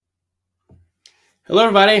Hello,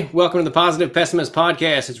 everybody. Welcome to the Positive Pessimist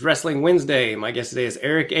Podcast. It's Wrestling Wednesday. My guest today is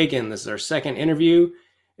Eric Akin. This is our second interview.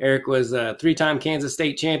 Eric was a three-time Kansas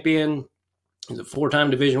State champion. He's a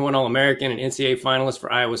four-time Division I All-American and NCAA finalist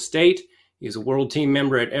for Iowa State. He's a world team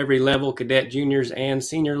member at every level, cadet, juniors, and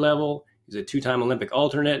senior level. He's a two-time Olympic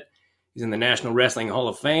alternate. He's in the National Wrestling Hall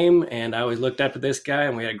of Fame, and I always looked up to this guy,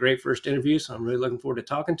 and we had a great first interview, so I'm really looking forward to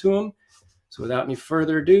talking to him. So without any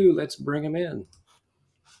further ado, let's bring him in.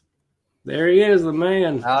 There he is, the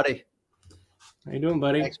man. Howdy. How you doing,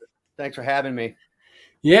 buddy? Thanks for having me.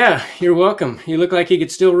 Yeah, you're welcome. You look like you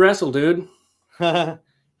could still wrestle, dude.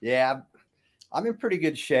 Yeah, I'm in pretty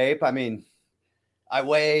good shape. I mean, I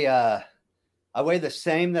weigh the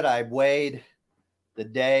same that I weighed the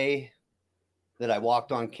day that I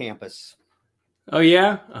walked on campus. Oh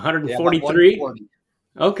yeah, 143.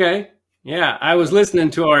 Yeah, okay. Yeah, I was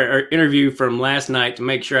listening to our interview from last night to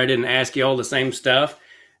make sure I didn't ask you all the same stuff.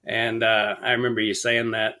 And I remember you saying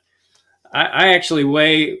that. I actually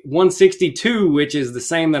weigh 162, which is the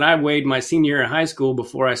same that I weighed my senior year in high school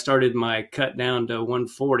before I started my cut down to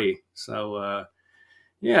 140. So,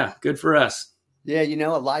 yeah, good for us. Yeah, a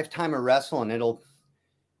lifetime of wrestling,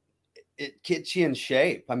 it gets you in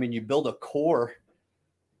shape. I mean, you build a core,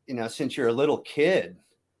 since you're a little kid.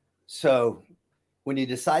 So when you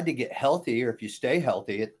decide to get healthy, or if you stay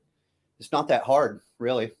healthy, it's not that hard,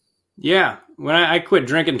 really. Yeah, when I quit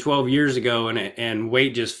drinking 12 years ago and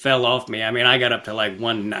weight just fell off me. I mean, I got up to like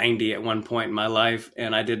 190 at one point in my life,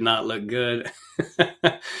 and I did not look good.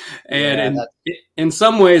 In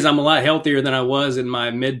some ways, I'm a lot healthier than I was in my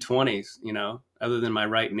mid-20s, other than my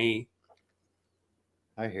right knee.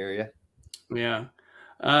 I hear you. Yeah.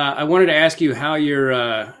 I wanted to ask you how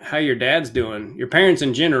your dad's doing, your parents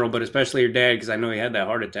in general, but especially your dad, because I know he had that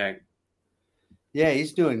heart attack. Yeah,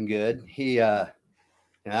 he's doing good.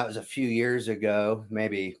 That was a few years ago,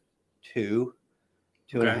 maybe two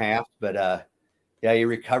and a half. But yeah, he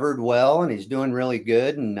recovered well, and he's doing really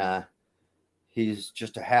good. And he's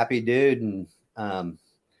just a happy dude, and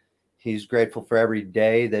he's grateful for every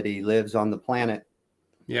day that he lives on the planet.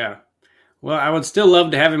 Yeah. Well, I would still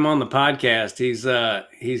love to have him on the podcast.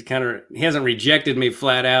 He hasn't rejected me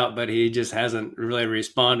flat out, but he just hasn't really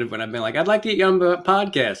responded when I've been like, I'd like to get you on the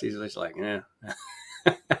podcast. He's just like, yeah.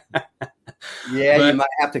 Yeah, but you might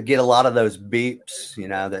have to get a lot of those beeps,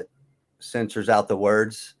 that censors out the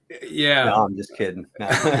words. Yeah. No, I'm just kidding.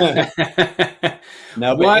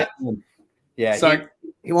 No, but yeah,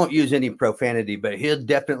 he won't use any profanity, but he'll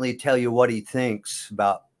definitely tell you what he thinks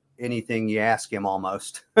about anything you ask him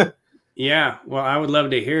almost. Yeah, well, I would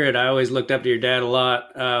love to hear it. I always looked up to your dad a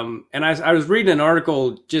lot. And I was reading an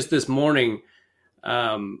article just this morning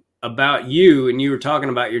about you, and you were talking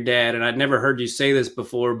about your dad, and I'd never heard you say this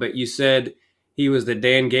before, but you said he was the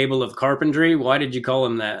Dan Gable of carpentry. Why did you call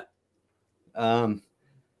him that? Well,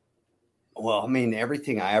 I mean,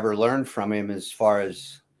 everything I ever learned from him as far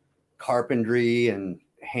as carpentry and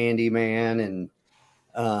handyman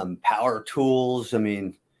and power tools. I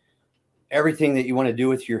mean, everything that you want to do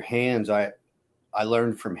with your hands, I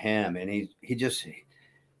learned from him. And he just,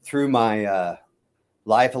 through my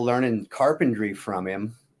life of learning carpentry from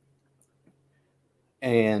him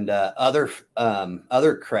and other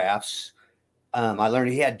crafts, I learned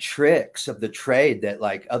he had tricks of the trade that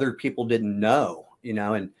like other people didn't know,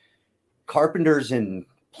 and carpenters and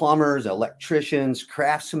plumbers, electricians,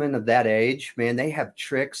 craftsmen of that age, man, they have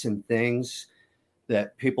tricks and things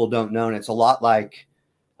that people don't know. And it's a lot like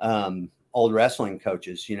old wrestling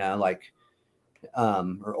coaches,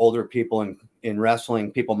 or older people in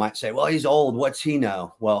wrestling. People might say, well, he's old. What's he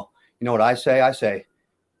know? Well, you know what I say? I say,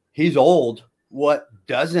 he's old. What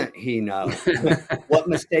doesn't he know? What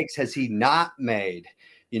mistakes has he not made?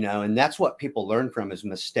 And that's what people learn from is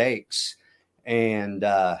mistakes. And,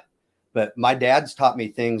 but my dad's taught me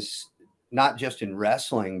things, not just in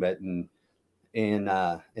wrestling, but in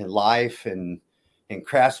life and in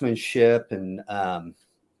craftsmanship. And,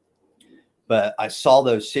 but I saw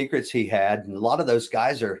those secrets he had, and a lot of those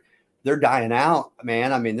guys they're dying out,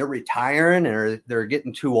 man. I mean, they're retiring or they're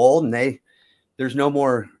getting too old, and there's no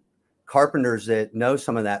more carpenters that know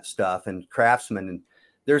some of that stuff and craftsmen. And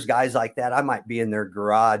there's guys like that. I might be in their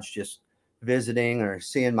garage just visiting or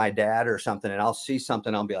seeing my dad or something, and I'll see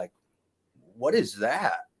something. I'll be like, what is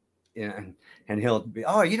that? And he'll be,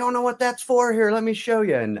 oh, you don't know what that's for? Here, let me show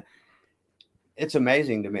you. And it's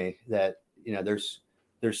amazing to me that,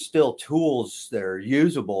 there's still tools that are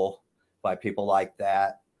usable by people like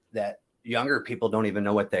that younger people don't even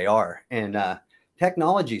know what they are. And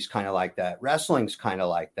technology's kind of like that. Wrestling's kind of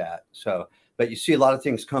like that. So, but you see a lot of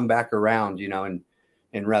things come back around,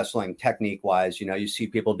 in wrestling technique wise. You see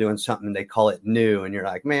people doing something, they call it new, and you're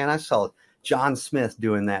like, man, I saw John Smith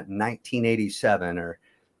doing that in 1987 or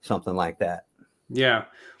something like that. Yeah.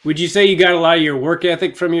 Would you say you got a lot of your work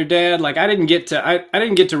ethic from your dad? Like I didn't get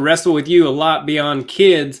to wrestle with you a lot beyond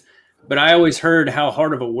kids, but I always heard how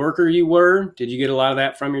hard of a worker you were. Did you get a lot of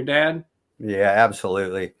that from your dad? Yeah,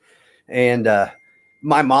 absolutely. And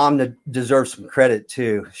my mom deserves some credit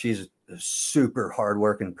too. She's a super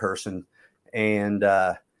hardworking person. And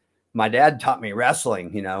my dad taught me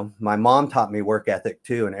wrestling, you know. My mom taught me work ethic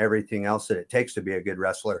too and everything else that it takes to be a good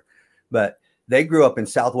wrestler. But they grew up in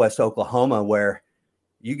Southwest Oklahoma where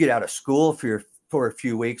you get out of school for a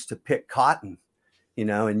few weeks to pick cotton, you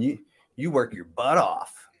know, and you work your butt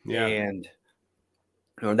off. Yeah. And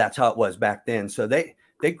you know, that's how it was back then. So they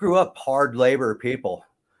grew up hard labor people.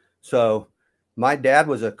 So my dad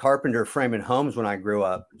was a carpenter framing homes when I grew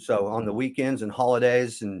up. So on the weekends and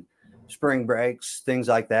holidays and spring breaks, things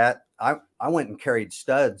like that, I went and carried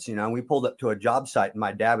studs. You know, we pulled up to a job site and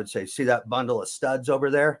my dad would say, see that bundle of studs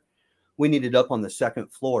over there? We needed up on the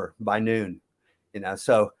second floor by noon, you know.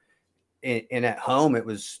 So and at home, it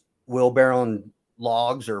was wheelbarrowing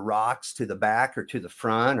logs or rocks to the back or to the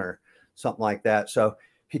front or something like that. So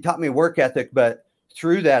he taught me work ethic, but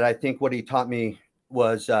through that, I think what he taught me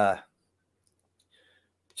was to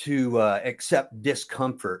accept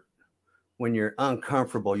discomfort. When you're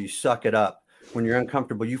uncomfortable, you suck it up. When you're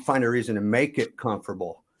uncomfortable, you find a reason to make it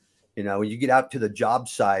comfortable. You know, when you get out to the job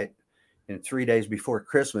site and 3 days before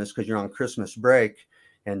Christmas, because you're on Christmas break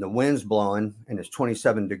and the wind's blowing and it's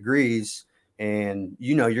 27 degrees and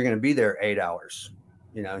you know you're going to be there 8 hours,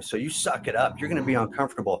 you know, so you suck it up. You're going to be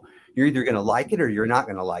uncomfortable. You're either going to like it or you're not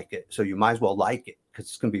going to like it. So you might as well like it because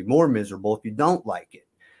it's going to be more miserable if you don't like it.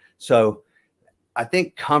 So I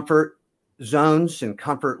think comfort zones and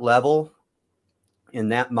comfort level in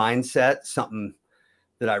that mindset, something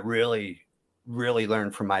that I really, really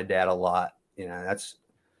learned from my dad a lot. You know,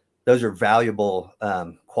 those are valuable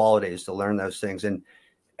qualities to learn those things. And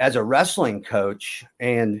as a wrestling coach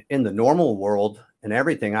and in the normal world and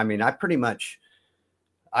everything, I mean,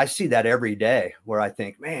 I see that every day where I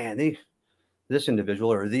think, man, this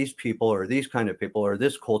individual or these people or these kind of people or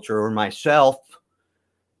this culture or myself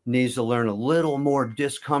needs to learn a little more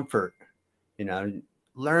discomfort, you know,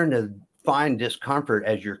 learn to find discomfort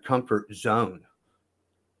as your comfort zone.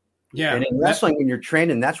 Yeah. And in wrestling, when you're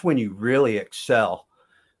training, that's when you really excel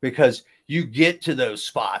because you get to those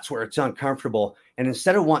spots where it's uncomfortable. And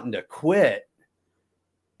instead of wanting to quit,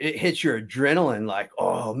 it hits your adrenaline like,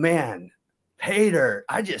 oh man, pay dirt.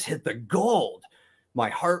 I just hit the gold. My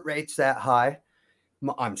heart rate's that high.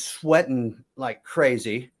 I'm sweating like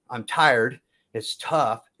crazy. I'm tired. It's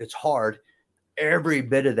tough. It's hard. Every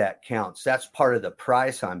bit of that counts. That's part of the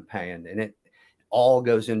price I'm paying. And it all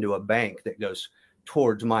goes into a bank that goes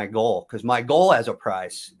towards my goal because my goal has a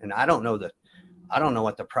price and I don't know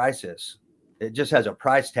what the price is. It just has a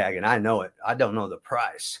price tag and I know it. I don't know the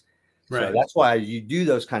price. Right. So that's why you do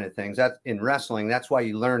those kind of things. That in wrestling, that's why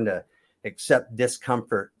you learn to accept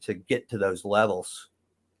discomfort to get to those levels.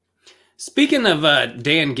 Speaking of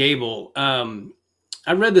Dan Gable,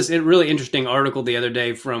 I read this really interesting article the other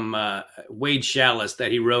day from Wade Schallis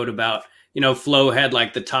that he wrote about, you know, Flow had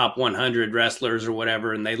like the top 100 wrestlers or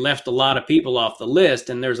whatever, and they left a lot of people off the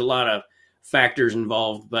list, and there's a lot of factors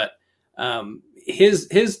involved. But his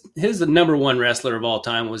number one wrestler of all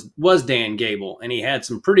time was Dan Gable, and he had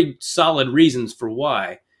some pretty solid reasons for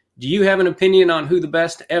why. Do you have an opinion on who the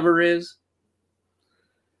best ever is?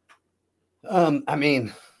 I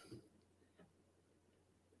mean,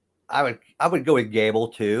 I would go with Gable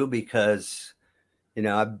too, because, you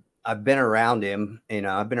know, I've been around him, you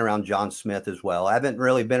know, I've been around John Smith as well. I haven't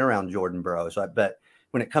really been around Jordan Burroughs, but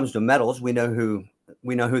when it comes to medals, we know who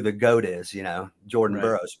the GOAT is, you know, Jordan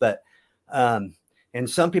Burroughs. But, and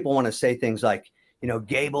some people want to say things like,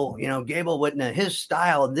 Gable wouldn't have his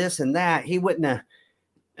style of this and that. He wouldn't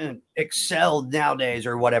have excelled nowadays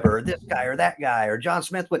or whatever, or this guy or that guy, or John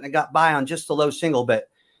Smith wouldn't have got by on just a low single. But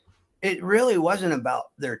it really wasn't about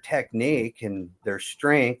their technique and their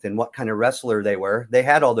strength and what kind of wrestler they were. They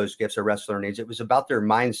had all those gifts a wrestler needs. It was about their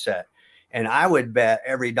mindset. And I would bet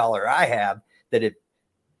every dollar I have that if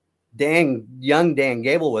young Dan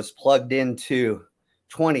Gable was plugged into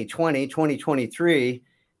 2020, 2023,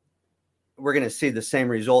 we're going to see the same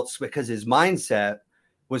results, because his mindset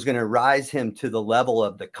was going to rise him to the level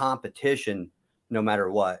of the competition no matter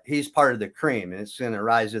what. He's part of the cream, and it's going to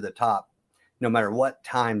rise to the top no matter what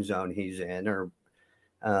time zone he's in or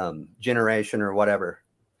generation or whatever.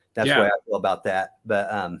 That's the way I feel about that.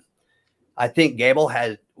 But I think Gable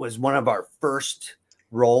was one of our first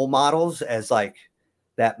role models as like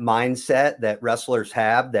that mindset that wrestlers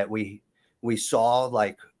have, that we saw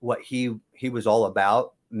like what he was all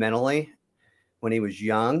about mentally. when he was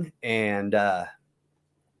young, and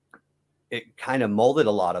it kind of molded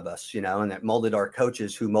a lot of us, and it molded our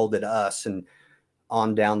coaches who molded us and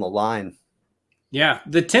on down the line. Yeah,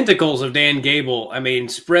 the tentacles of Dan Gable, I mean,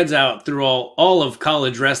 spreads out through all of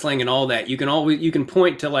college wrestling and all that. You can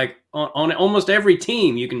point to like on almost every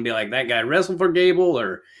team. You can be like, that guy wrestled for Gable,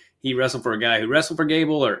 or he wrestled for a guy who wrestled for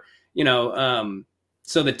Gable, or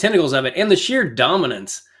so the tentacles of it and the sheer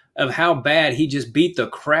dominance of how bad he just beat the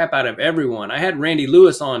crap out of everyone. I had Randy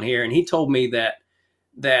Lewis on here, and he told me that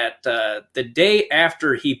the day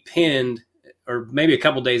after he pinned, or maybe a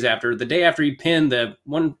couple days after, the day after he pinned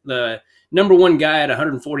the number one guy at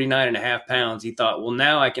 149.5 pounds, he thought, well,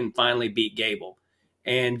 now I can finally beat Gable.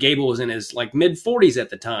 And Gable was in his like mid 40s at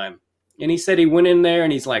the time. And he said he went in there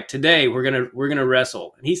and he's like, today we're gonna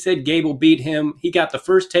wrestle. And he said Gable beat him. He got the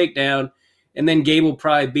first takedown, and then Gable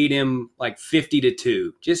probably beat him like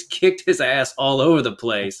 50-2. Just kicked his ass all over the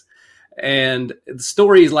place. And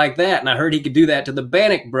stories like that. And I heard he could do that to the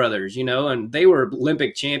Bannock brothers, and they were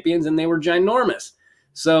Olympic champions and they were ginormous.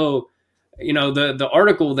 So, the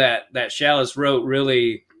article that Shallis wrote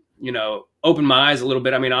really, opened my eyes a little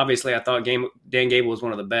bit. I mean, obviously I thought Dan Gable was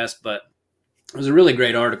one of the best, but it was a really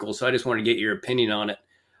great article. So I just wanted to get your opinion on it.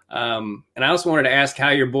 And I also wanted to ask how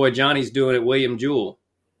your boy Johnny's doing at William Jewell.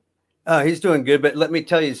 He's doing good, but let me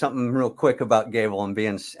tell you something real quick about Gable and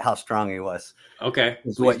being how strong he was. Okay.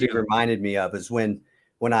 Is what you reminded me of is when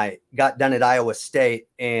I got done at Iowa State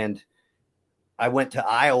and I went to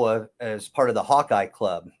Iowa as part of the Hawkeye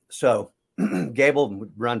Club. So Gable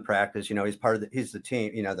would run practice, he's the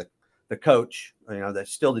team, the coach,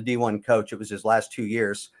 still the D1 coach. It was his last 2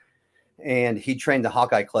 years, and he trained the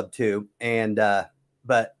Hawkeye Club too. And,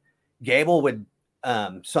 but Gable would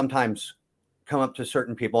sometimes come up to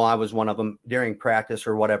certain people. I was one of them during practice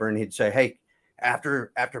or whatever. And he'd say, hey,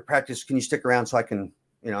 after practice, can you stick around so I can,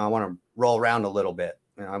 I want to roll around a little bit.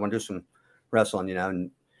 I want to do some wrestling, and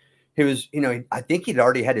he was, I think he'd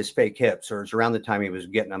already had his fake hips, or it was around the time he was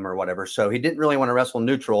getting them or whatever. So he didn't really want to wrestle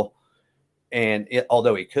neutral. And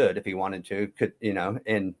although he could, if he wanted to,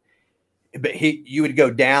 but you would go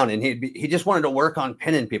down and he just wanted to work on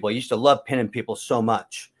pinning people. He used to love pinning people so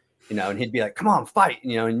much, and he'd be like, come on, fight,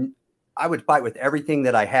 and I would fight with everything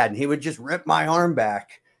that I had. And he would just rip my arm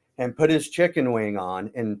back and put his chicken wing on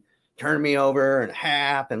and turn me over and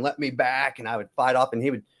half and let me back. And I would fight off, and he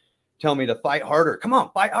would tell me to fight harder. Come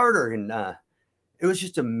on, fight harder. And it was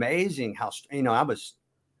just amazing how, I was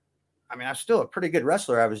still a pretty good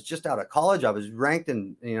wrestler. I was just out of college. I was ranked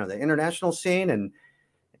in, the international scene. And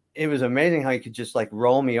it was amazing how he could just like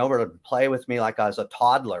roll me over to play with me like I was a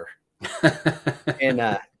toddler.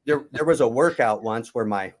 And there was a workout once where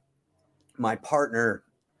my partner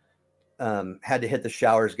had to hit the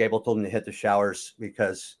showers. Gable told him to hit the showers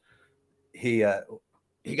because he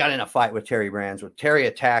got in a fight with Terry Brands. Terry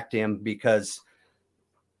attacked him because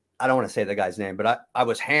I don't want to say the guy's name, but I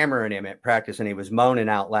was hammering him at practice and he was moaning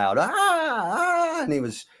out loud.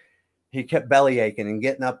 And he kept belly aching and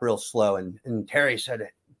getting up real slow. And Terry said,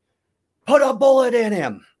 put a bullet in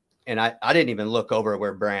him. And I didn't even look over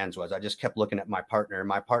where Brands was. I just kept looking at my partner.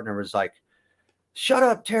 My partner was like, shut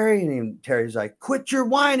up, Terry. And Terry's like, quit your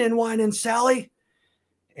whining, Sally.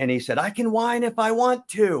 And he said, I can whine if I want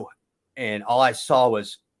to. And all I saw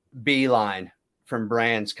was beeline from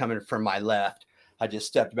Brands coming from my left. I just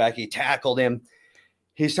stepped back. He tackled him.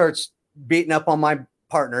 He starts beating up on my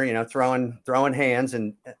partner, throwing hands.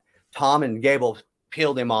 And Tom and Gable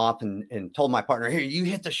peeled him off and told my partner, here, you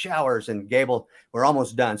hit the showers. And Gable, we're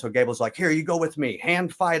almost done. So Gable's like, here, you go with me.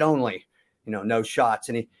 Hand fight only, no shots.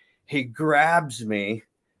 And he grabs me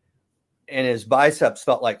and his biceps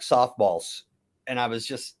felt like softballs. And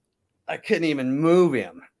I couldn't even move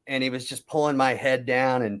him. And he was just pulling my head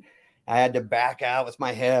down and I had to back out with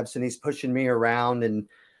my hips and he's pushing me around. And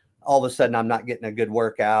all of a sudden I'm not getting a good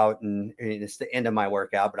workout and it's the end of my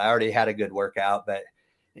workout, but I already had a good workout, but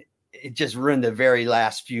it just ruined the very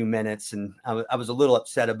last few minutes. And I was a little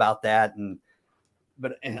upset about that.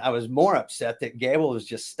 But I was more upset that Gable was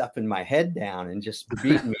just stuffing my head down and just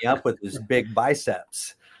beating me up with his big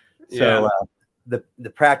biceps. So the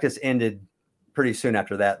practice ended pretty soon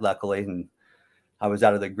after that, luckily. And I was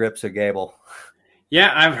out of the grips of Gable.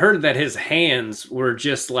 Yeah, I've heard that his hands were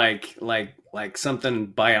just like something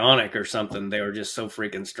bionic or something. They were just so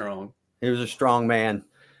freaking strong. He was a strong man.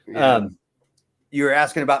 Yeah. You were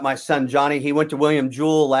asking about my son, Johnny. He went to William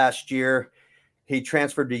Jewell last year. He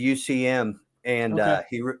transferred to UCM and Okay.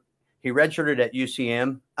 He redshirted at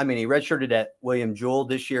UCM. I mean, he redshirted at William Jewell.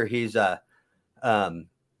 This year he's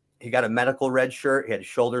he got a medical red shirt. He had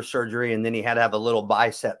shoulder surgery, and then he had to have a little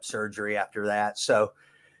bicep surgery after that. So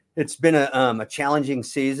it's been a challenging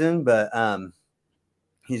season, but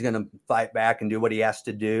he's going to fight back and do what he has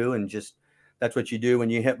to do. And just, that's what you do when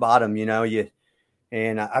you hit bottom,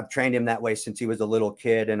 and I've trained him that way since he was a little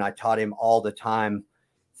kid. And I taught him all the time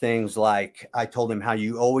things like, I told him how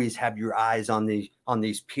you always have your eyes on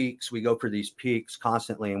these peaks. We go for these peaks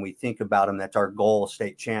constantly and we think about them. That's our goal,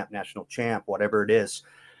 state champ, national champ, whatever it is.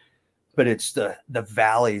 But it's the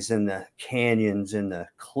valleys and the canyons and the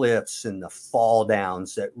cliffs and the fall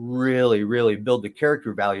downs that really, really build the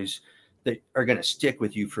character values that are going to stick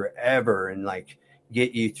with you forever and like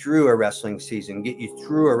get you through a wrestling season, get you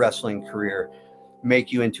through a wrestling career,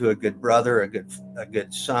 make you into a good brother, a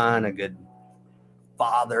good son, a good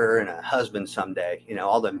father, and a husband someday,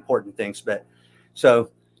 all the important things. But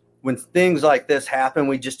so when things like this happen,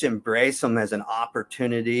 we just embrace them as an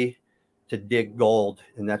opportunity to dig gold.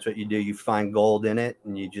 And that's what you do. You find gold in it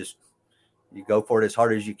and you go for it as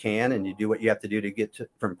hard as you can. And you do what you have to do to get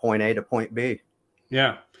from point A to point B.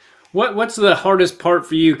 Yeah. What's the hardest part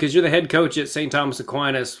for you? Because you're the head coach at St. Thomas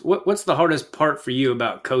Aquinas. What's the hardest part for you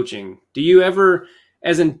about coaching? Do you ever,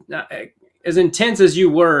 as intense as you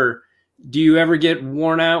were, do you ever get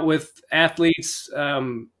worn out with athletes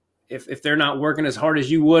if they're not working as hard as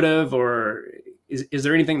you would have? Or is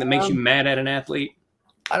there anything that makes you mad at an athlete?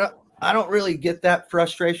 I don't really get that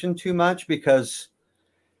frustration too much because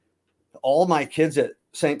all my kids at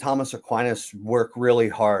St. Thomas Aquinas work really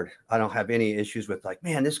hard. I don't have any issues with like,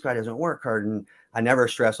 man, this guy doesn't work hard. And I never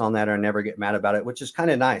stress on that or never get mad about it, which is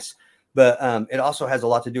kind of nice. But it also has a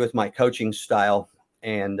lot to do with my coaching style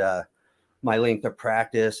and my length of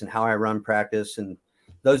practice and how I run practice. And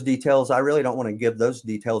those details, I really don't want to give those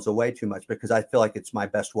details away too much because I feel like it's my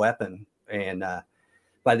best weapon. And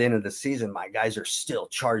by the end of the season, my guys are still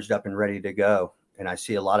charged up and ready to go. And I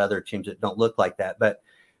see a lot of other teams that don't look like that. But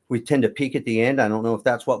we tend to peak at the end. I don't know if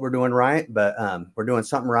that's what we're doing right, but we're doing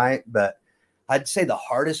something right. But I'd say the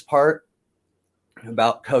hardest part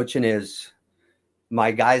about coaching is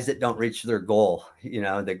my guys that don't reach their goal,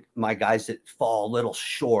 my guys that fall a little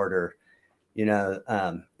short or,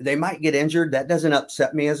 they might get injured. That doesn't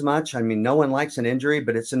upset me as much. I mean, no one likes an injury,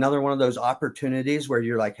 but it's another one of those opportunities where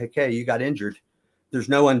you're like, okay, you got injured. There's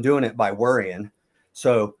no one doing it by worrying.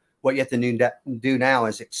 So what you have to do now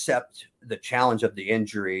is accept the challenge of the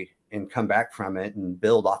injury and come back from it and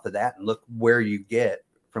build off of that and look where you get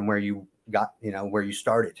from where you got, where you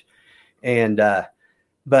started. And,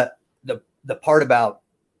 but the part about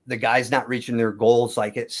the guys not reaching their goals,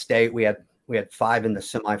 like at state, we had 5 in the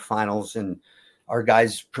semifinals and our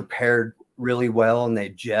guys prepared really well and they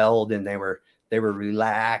gelled and they were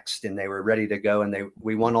relaxed and they were ready to go. And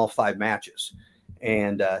we won all 5 matches.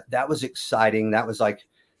 And that was exciting. That was like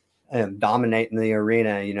dominating the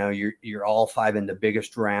arena. You're all 5 in the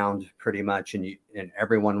biggest round pretty much, and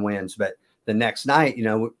everyone wins. But the next night,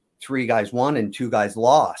 3 guys won and 2 guys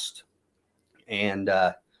lost. And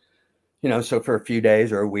so for a few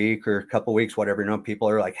days or a week or a couple of weeks, whatever, people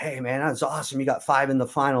are like, hey man, that's awesome. You got 5 in the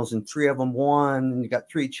finals and 3 of them won and you got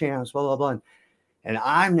 3 champs, blah, blah, blah. And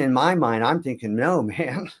I'm in my mind, I'm thinking, no,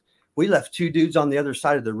 man, we left 2 dudes on the other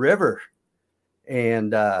side of the river.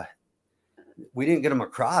 And we didn't get them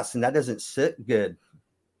across, and that doesn't sit good.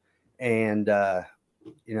 And,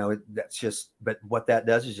 that's just, but what that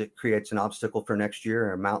does is it creates an obstacle for next year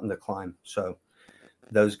or a mountain to climb. So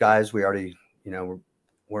those guys, we already,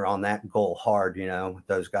 we're on that goal hard,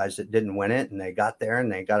 those guys that didn't win it and they got there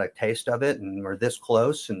and they got a taste of it and we're this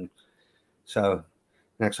close. And so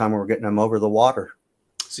next time we're getting them over the water.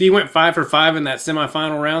 So you went 5 for 5 in that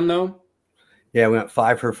semifinal round though? Yeah, we went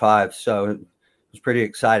 5 for 5. So it was pretty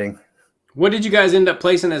exciting. What did you guys end up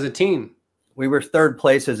placing as a team? We were 3rd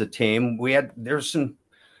place as a team. There's some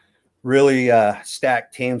really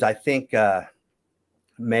stacked teams. I think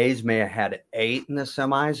Mays may have had 8 in the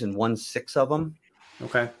semis and won 6 of them.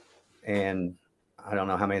 Okay. And I don't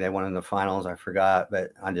know how many they won in the finals. I forgot,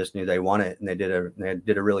 but I just knew they won it and they did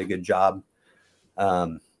a really good job.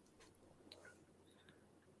 And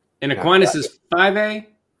Aquinas is 5A?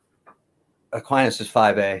 Aquinas is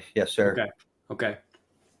 5A. Yes, sir. Okay.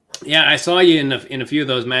 Yeah, I saw you in a few of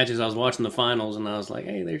those matches. I was watching the finals, and I was like,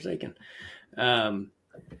 "Hey, there's Akin."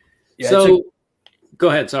 So, go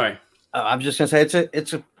ahead. Sorry, I'm just gonna say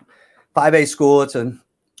it's a 5A school. It's a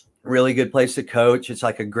really good place to coach. It's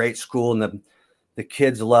like a great school, and the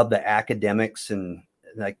kids love the academics, and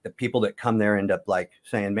like the people that come there end up like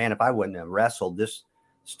saying, "Man, if I wouldn't have wrestled, this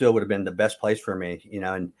still would have been the best place for me."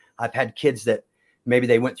 And I've had kids that maybe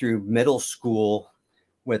they went through middle school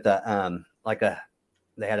with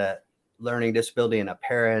they had a learning disability and a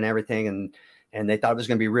para and everything. And they thought it was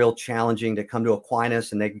going to be real challenging to come to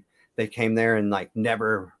Aquinas. And they came there and like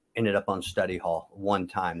never ended up on study hall one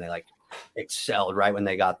time. They like excelled right when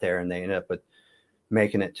they got there and they ended up with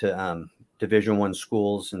making it to Division I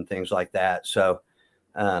schools and things like that. So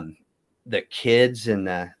the kids and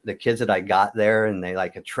the kids that I got there, and they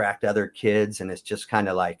like attract other kids, and it's just kind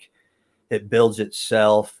of like it builds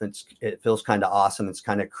itself. It feels kind of awesome. It's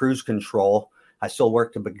kind of cruise control. I still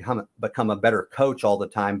work to become a better coach all the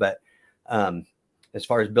time, but as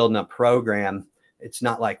far as building a program, it's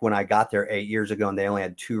not like when I got there 8 years ago and they only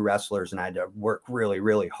had 2 wrestlers, and I had to work really,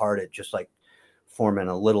 really hard at just like forming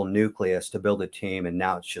a little nucleus to build a team. And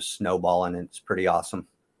now it's just snowballing, and it's pretty awesome.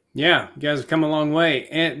 Yeah, you guys have come a long way.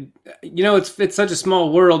 And, you know, it's such a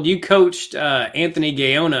small world. You coached Anthony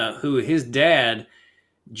Gaona, who his dad,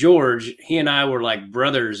 George, he and I were like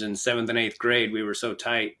brothers in 7th and 8th grade. We were so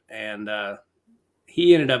tight. And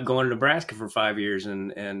he ended up going to Nebraska for 5 years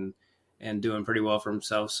and doing pretty well for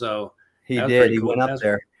himself. So he did. He went up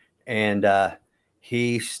there, and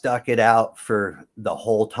he stuck it out for the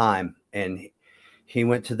whole time. And he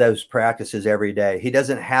went to those practices every day. He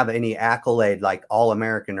doesn't have any accolade like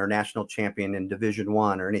All-American or national champion in Division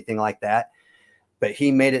I or anything like that, but he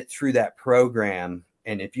made it through that program.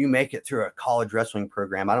 And if you make it through a college wrestling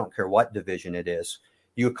program, I don't care what division it is,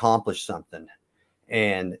 you accomplish something.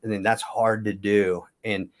 And then that's hard to do.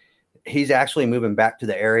 And he's actually moving back to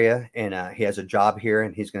the area, and he has a job here,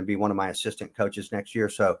 and he's going to be one of my assistant coaches next year.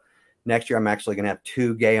 So next year I'm actually going to have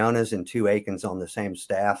 2 Gaonas and 2 Akins on the same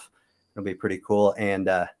staff. It'll be pretty cool. And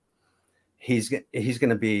he's going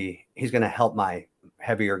to help my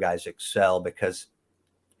heavier guys excel, because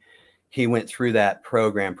he went through that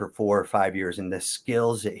program for 4 or 5 years, and the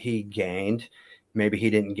skills that he gained, maybe he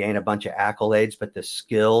didn't gain a bunch of accolades, but the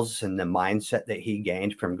skills and the mindset that he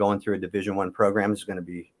gained from going through a Division I program is going to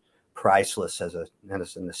be priceless as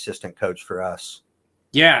an assistant coach for us.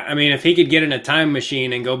 Yeah, I mean, if he could get in a time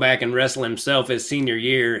machine and go back and wrestle himself his senior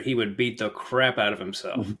year, he would beat the crap out of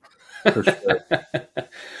himself. For sure.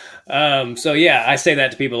 So yeah, I say that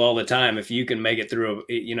to people all the time. If you can make it through,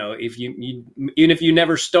 you know, if you even if you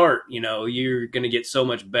never start, you know, you're going to get so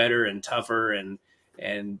much better and tougher, and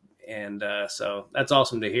so that's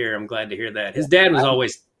awesome to hear. I'm glad to hear that. His dad was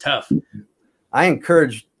always tough. I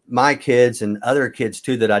encourage my kids and other kids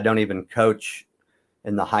too that I don't even coach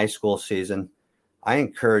in the high school season. I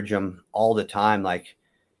encourage them all the time, like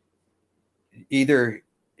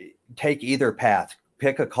take either path.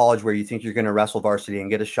 Pick a college where you think you're going to wrestle varsity and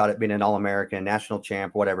get a shot at being an All-American, national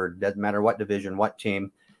champ, whatever. Doesn't matter what division, what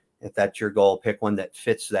team. If that's your goal, pick one that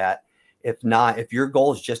fits that. If not, if your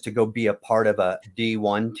goal is just to go be a part of a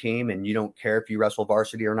D1 team and you don't care if you wrestle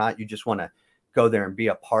varsity or not, you just want to go there and be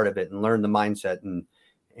a part of it and learn the mindset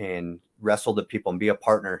and wrestle the people and be a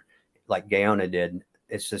partner like Gaona did.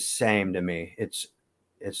 It's the same to me. It's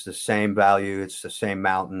the same value. It's the same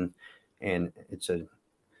mountain, and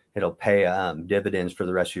it'll pay dividends for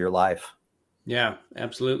the rest of your life. Yeah,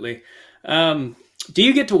 absolutely. Do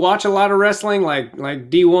you get to watch a lot of wrestling, like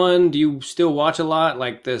D1? Do you still watch a lot,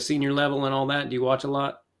 like the senior level and all that? Do you watch a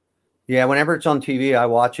lot? Yeah, whenever it's on TV, I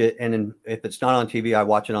watch it. And if it's not on TV, I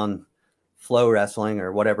watch it on Flow Wrestling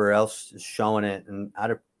or whatever else is showing it. And I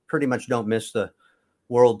pretty much don't miss the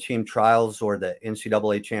World Team Trials or the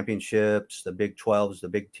NCAA Championships, the Big 12s, the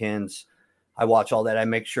Big 10s. I watch all that. I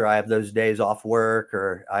make sure I have those days off work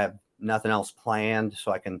or I have nothing else planned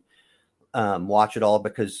so I can watch it all,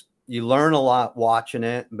 because you learn a lot watching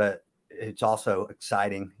it, but it's also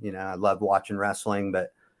exciting. You know, I love watching wrestling,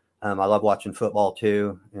 but I love watching football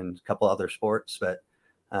too and a couple other sports. But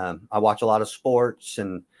I watch a lot of sports,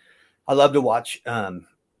 and I love to watch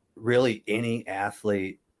really any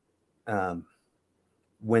athlete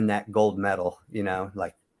win that gold medal, you know,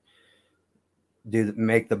 like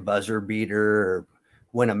make the buzzer beater or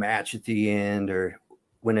win a match at the end or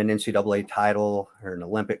win an NCAA title or an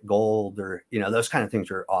Olympic gold, or, you know, those kind of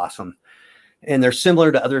things are awesome. And they're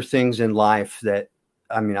similar to other things in life that,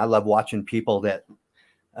 I mean, I love watching people that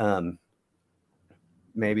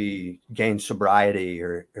maybe gain sobriety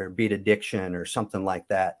or beat addiction or something like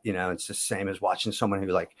that. You know, it's the same as watching someone who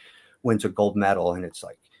like wins a gold medal, and it's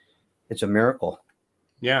like, it's a miracle.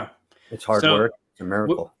 Yeah. It's hard work. It's a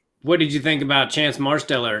miracle. What did you think about Chance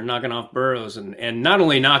Marsteller knocking off Burroughs and not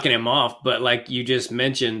only knocking him off, but like you just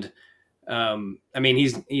mentioned, I mean,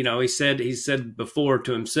 he said before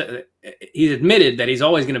to himself, he's admitted that he's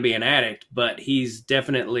always going to be an addict, but he's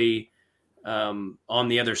definitely on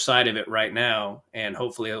the other side of it right now, and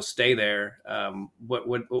hopefully he'll stay there.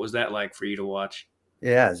 What was that like for you to watch?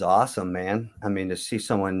 Yeah, it's awesome, man. I mean, to see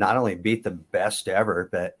someone not only beat the best ever,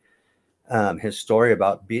 but his story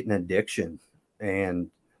about beating addiction,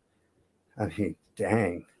 and I mean,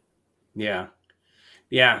 dang. Yeah,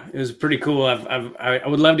 it was pretty cool. I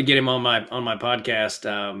would love to get him on my podcast,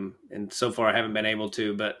 and so far I haven't been able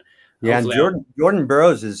to. But Yeah, and Jordan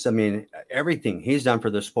Burroughs is, I mean, everything he's done for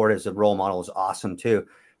the sport as a role model is awesome too.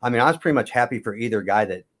 I mean, I was pretty much happy for either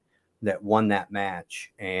guy that won that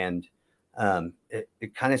match. And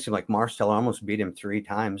it kind of seemed like Marcel almost beat him 3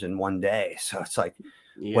 times in one day. So it's like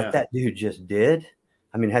what that dude just did.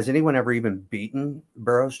 I mean, has anyone ever even beaten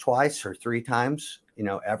Burroughs twice or 3 times,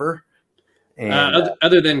 ever? And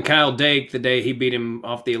other than Kyle Dake, the day he beat him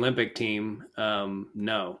off the Olympic team,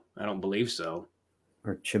 no, I don't believe so.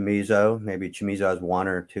 Or Chamizo, maybe Chamizo has 1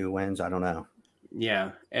 or 2 wins. I don't know.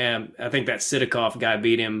 Yeah, and I think that Sidikoff guy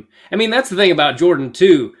beat him. I mean, that's the thing about Jordan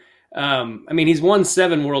too. I mean, he's won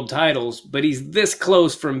 7 world titles, but he's this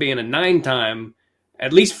close from being a 9-time,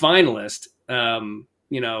 at least finalist.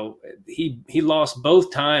 He lost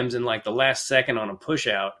both times in like the last second on a push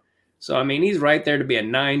out. So, I mean, he's right there to be a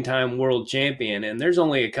 9-time world champion. And there's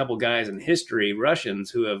only a couple guys in history, Russians,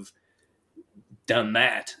 who have done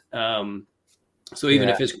that. So even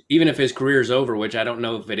if his career's over, which I don't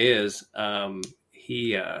know if it is,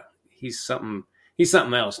 he's something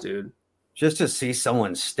else, dude. Just to see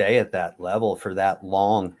someone stay at that level for that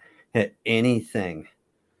long at anything.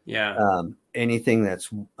 Yeah. Anything that's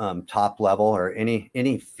top level or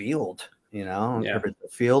any field, if it's a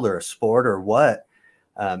field or a sport or what,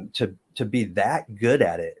 to be that good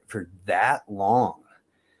at it for that long.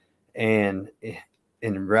 And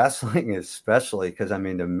in wrestling, especially, because I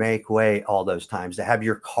mean, to make weight all those times, to have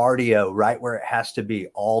your cardio right where it has to be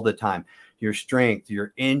all the time, your strength,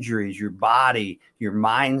 your injuries, your body, your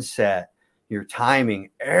mindset, your timing,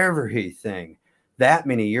 everything, that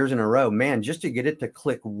many years in a row, man, just to get it to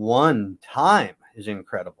click one time is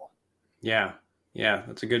incredible. Yeah. Yeah.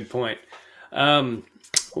 That's a good point.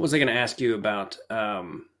 What was I going to ask you about? I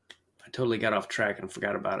totally got off track and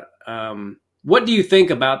forgot about it. What do you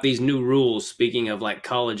think about these new rules? Speaking of like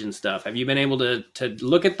college and stuff, have you been able to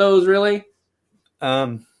look at those really?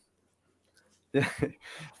 The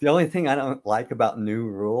only thing I don't like about new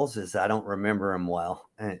rules is I don't remember them well.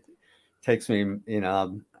 And it takes me,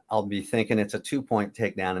 I'll be thinking it's a 2-point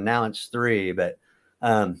takedown and now it's 3. But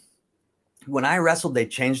when I wrestled, they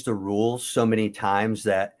changed the rules so many times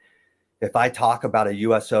that if I talk about a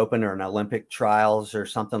US Open or an Olympic trials or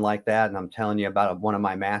something like that, and I'm telling you about one of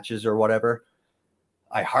my matches or whatever,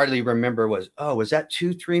 I hardly remember was that 2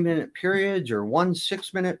 3-minute periods or 1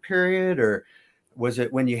 6-minute period, or was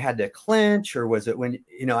it when you had to clinch, or was it when,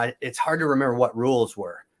 it's hard to remember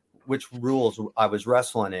which rules I was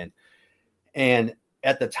wrestling in. And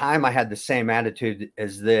at the time I had the same attitude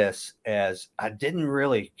as I didn't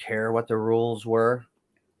really care what the rules were.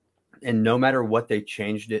 And no matter what they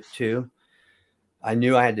changed it to, I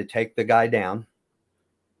knew I had to take the guy down,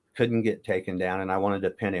 couldn't get taken down, and I wanted to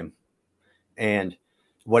pin him. And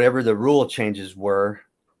whatever the rule changes were,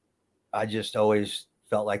 I just always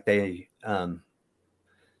felt like they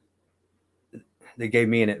gave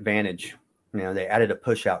me an advantage. They added a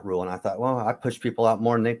push out rule, and I thought, well, I push people out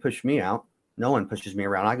more than they push me out. No one pushes me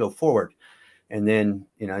around. I go forward. And then,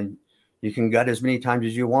 you can gut as many times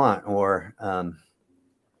as you want, or I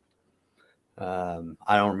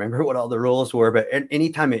don't remember what all the rules were, but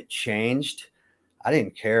anytime it changed, I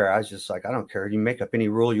didn't care. I was just like, I don't care. You make up any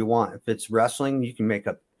rule you want. If it's wrestling, you can make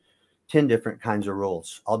up 10 different kinds of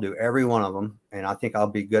rules. I'll do every one of them, and I think I'll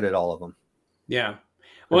be good at all of them. Yeah.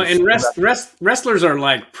 Well, and wrestlers are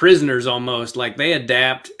like prisoners almost. Like they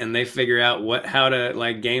adapt and they figure out how to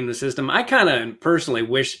like game the system. I kind of personally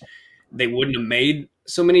wish they wouldn't have made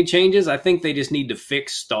so many changes. I think they just need to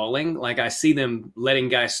fix stalling. Like I see them letting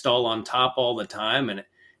guys stall on top all the time, and it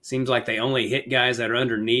seems like they only hit guys that are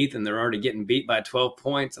underneath and they're already getting beat by 12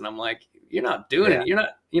 points. And I'm like, you're not doing it. You're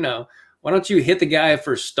not, why don't you hit the guy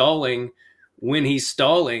for stalling when he's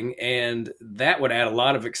stalling? And that would add a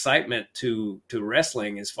lot of excitement to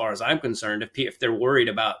wrestling as far as I'm concerned, if they're worried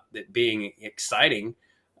about it being exciting.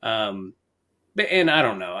 And I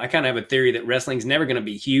don't know. I kind of have a theory that wrestling's never going to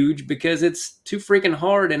be huge because it's too freaking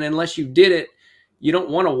hard. And unless you did it, you don't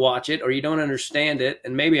want to watch it or you don't understand it.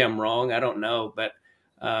 And maybe I'm wrong. I don't know. But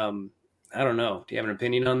I don't know. Do you have an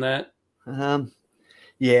opinion on that?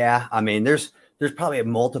 Yeah. I mean, there's probably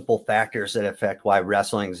multiple factors that affect why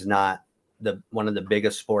wrestling is not one of the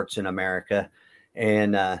biggest sports in America.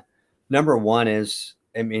 And number one is,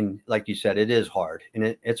 I mean, like you said, it is hard,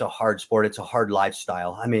 and it's a hard sport. It's a hard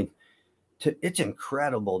lifestyle. I mean, it's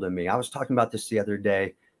incredible to me. I was talking about this the other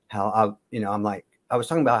day, how I was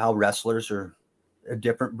talking about how wrestlers are a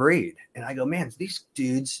different breed. And I go, man, these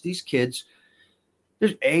dudes, these kids,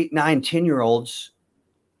 there's 8, 9, 10-year-olds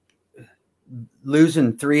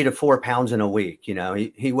losing 3 to 4 pounds in a week.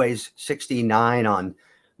 He weighs 69 on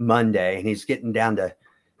Monday and he's getting down to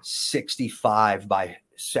 65 by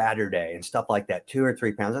Saturday and stuff like that, 2 or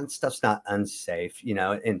 3 pounds. That stuff's not unsafe, you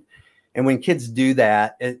know. And when kids do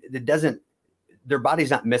that, it doesn't, their body's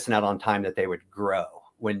not missing out on time that they would grow.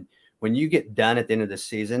 When you get done at the end of the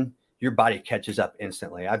season, your body catches up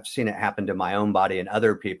instantly. I've seen it happen to my own body and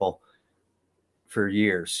other people for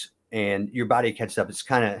years, and your body catches up. It's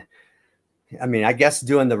kind of, I mean, I guess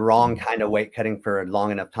doing the wrong kind of weight cutting for a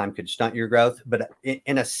long enough time could stunt your growth. But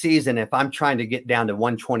in a season, if I'm trying to get down to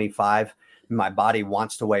 125, my body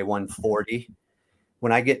wants to weigh 140.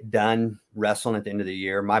 When I get done wrestling at the end of the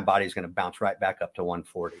year, my body's going to bounce right back up to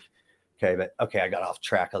 140. Okay, I got off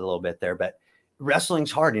track a little bit there, but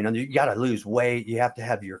wrestling's hard. You know, you got to lose weight. You have to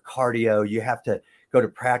have your cardio. You have to go to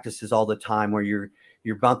practices all the time where you're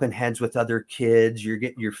bumping heads with other kids.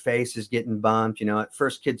 Your face is getting bumped. You know, at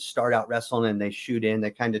first kids start out wrestling and they shoot in,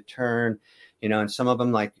 they kind of turn, you know, and some of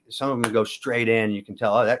them go straight in. You can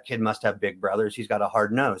tell, oh, that kid must have big brothers. He's got a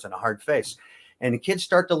hard nose and a hard face. And the kids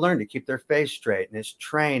start to learn to keep their face straight, and it's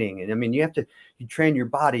training. And I mean, you train your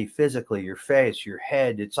body physically, your face, your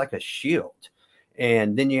head. It's like a shield.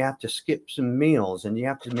 And then you have to skip some meals, and you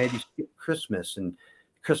have to maybe skip Christmas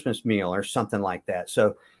meal or something like that.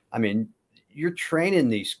 So, I mean, you're training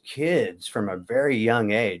these kids from a very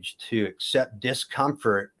young age to accept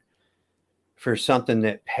discomfort for something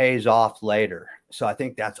that pays off later. So I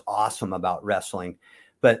think that's awesome about wrestling.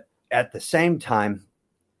 But at the same time,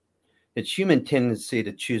 it's human tendency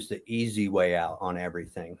to choose the easy way out on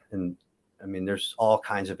everything. And I mean, there's all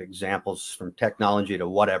kinds of examples from technology to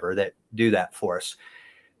whatever that do that for us.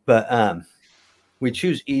 But we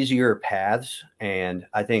choose easier paths. And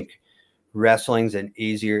I think wrestling's an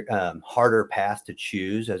easier, harder path to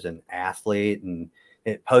choose as an athlete. And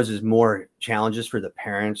it poses more challenges for the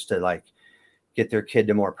parents to like get their kid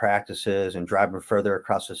to more practices and drive them further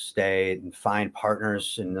across the state and find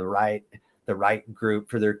partners in the right group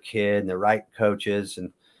for their kid and the right coaches.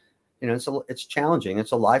 And, you know, it's challenging.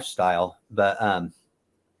 It's a lifestyle, but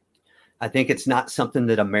I think it's not something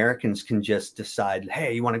that Americans can just decide,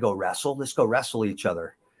 hey, you want to go wrestle? Let's go wrestle each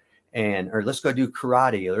other. Or let's go do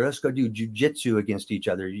karate, or let's go do jujitsu against each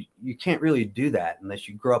other. You can't really do that unless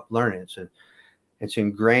you grow up learning. It's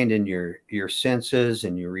ingrained in your senses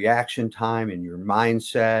and your reaction time and your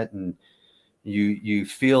mindset, and you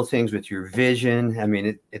feel things with your vision. I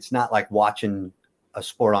mean, it's not like watching a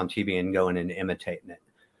sport on TV and going and imitating it.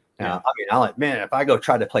 Now, I mean, I'll admit, if I go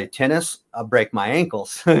try to play tennis, I'll break my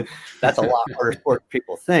ankles. That's a lot harder sport than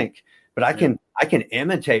people think. But I can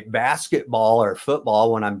imitate basketball or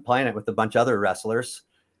football when I'm playing it with a bunch of other wrestlers,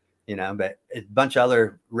 you know, but a bunch of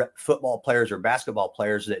other football players or basketball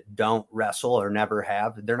players that don't wrestle or never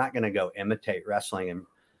have, they're not going to go imitate wrestling and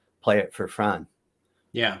play it for fun.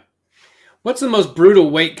 Yeah. What's the most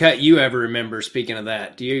brutal weight cut you ever remember? Speaking of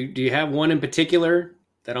that, do you have one in particular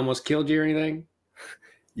that almost killed you or anything?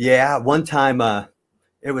 Yeah. One time,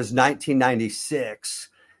 it was 1996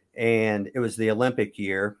 and it was the Olympic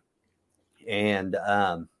year. And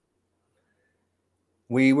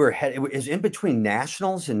it was in between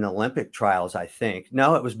nationals and Olympic trials, I think.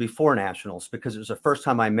 No, it was before nationals because it was the first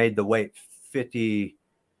time I made the weight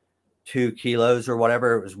 52 kilos or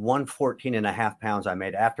whatever. It was 114 and a half pounds I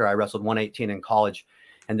made after I wrestled 118 in college.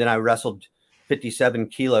 And then I wrestled 57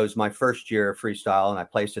 kilos my first year of freestyle, and I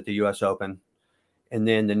placed at the US Open. And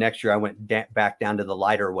then the next year I went back down to the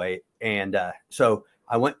lighter weight. And so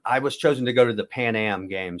I was chosen to go to the Pan Am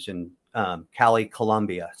Games in Cali,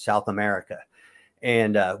 Colombia, South America.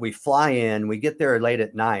 And we fly in, we get there late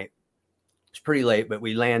at night. It's pretty late, but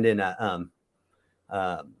we land in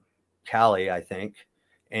Cali, I think,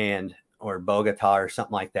 or Bogota or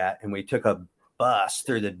something like that. And we took a bus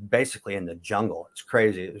through basically in the jungle. It's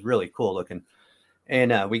crazy. It was really cool looking.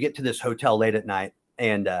 And we get to this hotel late at night.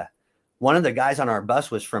 And one of the guys on our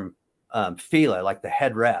bus was from FILA, like the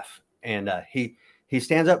head ref. And he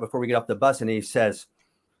stands up before we get off the bus and he says,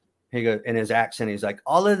 he goes in his accent, he's like,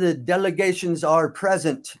 all of the delegations are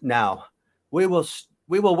present now. We will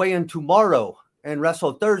weigh in tomorrow and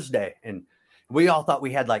wrestle Thursday. And we all thought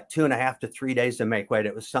we had like 2.5 to 3 days to make weight.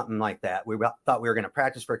 It was something like that. We thought we were going to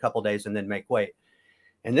practice for a couple of days and then make weight.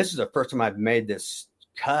 And this is the first time I've made this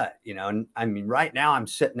cut, you know. And I mean, right now I'm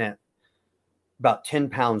sitting at about 10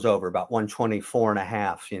 pounds over, about 124 and a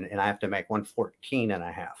half, and I have to make 114 and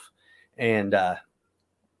a half. And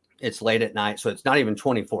it's late at night, so it's not even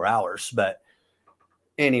 24 hours. But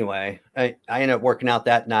anyway, I ended up working out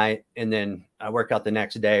that night, and then I work out the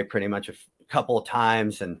next day pretty much a couple of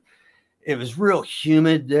times. And it was real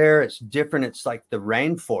humid there. It's different. It's like the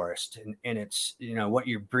rainforest, and it's, you know, what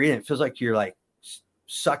you're breathing. It feels like you're like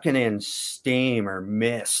sucking in steam or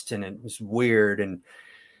mist, and it was weird. And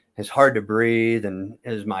it's hard to breathe. And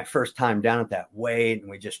it was my first time down at that weight.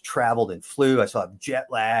 And we just traveled and flew. I saw jet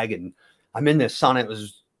lag, and I'm in this sauna. It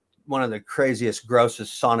was one of the craziest,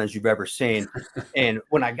 grossest saunas you've ever seen. And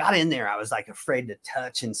when I got in there, I was like afraid to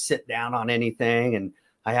touch and sit down on anything. And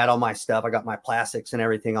I had all my stuff. I got my plastics and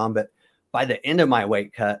everything on. But by the end of my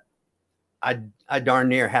weight cut, I darn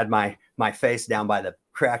near had my face down by the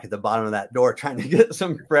crack at the bottom of that door trying to get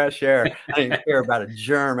some fresh air. I didn't care about a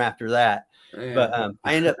germ after that. Yeah. But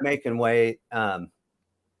I ended up making weight. I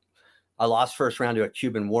lost first round to a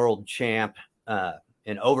Cuban world champ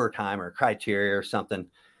in overtime or criteria or something.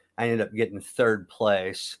 I ended up getting third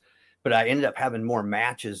place, but I ended up having more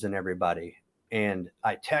matches than everybody. And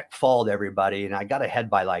I tech falled everybody, and I got ahead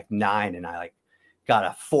by like 9, and I got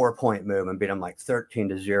a 4-point move and beat them like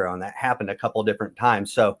 13-0. And that happened a couple different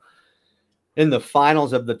times. So in the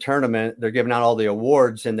finals of the tournament, they're giving out all the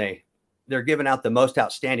awards, and they're giving out the most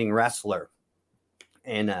outstanding wrestler.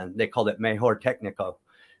 And they called it Mejor Técnico,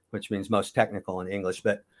 which means most technical in English.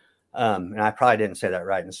 But, and I probably didn't say that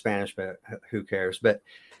right in Spanish, but who cares? But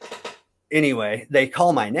anyway, they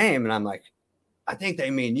call my name, and I'm like, I think they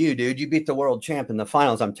mean you, dude. You beat the world champ in the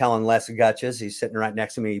finals. I'm telling Les Gutches, he's sitting right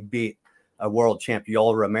next to me, he beat a world champ,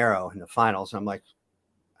 Yoel Romero, in the finals. And I'm like,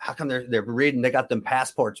 how come they're reading? They got them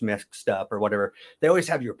passports mixed up or whatever. They always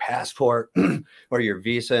have your passport or your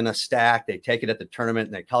visa in a stack. They take it at the tournament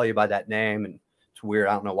and they call you by that name. And it's weird.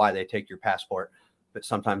 I don't know why they take your passport, but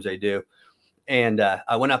sometimes they do. And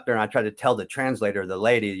I went up there and I tried to tell the translator, the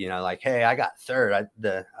lady, like, hey, I got third.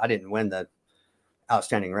 I didn't win the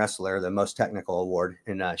outstanding wrestler, the most technical award.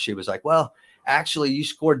 And she was like, well, actually, you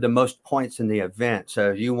scored the most points in the event,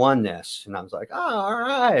 so you won this. And I was like, oh, all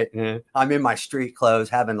right. And I'm in my street clothes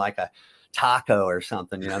having like a taco or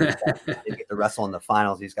something. They get to wrestle in the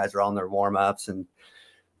finals. These guys are all in their warm-ups and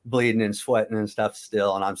bleeding and sweating and stuff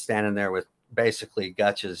still. And I'm standing there with basically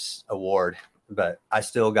Gutch's award, but I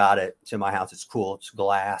still got it. It's in my house. It's cool. It's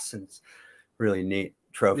glass, and it's really neat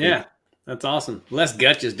trophy. Yeah. That's awesome. Les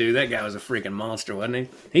Gutches, dude, that guy was a freaking monster, wasn't he?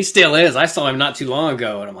 He still is. I saw him not too long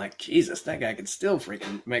ago, and I'm like, Jesus, that guy could still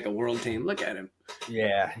freaking make a world team. Look at him.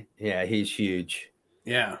 Yeah, he's huge.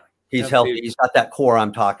 Yeah. He's healthy. Dude. He's got that core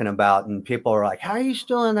I'm talking about, and people are like, how are you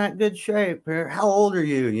still in that good shape? How old are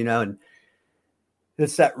you? And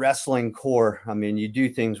it's that wrestling core. I mean, you do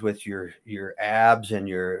things with your abs and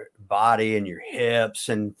your body and your hips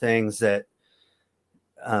and things that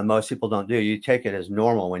most people don't do. You take it as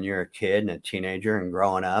normal when you're a kid and a teenager and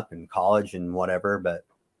growing up in college and whatever, but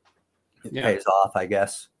it pays off, I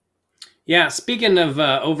guess. Yeah. Speaking of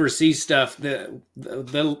overseas stuff,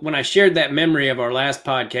 when I shared that memory of our last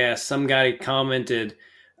podcast, some guy commented,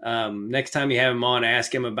 next time you have him on,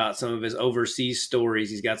 ask him about some of his overseas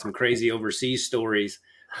stories. He's got some crazy overseas stories.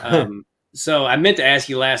 So I meant to ask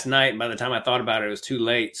you last night, and by the time I thought about it, it was too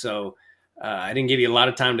late. So I didn't give you a lot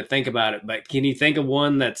of time to think about it, but can you think of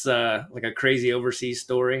one that's like a crazy overseas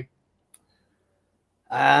story?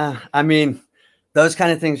 I mean, those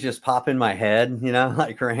kind of things just pop in my head,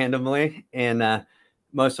 like randomly. And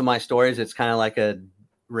most of my stories, it's kind of like a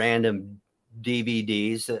random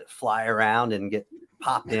DVDs that fly around and get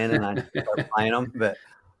popped in, and I start playing them. But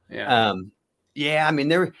I mean,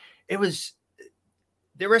 there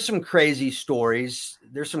were some crazy stories.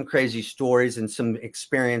 There's some crazy stories and some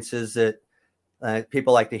experiences that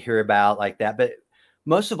people like to hear about like that. But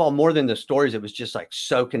most of all, more than the stories, it was just like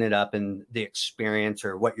soaking it up in the experience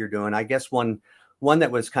or what you're doing. I guess one that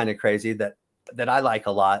was kind of crazy that I like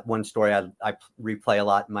a lot. One story I replay a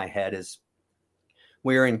lot in my head is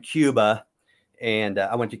we were in Cuba, and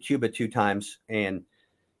I went to Cuba 2 times, and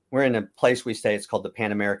we're in a place we stay. It's called the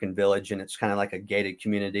Pan American Village, and it's kind of like a gated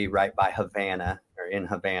community right by Havana, or in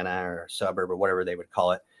Havana, or a suburb, or whatever they would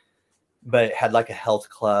call it. But it had like a health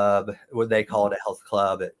club. What they call it, a health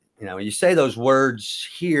club. When you say those words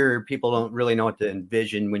here, people don't really know what to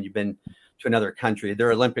envision when you've been to another country.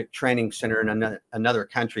 Their Olympic training center in another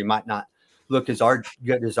country might not look as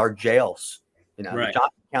good as our jails. Right. The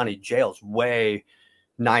Johnson County jail's way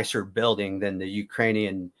nicer building than the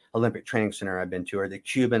Ukrainian Olympic Training Center I've been to, or the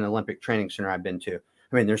Cuban Olympic Training Center I've been to.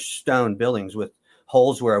 I mean, there's stone buildings with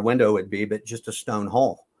holes where a window would be, but just a stone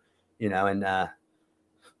hole, and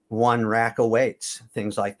one rack of weights,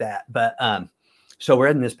 things like that. But so we're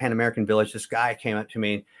in this Pan American Village. This guy came up to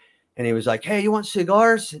me, and he was like, hey, you want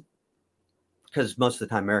cigars? Because most of the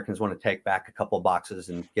time Americans want to take back a couple of boxes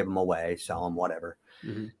and give them away, sell them, whatever.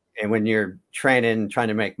 Mm-hmm. And when you're training, trying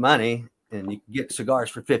to make money, and you can get cigars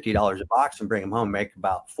for $50 a box and bring them home, make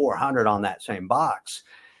about $400 on that same box.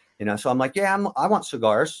 So I'm like, yeah, I want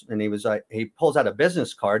cigars. And he was like, he pulls out a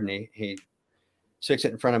business card, and he sticks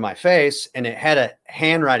it in front of my face, and it had a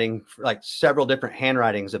handwriting, like several different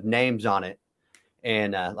handwritings of names on it.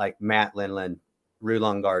 And like Matt Linland,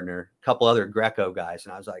 Rulon Gardner, a couple other Greco guys.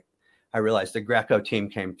 And I realized the Greco team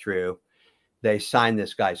came through. They signed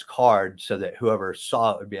this guy's card so that whoever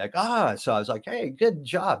saw it would be like, so I was like, hey, good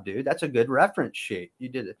job, dude. That's a good reference sheet. You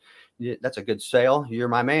did it. That's a good sale. You're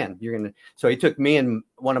my man. So he took me and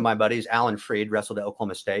one of my buddies, Alan Freed, wrestled at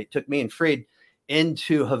Oklahoma State, took me and Freed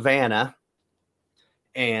into Havana.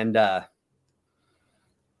 And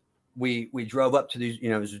we drove up to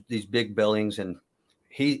these big buildings, and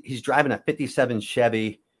he's driving a 57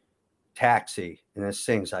 Chevy taxi, and this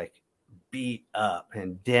thing's like beat up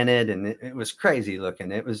and dented, and it was crazy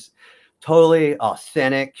looking. It was totally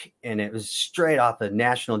authentic, and it was straight off of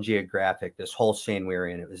National Geographic, this whole scene we were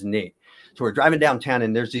in. It was neat. So we're driving downtown,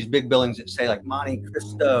 and there's these big buildings that say like Monte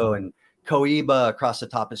Cristo and Cohiba across the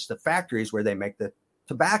top. It's the factories where they make the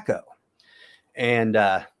tobacco. And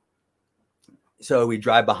so we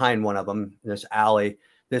drive behind one of them, this alley.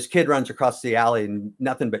 This kid runs across the alley in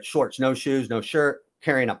nothing but shorts, no shoes, no shirt,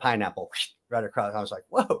 carrying a pineapple right across. I was like,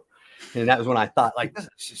 whoa. And that was when I thought, like, this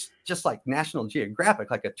is just like National Geographic,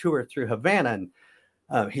 like a tour through Havana.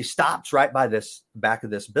 And he stops right by this back of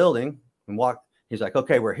this building and walk. He's like,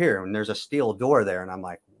 okay, we're here. And there's a steel door there. And I'm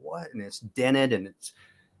like, what? And it's dented. And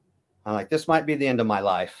I'm like, this might be the end of my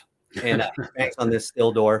life. And bangs on this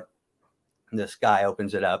steel door. And this guy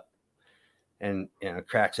opens it up and,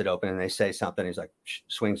 cracks it open. And they say something. He's like,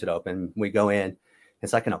 swings it open. We go in.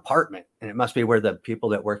 It's like an apartment, and it must be where the people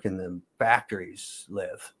that work in the factories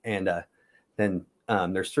live. And then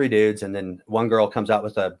there's 3 dudes, and then one girl comes out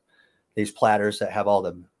with these platters that have all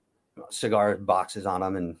the cigar boxes on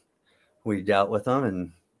them, and we dealt with them,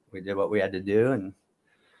 and we did what we had to do, and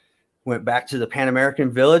went back to the Pan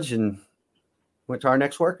American Village and went to our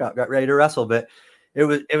next workout, got ready to wrestle. But it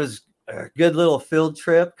was a good little field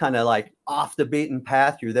trip, kind of like off the beaten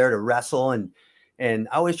path. You're there to wrestle, and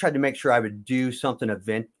I always tried to make sure I would do something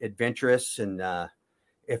adventurous. And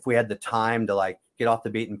if we had the time to like get off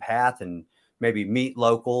the beaten path and maybe meet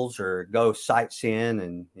locals or go sightseeing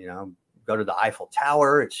and, go to the Eiffel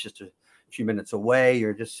Tower. It's just a few minutes away.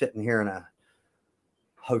 You're just sitting here in a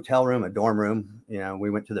hotel room, a dorm room.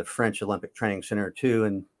 We went to the French Olympic Training Center too.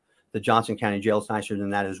 And the Johnson County Jail is nicer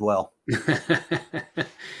than that as well.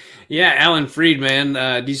 Yeah. Alan Freed, man.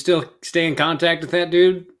 Do you still stay in contact with that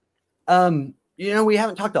dude? We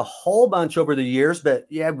haven't talked a whole bunch over the years, but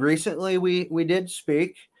yeah, recently we did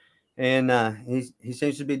speak, and he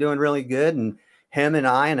seems to be doing really good. And him and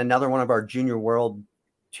I and another one of our Junior World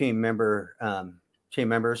team members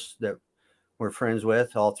that we're friends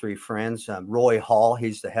with, all 3 friends, Roy Hall,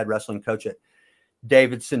 he's the head wrestling coach at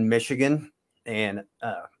Davidson, Michigan. And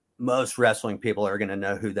most wrestling people are going to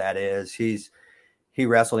know who that is. He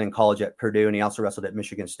wrestled in college at Purdue, and he also wrestled at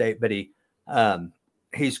Michigan State, but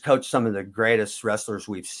he's coached some of the greatest wrestlers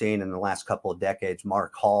we've seen in the last couple of decades.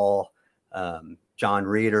 Mark Hall, John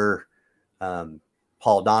Reeder,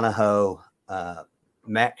 Paul Donahoe,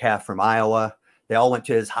 Metcalf from Iowa. They all went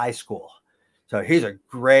to his high school. So he's a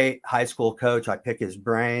great high school coach. I pick his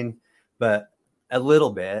brain, but a little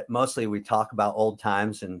bit. Mostly we talk about old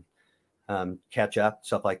times and catch up,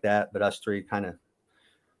 stuff like that. But us 3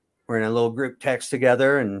 we're in a little group text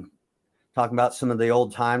together and talking about some of the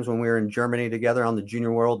old times when we were in Germany together on the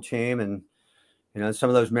Junior World team. And, some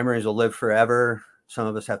of those memories will live forever. Some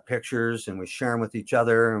of us have pictures and we share them with each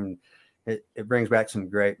other, and it brings back some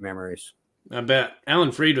great memories. I bet.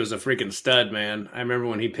 Alan Freed was a freaking stud, man. I remember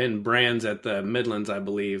when he pinned Brands at the Midlands, I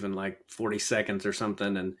believe, in like 40 seconds or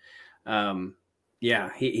something. And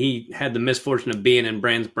he had the misfortune of being in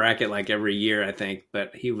Brands' bracket like every year, I think.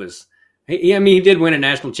 But he did win a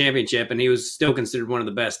national championship, and he was still considered one of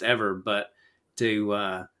the best ever. But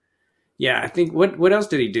I think what else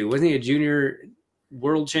did he do? Wasn't he a junior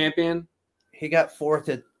world champion? He got 4th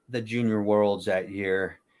at the Junior Worlds that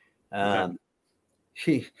year. Okay.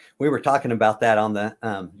 We were talking about that on the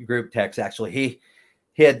group text. Actually,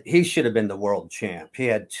 he should have been the world champ. He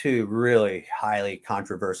had 2 really highly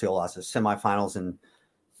controversial losses, semifinals and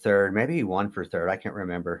 3rd. Maybe he won for 3rd. I can't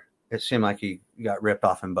remember. It seemed like he got ripped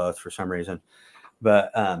off in both for some reason,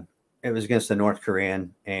 but it was against the North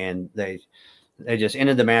Korean, and they just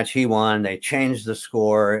ended the match. He won. They changed the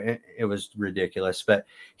score. It was ridiculous, but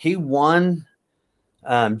he won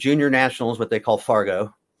junior nationals, what they call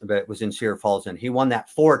Fargo, but it was in Cedar Falls, and he won that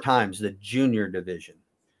 4 times, the junior division.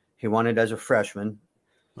 He won it as a freshman.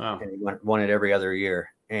 Wow. And he won it every other year.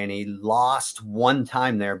 And he lost 1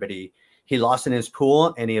 time there, but he lost in his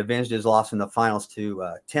pool, and he avenged his loss in the finals to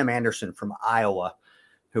Tim Anderson from Iowa,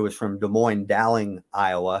 who was from Des Moines, Dowling,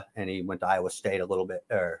 Iowa, and he went to Iowa State a little bit,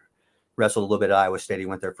 or wrestled a little bit at Iowa State. He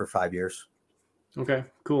went there for 5 years. Okay,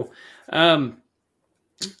 cool.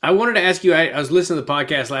 I wanted to ask you, I was listening to the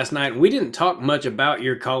podcast last night, and we didn't talk much about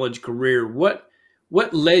your college career. What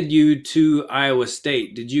led you to Iowa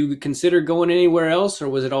State? Did you consider going anywhere else, or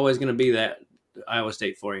was it always going to be that Iowa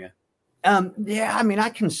State for you? Yeah, I mean, I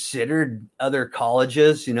considered other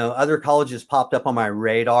colleges. Other colleges popped up on my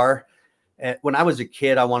radar. When I was a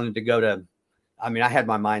kid, I wanted to go to, I had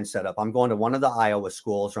my mind set up. I'm going to one of the Iowa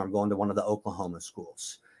schools, or I'm going to one of the Oklahoma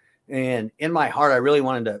schools. And in my heart, I really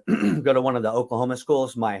wanted to go to one of the Oklahoma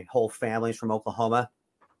schools. My whole family's from Oklahoma.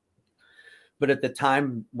 But at the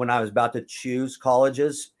time when I was about to choose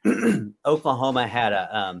colleges, Oklahoma had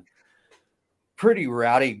a pretty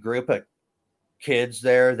rowdy group of kids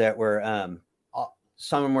there that were,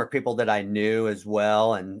 some of them were people that I knew as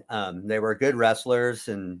well. And they were good wrestlers,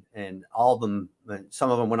 and all of them, some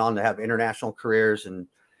of them went on to have international careers and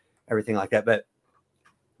everything like that. But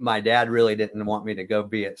my dad really didn't want me to go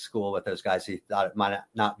be at school with those guys. He thought it might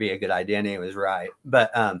not be a good idea, and he was right.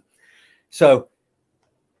 But so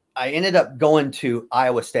I ended up going to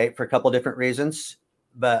Iowa State for a couple of different reasons.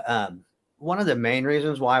 But one of the main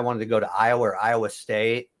reasons why I wanted to go to Iowa or Iowa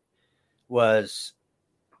State was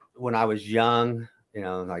when I was young,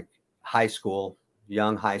 like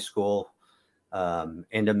young high school,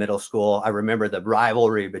 into middle school. I remember the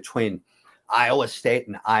rivalry between Iowa State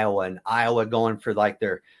and Iowa going for like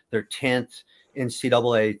their 10th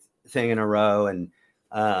NCAA thing in a row, and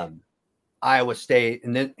Iowa State.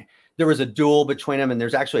 And then there was a duel between them, and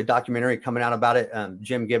there's actually a documentary coming out about it.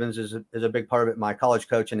 Jim Gibbons is a big part of it, my college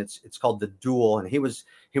coach, and it's called The Duel. And he was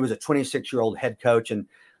a 26-year-old head coach, and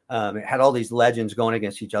it had all these legends going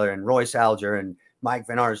against each other, and Royce Alger and Mike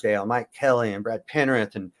Van Arsdale, Mike Kelly, and Brad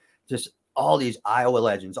Penrith, and just all these Iowa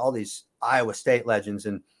legends, all these Iowa State legends.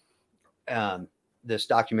 And this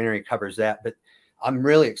documentary covers that. But I'm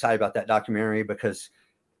really excited about that documentary because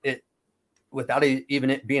without even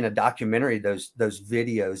it being a documentary, those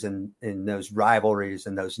videos and those rivalries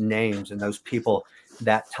and those names and those people,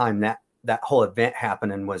 that time, that whole event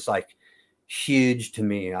happened and was like huge to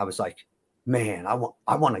me. I was like, man, I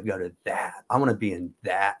want to go to that. I want to be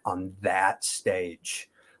on that stage.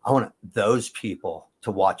 I want those people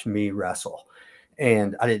to watch me wrestle.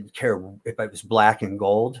 And I didn't care if it was black and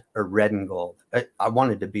gold or red and gold. I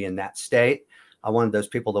wanted to be in that state. I wanted those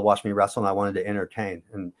people to watch me wrestle, and I wanted to entertain.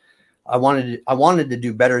 And I wanted to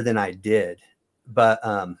do better than I did. But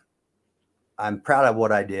I'm proud of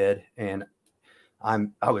what I did, and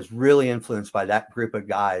I was really influenced by that group of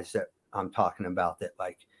guys that I'm talking about that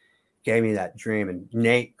like gave me that dream. And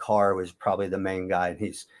Nate Carr was probably the main guy, and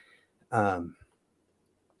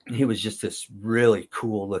he was just this really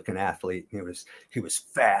cool looking athlete. He was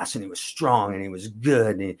fast, and he was strong, and he was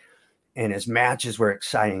good, and his matches were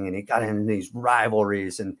exciting, and he got into these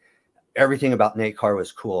rivalries, and everything about Nate Carr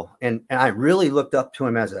was cool. And I really looked up to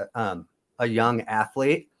him as a young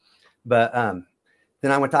athlete. But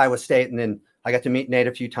then I went to Iowa State, and then I got to meet Nate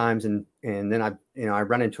a few times, and then I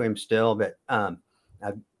run into him still, but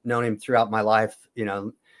I've known him throughout my life,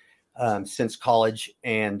 since college.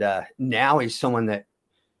 And now he's someone that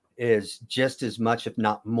is just as much, if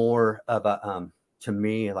not more, of a to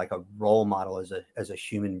me, like a role model as a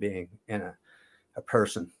human being and a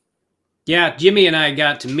person. Yeah, Jimmy and I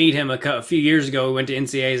got to meet him a few years ago. We went to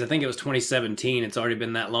NCAAs. I think it was 2017. It's already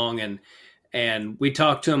been that long, and we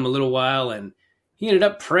talked to him a little while, and he ended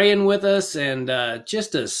up praying with us, and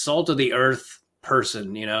just a salt of the earth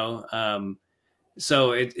person,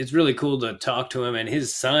 So it's really cool to talk to him. And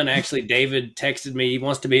his son, actually, David, texted me. He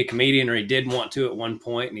wants to be a comedian, or he did want to at one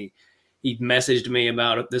point, and he messaged me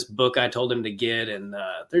about this book I told him to get, and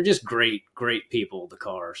they're just great people, the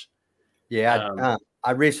Cars. Yeah,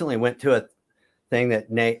 I recently went to a thing that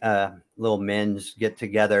Nate, little men's get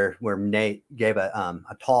together, where Nate gave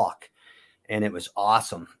a talk, and it was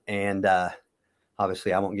awesome. And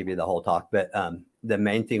obviously, I won't give you the whole talk, but the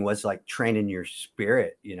main thing was like training your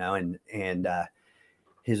spirit, and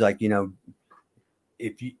he's like,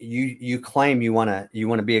 if you claim you want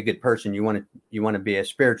to be a good person, you want to be a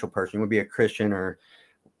spiritual person, you want to be a Christian, or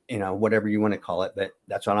whatever you want to call it, but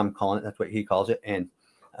that's what I'm calling it. That's what he calls it. And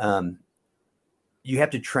you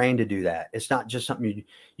have to train to do that. It's not just something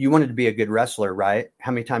you wanted to be a good wrestler, right?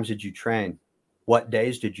 How many times did you train? What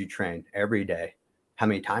days did you train? Every day. How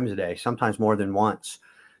many times a day? Sometimes more than once.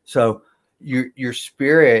 So your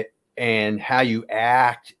spirit and how you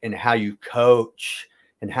act and how you coach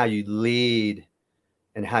and how you lead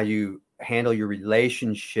and how you handle your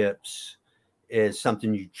relationships is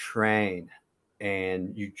something you train,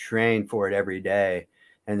 and you train for it every day.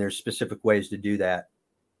 And there's specific ways to do that.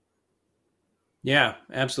 Yeah,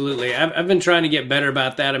 absolutely. I've been trying to get better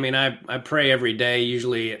about that. I mean, I pray every day,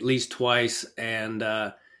 usually at least twice, and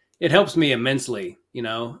it helps me immensely.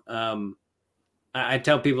 I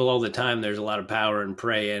tell people all the time there's a lot of power in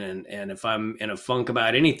praying, and if I'm in a funk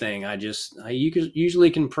about anything, usually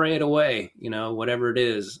can pray it away. Whatever it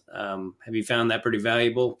is. Have you found that pretty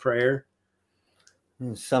valuable, prayer?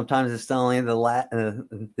 Sometimes it's the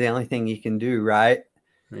only thing you can do, right?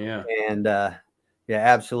 Yeah. And yeah,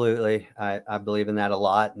 absolutely. I believe in that a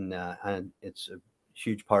lot, and it's a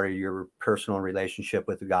huge part of your personal relationship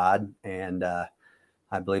with God, and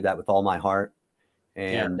I believe that with all my heart.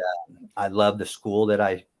 Yeah. And I love the school that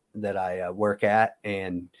I work at,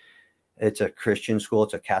 and it's a Christian school.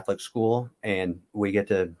 It's a Catholic school, and we get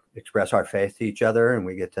to express our faith to each other, and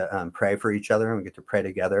we get to pray for each other, and we get to pray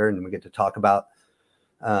together, and we get to talk about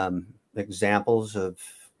examples of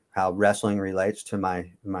how wrestling relates to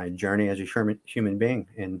my journey as a human being,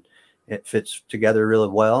 and it fits together really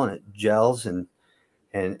well, and it gels, and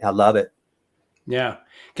I love it. Yeah.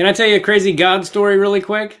 Can I tell you a crazy God story really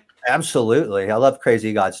quick? Absolutely, I love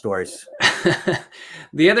crazy God stories.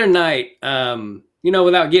 The other night,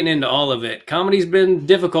 without getting into all of it, comedy's been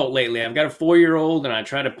difficult lately. I've got a 4-year-old, and I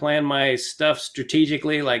try to plan my stuff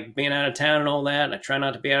strategically, like being out of town and all that. And I try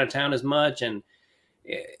not to be out of town as much, and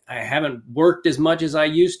I haven't worked as much as I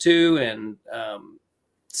used to, and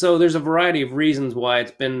so there's a variety of reasons why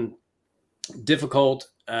it's been difficult.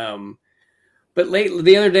 But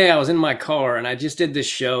the other day, I was in my car and I just did this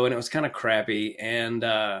show, and it was kind of crappy, and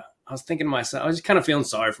I was thinking to myself, I was just kind of feeling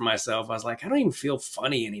sorry for myself. I was like, I don't even feel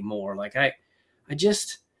funny anymore. Like I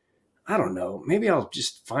don't know. Maybe I'll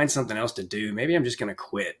just find something else to do. Maybe I'm just going to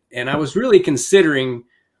quit. And I was really considering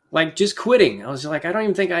like just quitting. I was like, I don't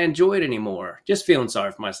even think I enjoy it anymore. Just feeling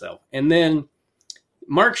sorry for myself. And then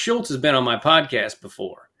Mark Schultz has been on my podcast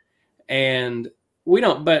before, and we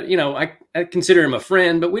don't, but I consider him a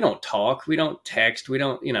friend, but we don't talk. We don't text. We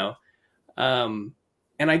don't, um,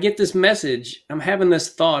 and I get this message. I'm having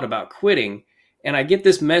this thought about quitting, and I get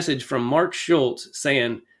this message from Mark Schultz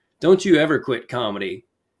saying, "Don't you ever quit comedy.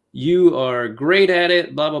 You are great at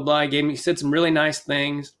it." Blah blah blah. Said some really nice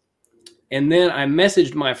things, and then I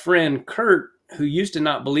messaged my friend Kurt, who used to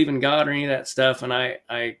not believe in God or any of that stuff, and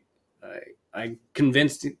I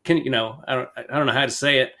convinced, I don't know how to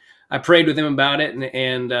say it. I prayed with him about it,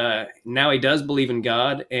 and now he does believe in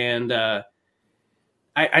God, and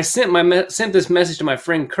I sent this message to my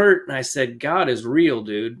friend Kurt, and I said, God is real,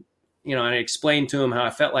 dude. And I explained to him how I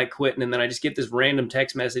felt like quitting, and then I just get this random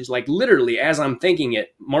text message, like literally as I'm thinking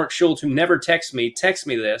it. Mark Schultz, who never texts me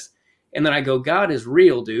this, and then I go, God is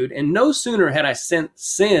real, dude. And no sooner had I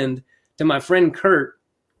send to my friend Kurt,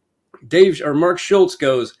 Mark Schultz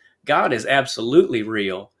goes, God is absolutely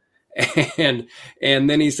real, and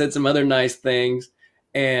then he said some other nice things,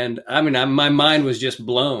 and I mean, my mind was just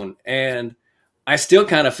blown, and I still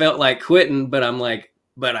kind of felt like quitting, but I'm like,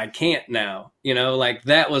 but I can't now. Like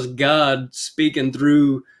that was God speaking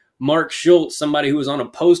through Mark Schultz, somebody who was on a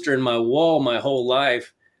poster in my wall my whole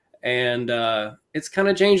life. And it's kind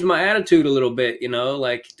of changed my attitude a little bit,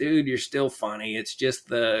 like, dude, you're still funny. It's just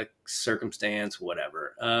the circumstance,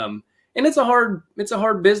 whatever. And it's a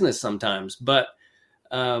hard business sometimes, but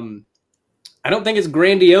I don't think it's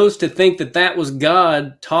grandiose to think that was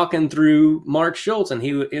God talking through Mark Schultz,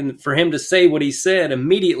 and for him to say what he said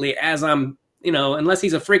immediately as I'm, unless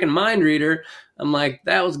he's a freaking mind reader, I'm like,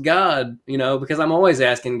 that was God, because I'm always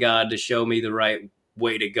asking God to show me the right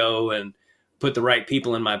way to go and put the right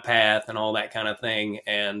people in my path and all that kind of thing.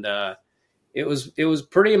 And it was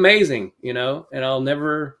pretty amazing, and I'll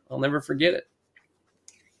never forget it.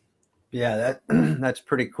 Yeah, that's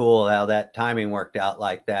pretty cool how that timing worked out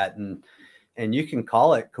like that, and you can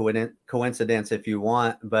call it coincidence if you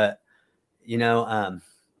want, but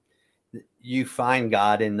you find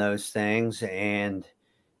God in those things, and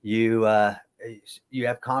you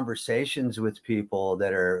have conversations with people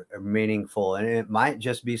that are meaningful, and it might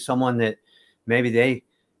just be someone that maybe they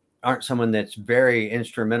aren't someone that's very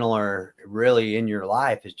instrumental or really in your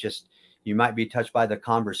life. It's just you might be touched by the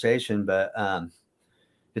conversation, but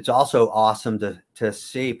it's also awesome to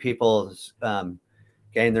see people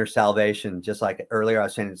gain their salvation. Just like earlier I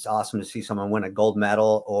was saying, it's awesome to see someone win a gold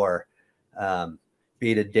medal or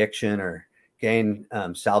beat addiction or gain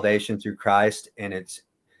salvation through Christ. And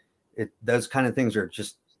those kind of things are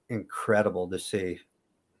just incredible to see.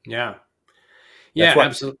 Yeah. Yeah,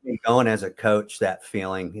 absolutely. Going as a coach, that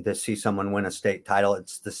feeling to see someone win a state title,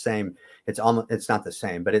 it's the same. It's not the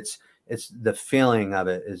same, but it's the feeling of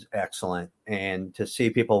it is excellent. And to see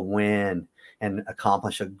people win and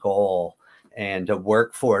accomplish a goal and to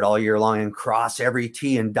work for it all year long and cross every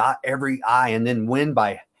T and dot every I and then win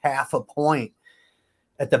by half a point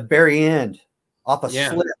at the very end off a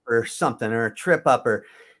Yeah. slip or something, or a trip up, or,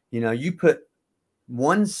 you put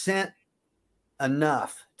 1 cent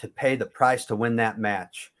enough to pay the price to win that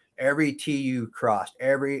match. Every T you crossed,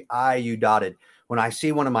 every I you dotted. When I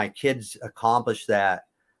see one of my kids accomplish that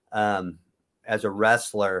as a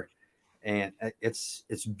wrestler, and it's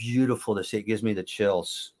beautiful to see. It gives me the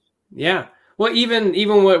chills. Yeah. Well, even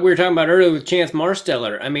what we were talking about earlier with Chance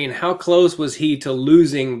Marsteller, I mean, how close was he to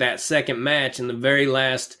losing that second match in the very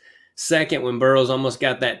last second when Burroughs almost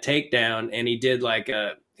got that takedown, and he did like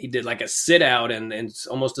a sit out and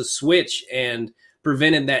almost a switch and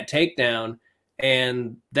prevented that takedown,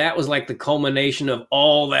 and that was like the culmination of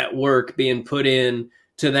all that work being put in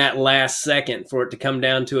to that last second for it to come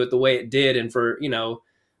down to it the way it did, and for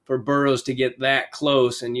for Burroughs to get that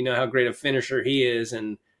close, and how great a finisher he is,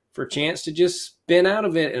 and for Chance to just spin out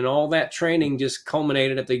of it, and all that training just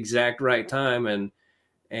culminated at the exact right time, and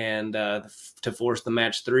to force the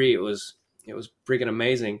match 3, it was freaking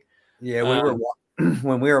amazing. Yeah,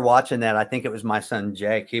 when we were watching that, I think it was my son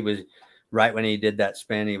Jake. He was right when he did that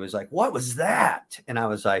spin. He was like, "What was that?" And I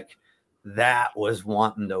was like, "That was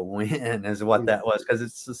wanting to win," is what that was, because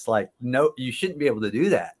it's just like, no, you shouldn't be able to do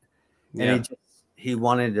that. And he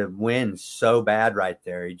wanted to win so bad right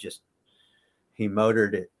there. He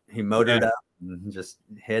motored it. He motored up and just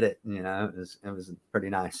hit it. It was pretty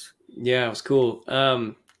nice. Yeah, it was cool.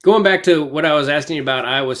 Going back to what I was asking you about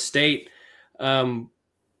Iowa State,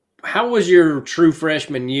 how was your true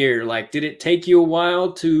freshman year? Like, did it take you a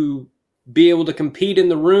while to be able to compete in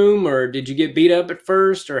the room, or did you get beat up at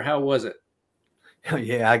first, or how was it?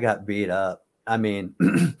 Yeah, I got beat up. I mean,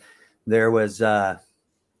 there was a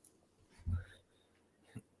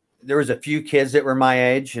few kids that were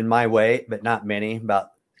my age and my weight, but not many,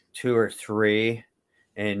 about 2 or 3.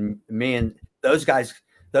 And me and those guys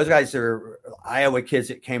are Iowa kids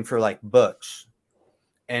that came for like books.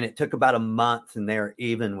 And it took about a month, and they were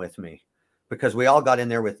even with me because we all got in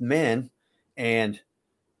there with men, and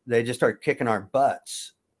they just started kicking our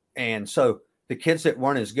butts. And so the kids that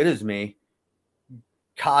weren't as good as me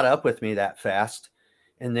caught up with me that fast.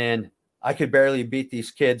 And then I could barely beat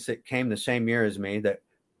these kids that came the same year as me that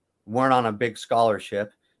weren't on a big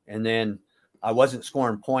scholarship. And then I wasn't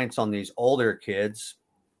scoring points on these older kids.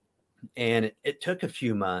 And it took a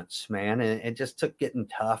few months, man. And it just took getting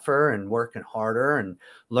tougher and working harder and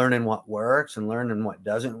learning what works and learning what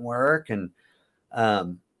doesn't work. And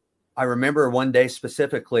I remember one day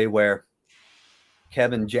specifically where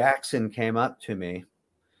Kevin Jackson came up to me,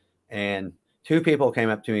 and 2 people came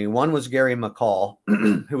up to me. One was Gary McCall,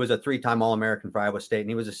 who was a 3-time All-American for Iowa State, and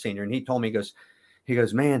he was a senior. And he told me, he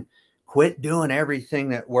goes, "Man, quit doing everything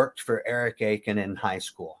that worked for Eric Akin in high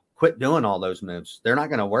school. Quit doing all those moves. They're not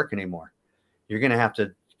going to work anymore. You're going to have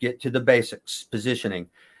to get to the basics, positioning."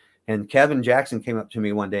 And Kevin Jackson came up to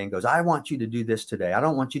me one day and goes, "I want you to do this today. I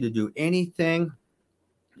don't want you to do anything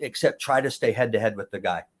except try to stay head to head with the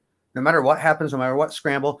guy. No matter what happens, no matter what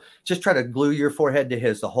scramble, just try to glue your forehead to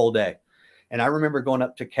his the whole day." And I remember going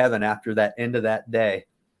up to Kevin after that end of that day,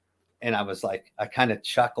 and I was like, I kind of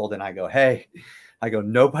chuckled, and I go, "Hey," I go,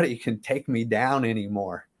 "nobody can take me down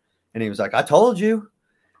anymore." And he was like, "I told you."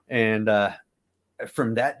 And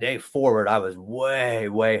from that day forward, I was way,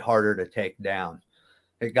 way harder to take down.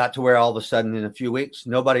 It got to where all of a sudden in a few weeks,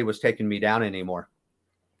 nobody was taking me down anymore.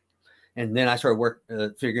 And then I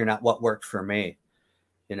started figuring out what worked for me,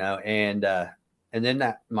 and then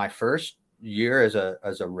that my first year as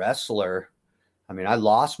a wrestler, I mean, I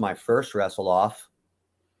lost my first wrestle off,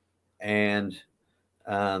 and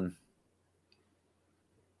I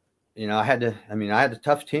had a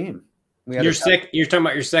tough team. You're talking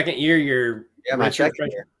about your second year. My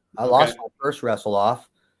second year. I lost my first wrestle off,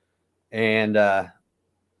 and I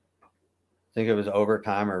think it was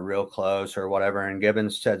overtime or real close or whatever. And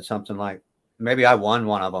Gibbons said something like, maybe I won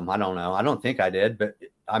one of them. I don't know. I don't think I did, but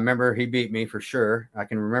I remember he beat me for sure. I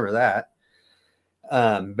can remember that.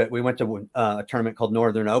 But we went to a tournament called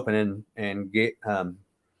Northern Open, and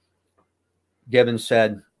Gibbons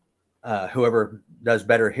said, whoever does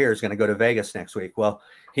better here is going to go to Vegas next week. Well,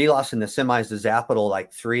 he lost in the semis to Zapital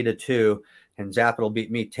like 3-2, and Zapital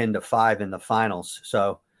beat me 10-5 in the finals.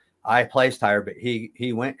 So I placed higher, but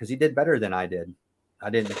he went because he did better than I did. I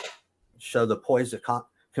didn't show the poise to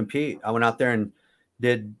compete. I went out there and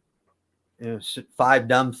did 5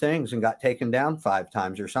 dumb things and got taken down 5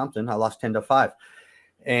 times or something. I lost 10-5.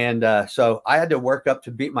 And so I had to work up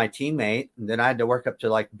to beat my teammate, and then I had to work up to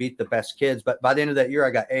like beat the best kids. But by the end of that year,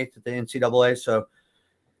 I got 8th at the NCAA. So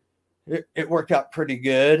it worked out pretty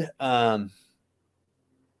good. In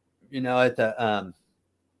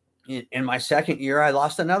my second year, I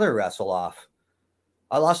lost another wrestle off.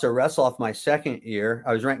 I lost a wrestle off my second year.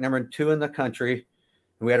 I was ranked number 2 in the country,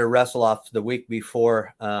 and we had a wrestle off the week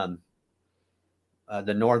before the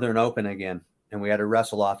Northern Open again, and we had a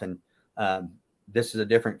wrestle off, and this is a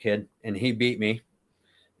different kid, and he beat me,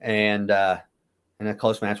 and in a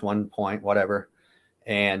close match, 1 point, whatever,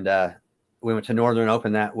 and we went to Northern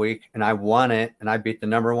Open that week, and I won it, and I beat the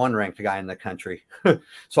number 1 ranked guy in the country.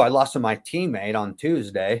 So I lost to my teammate on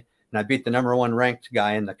Tuesday, and I beat the number 1 ranked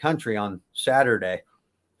guy in the country on Saturday.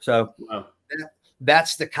 So wow.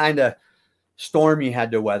 That's the kind of storm you had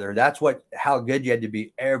to weather. That's how good you had to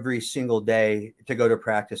be every single day to go to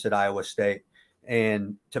practice at Iowa State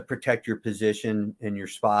and to protect your position and your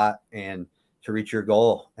spot and to reach your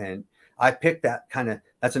goal. And I picked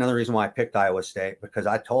that's another reason why I picked Iowa State, because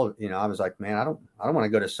I told, I was like, man, I don't want to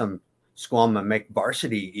go to some school I'm going to make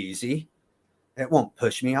varsity easy. It won't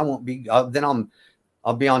push me. I won't be, I'll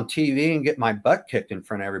be on TV and get my butt kicked in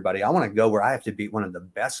front of everybody. I want to go where I have to beat one of the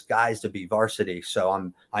best guys to be varsity.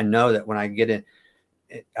 So I know that when I get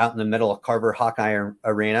out in the middle of Carver Hawkeye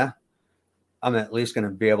Arena, I'm at least going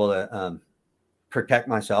to be able to protect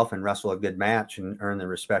myself and wrestle a good match and earn the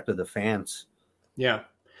respect of the fans. Yeah.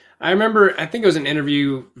 I remember, I think it was an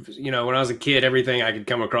interview, when I was a kid, everything I could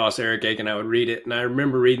come across Eric Akin, I would read it. And I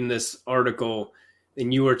remember reading this article,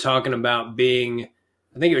 and you were talking about being,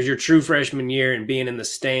 I think it was your true freshman year, and being in the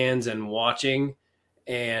stands and watching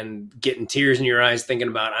and getting tears in your eyes thinking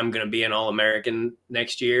about, I'm going to be an All-American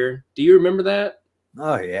next year. Do you remember that?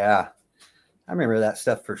 Oh, yeah. I remember that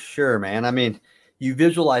stuff for sure, man. I mean, you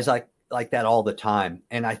visualize like that all the time.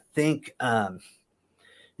 And I think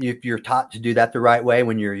if you're taught to do that the right way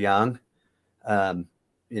when you're young, I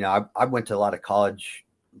went to a lot of college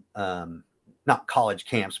not college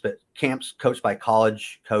camps, but camps coached by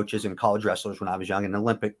college coaches and college wrestlers when I was young, and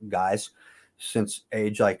Olympic guys since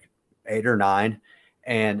age like 8 or 9.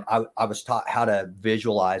 And I was taught how to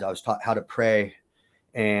visualize. I was taught how to pray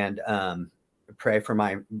and pray for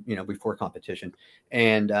my, before competition.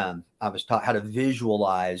 And I was taught how to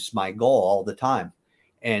visualize my goal all the time.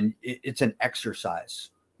 And it's an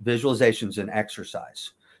exercise. Visualization's an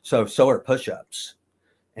exercise. So are push-ups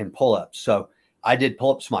and pull-ups. So I did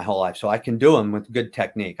pull-ups my whole life, so I can do them with good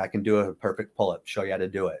technique. I can do a perfect pull-up, show you how to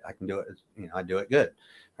do it. I can do it, I do it good,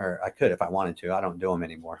 or I could if I wanted to. I don't do them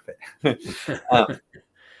anymore. But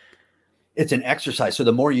it's an exercise. So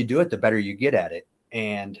the more you do it, the better you get at it.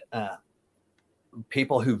 And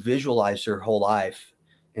people who visualize their whole life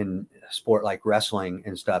in sport like wrestling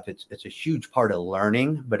and stuff, it's a huge part of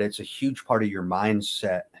learning, but it's a huge part of your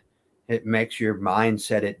mindset. It makes your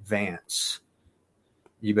mindset advance.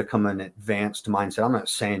 You become an advanced mindset. I'm not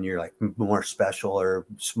saying you're like more special or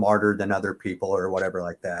smarter than other people or whatever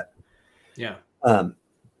like that. Yeah.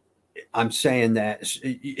 I'm saying that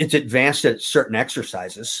it's advanced at certain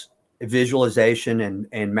exercises, visualization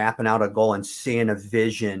and mapping out a goal and seeing a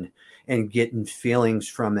vision and getting feelings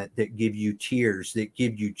from it that give you tears, that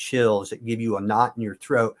give you chills, that give you a knot in your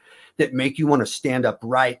throat, that make you want to stand up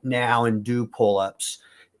right now and do pull-ups.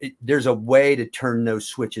 There's a way to turn those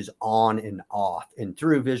switches on and off. And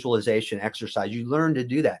through visualization exercise, you learn to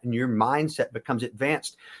do that and your mindset becomes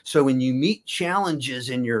advanced. So when you meet challenges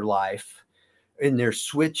in your life and there's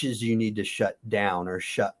switches you need to shut down or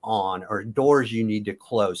shut on, or doors you need to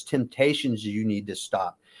close, temptations you need to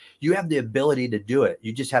stop, you have the ability to do it.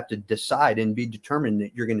 You just have to decide and be determined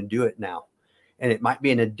that you're going to do it now. And it might be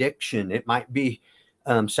an addiction. It might be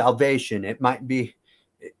salvation. It might be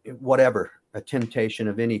whatever. A temptation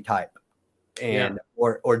of any type, and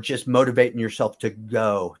or just motivating yourself to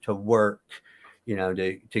go to work,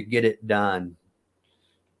 to get it done.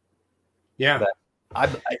 Yeah. But I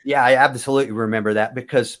absolutely remember that,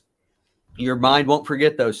 because your mind won't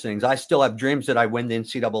forget those things. I still have dreams that I win the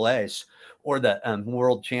NCAAs or the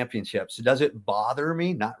world championships. Does it bother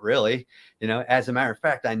me? Not really. As a matter of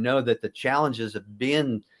fact, I know that the challenges have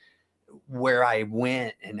been where I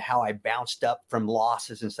went and how I bounced up from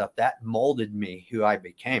losses and stuff, that molded me who I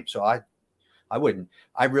became. So I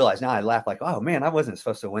realize now, I laugh like, oh man, I wasn't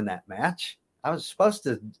supposed to win that match. I was supposed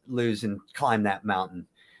to lose and climb that mountain.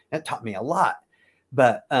 That taught me a lot,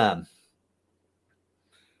 but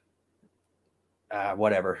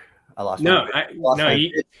whatever. I lost. You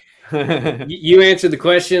answered the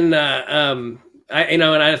question. And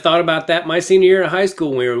I thought about that my senior year of high school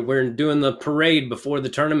when we were doing the parade before the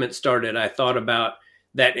tournament started. I thought about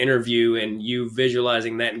that interview and you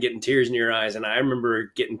visualizing that and getting tears in your eyes. And I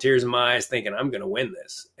remember getting tears in my eyes thinking, I'm going to win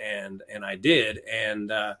this. And I did.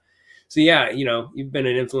 And so, yeah, you've been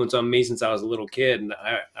an influence on me since I was a little kid. And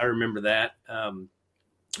I remember that.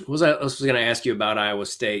 I was going to ask you about Iowa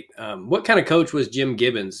State. What kind of coach was Jim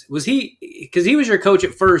Gibbons? Was he, because he was your coach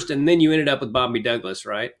at first and then you ended up with Bobby Douglas,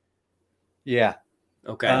 right? Yeah.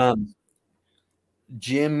 Okay.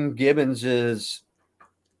 Jim Gibbons he's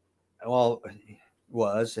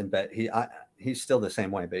still the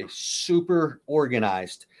same way, but he's super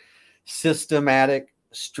organized, systematic,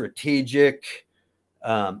 strategic,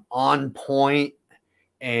 on point,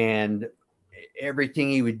 and everything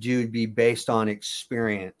he would do would be based on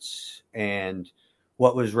experience and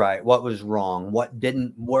what was right, what was wrong, what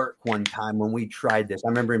didn't work one time when we tried this. I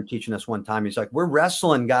remember him teaching us one time. He's like, we're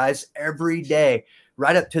wrestling, guys, every day,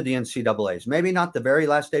 right up to the NCAAs. Maybe not the very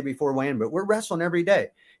last day before weighing, but we're wrestling every day.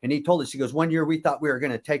 And he told us, he goes, one year we thought we were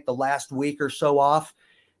going to take the last week or so off.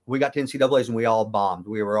 We got to NCAAs and we all bombed.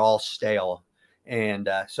 We were all stale. And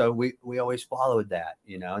so we always followed that,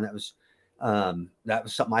 and that was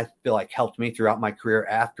something I feel like helped me throughout my career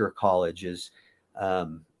after college, is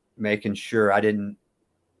making sure I didn't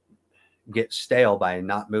get stale by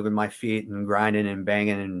not moving my feet and grinding and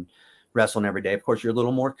banging and wrestling every day. Of course, you're a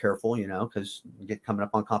little more careful, because you get coming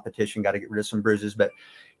up on competition, got to get rid of some bruises. But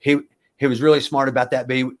he was really smart about that.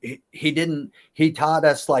 But he taught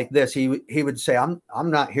us like this. He would say, I'm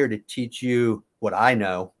not here to teach you what I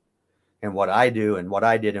know and what I do and what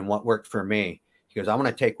I did and what worked for me. He goes, I want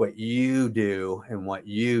to take what you do and what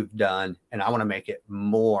you've done, and I want to make it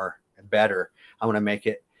more better. I want to make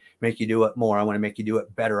you do it more. I want to make you do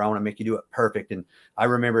it better. I want to make you do it perfect. And I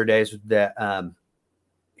remember days that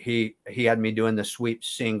he had me doing the sweep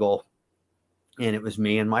single, and it was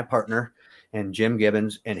me and my partner and Jim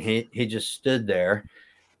Gibbons, and he just stood there,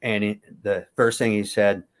 and the first thing he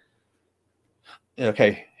said,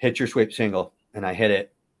 okay, hit your sweep single. And I hit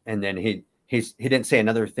it. And then he didn't say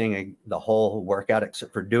another thing the whole workout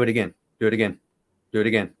except for do it again, do it again, do it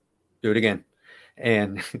again, do it again.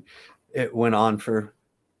 And it went on for,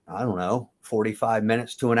 I don't know, 45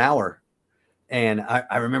 minutes to an hour. And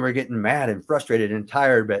I remember getting mad and frustrated and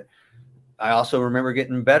tired, but I also remember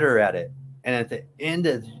getting better at it. And at the end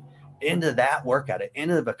of that workout, at the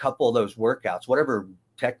end of a couple of those workouts, whatever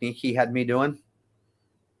technique he had me doing,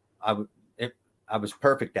 I was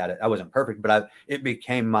perfect at it. I wasn't perfect, but it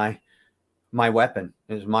became my weapon.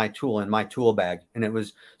 It was my tool in my tool bag. And it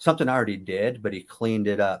was something I already did, but he cleaned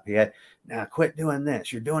it up. He had, now quit doing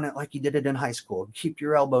this. You're doing it like you did it in high school. Keep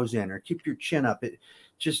your elbows in or keep your chin up.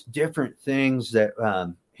 Just different things that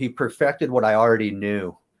he perfected what I already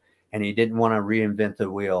knew. And he didn't want to reinvent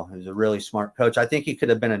the wheel. He was a really smart coach. I think he could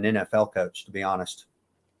have been an NFL coach, to be honest.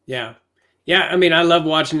 Yeah. Yeah, I mean, I love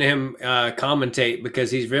watching him commentate because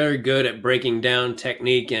he's very good at breaking down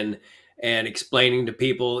technique and explaining to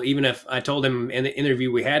people. Even if I told him in the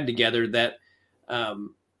interview we had together that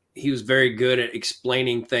he was very good at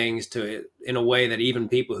explaining things in a way that even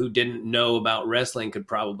people who didn't know about wrestling could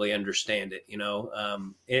probably understand it,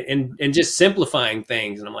 and just simplifying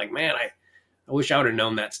things. And I'm like, man, I wish I would have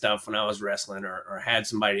known that stuff when I was wrestling or had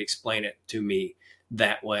somebody explain it to me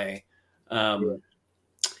that way.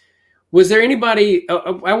 Was there anybody,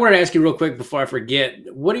 I wanted to ask you real quick before I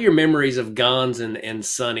forget, what are your memories of Gons and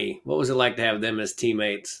Sonny? What was it like to have them as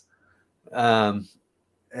teammates?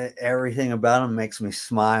 Everything about them makes me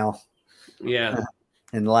smile. Yeah.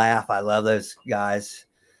 And laugh. I love those guys.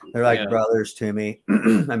 They're like brothers to me.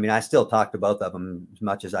 I mean, I still talk to both of them as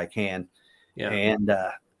much as I can. Yeah. And,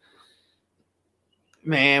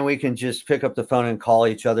 man, we can just pick up the phone and call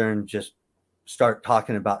each other and just start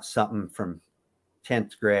talking about something from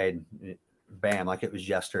 10th grade, bam, like it was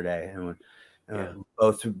yesterday. And we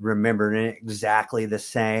both remembering it exactly the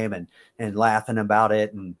same and laughing about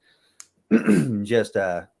it. And just,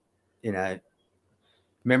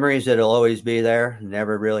 memories that'll always be there,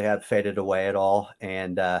 never really have faded away at all.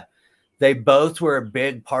 And they both were a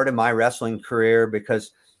big part of my wrestling career,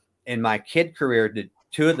 because in my kid career, the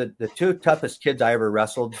two toughest kids I ever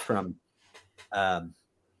wrestled from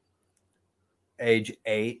age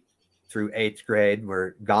 8 through 8th grade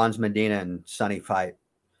were Gons Medina and Sonny Fight.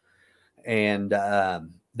 And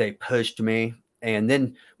they pushed me. And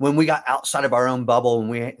then when we got outside of our own bubble,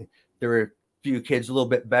 and there were a few kids a little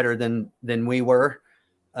bit better than we were,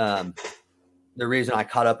 the reason I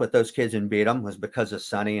caught up with those kids and beat them was because of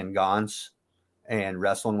Sonny and Gons and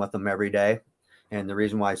wrestling with them every day. And the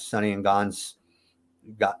reason why Sonny and Gons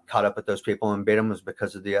got caught up with those people and beat them was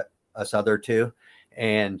because of us other two.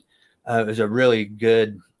 And it was a really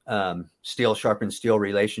good steel sharpened steel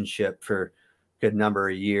relationship for a good number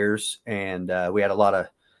of years. And we had a lot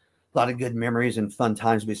of good memories and fun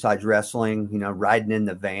times besides wrestling, riding in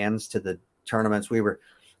the vans to the tournaments.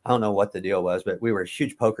 I don't know what the deal was, but we were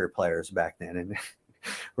huge poker players back then. And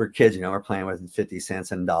we're kids, we're playing with 50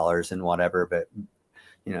 cents and dollars and whatever, but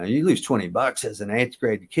you lose $20 as an 8th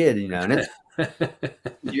grade kid, and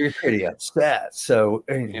you're pretty upset. So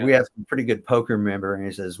we have some pretty good poker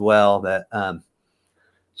memories as well. That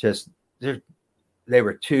just they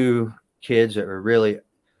were two kids that were really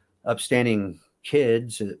upstanding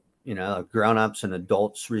kids that, grown-ups and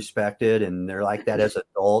adults respected, and they're like that as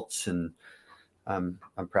adults. And I'm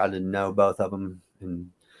proud to know both of them and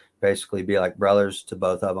basically be like brothers to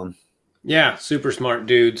both of them. Yeah, super smart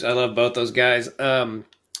dudes. I love both those guys.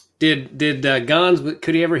 Did Gons,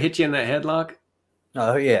 could he ever hit you in that headlock?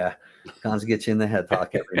 Oh yeah, Gons gets you in the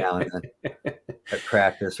headlock every now and then at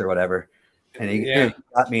practice or whatever. And he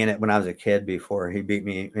got me in it when I was a kid. Before he beat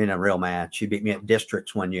me in a real match, he beat me at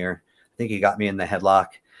districts one year. I think he got me in the headlock.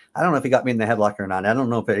 I don't know if he got me in the headlock or not. I don't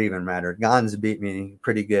know if it even mattered. Gons beat me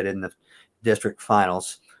pretty good in the district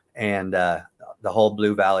finals, and the whole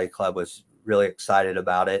Blue Valley Club was really excited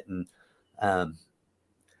about it. And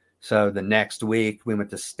so the next week we went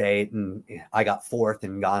to state, and I got 4th,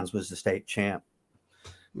 and Gons was the state champ.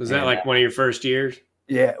 Was that like one of your first years?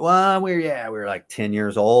 Yeah. Well, we were like 10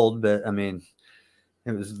 years old, but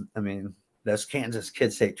those Kansas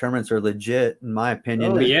Kid State tournaments are legit, in my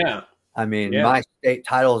opinion. Oh, yeah. My state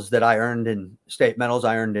titles that I earned and state medals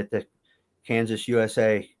I earned at the Kansas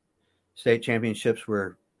USA state championships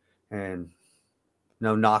were, and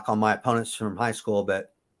no knock on my opponents from high school,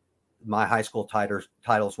 but my high school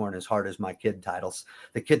titles weren't as hard as my kid titles.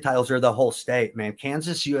 The kid titles are the whole state, man.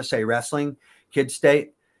 Kansas USA Wrestling Kid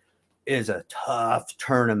State is a tough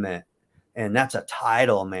tournament, and that's a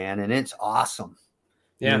title, man, and it's awesome.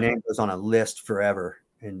 Yeah. Your name goes on a list forever,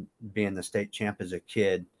 and being the state champ as a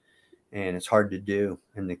kid, and it's hard to do,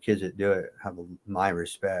 and the kids that do it have my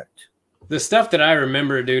respect. The stuff that I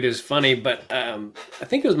remember, dude, is funny, but I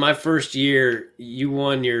think it was my first year you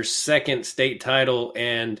won your second state title,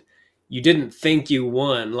 and you didn't think you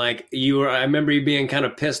won. Like I remember you being kind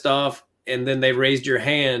of pissed off, and then they raised your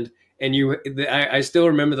hand, and I still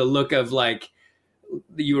remember the look of like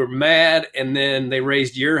you were mad, and then they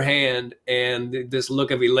raised your hand, and this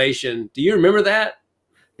look of elation. Do you remember that?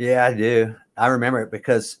 Yeah, I do. I remember it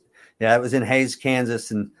because it was in Hayes, Kansas,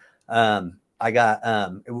 and I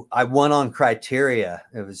won on criteria.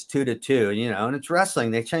 It was 2-2, and it's wrestling.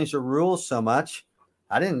 They changed the rules so much.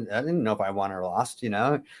 I didn't know if I won or lost.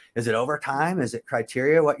 Is it overtime? Is it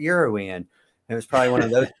criteria? What year are we in? It was probably one of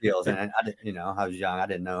those deals. And I didn't, I was young. I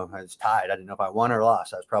didn't know. I was tied. I didn't know if I won or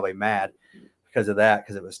lost. I was probably mad because of that,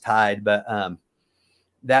 because it was tied. But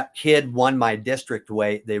that kid won my district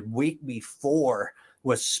weight. The week before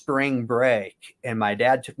was spring break, and my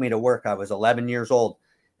dad took me to work. I was 11 years old,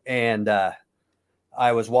 and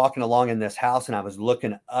I was walking along in this house, and I was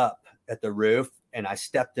looking up at the roof, and I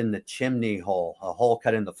stepped in the chimney hole, a hole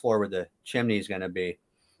cut in the floor where the chimney is going to be.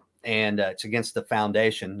 And it's against the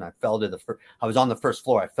foundation. I fell to I was on the first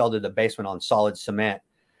floor. I fell to the basement on solid cement,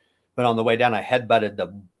 but on the way down, I headbutted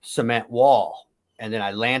the cement wall, and then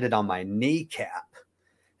I landed on my kneecap.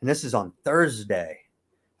 And this is on Thursday.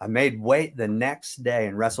 I made weight the next day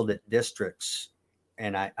and wrestled at districts,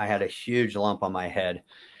 and I had a huge lump on my head,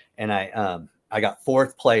 and I got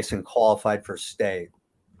 4th place and qualified for state.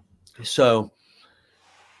 So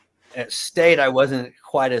at state, I wasn't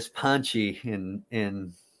quite as punchy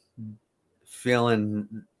in feeling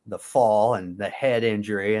the fall and the head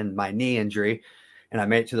injury and my knee injury. And I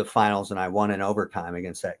made it to the finals, and I won in overtime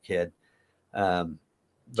against that kid. Do you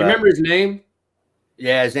remember his name?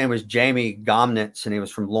 Yeah, his name was Jamie Gomnitz, and he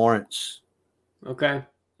was from Lawrence. Okay.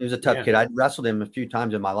 He was a tough kid. I'd wrestled him a few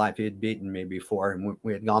times in my life. He had beaten me before, and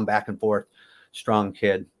we had gone back and forth. Strong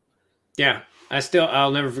kid. Yeah.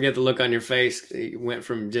 I'll never forget the look on your face. It went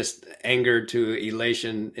from just anger to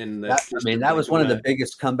elation that was one of the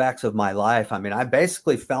biggest comebacks of my life. I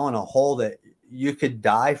basically fell in a hole that you could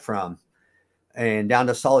die from, and down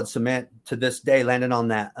to solid cement. To this day, landing on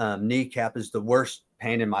that kneecap is the worst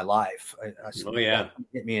pain in my life.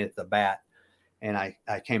 Hit me at the bat, and I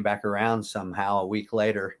came back around somehow a week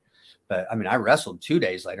later. But I wrestled 2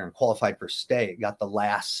 days later and qualified for state, got the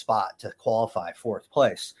last spot to qualify, 4th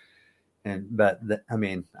place. I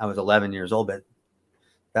was 11 years old, but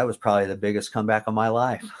that was probably the biggest comeback of my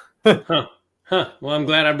life. Well, I'm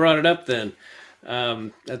glad I brought it up then.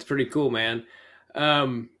 That's pretty cool, man.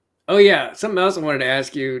 Oh yeah. Something else I wanted to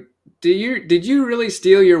ask you. Did you really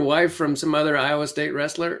steal your wife from some other Iowa State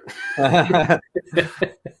wrestler? Not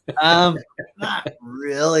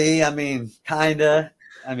really. Kinda.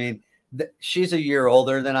 She's a year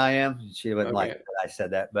older than I am. She wouldn't like that I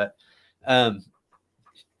said that, but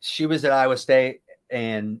she was at Iowa State,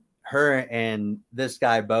 and her and this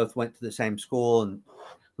guy both went to the same school in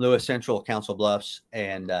Lewis Central, Council Bluffs.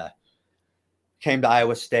 And came to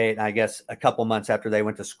Iowa State. And I guess a couple months after they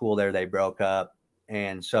went to school there, they broke up.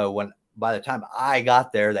 And so by the time I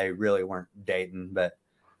got there, they really weren't dating, but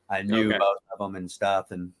I knew both of them and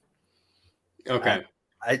stuff. And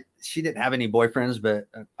she didn't have any boyfriends, but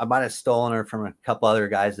I might have stolen her from a couple other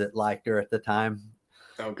guys that liked her at the time.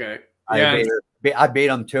 Okay. I beat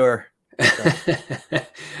them to her. So.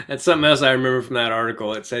 That's something else I remember from that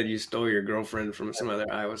article. It said you stole your girlfriend from some other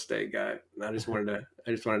Iowa State guy. And I just wanted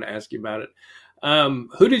to ask you about it.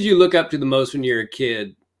 Who did you look up to the most when you were a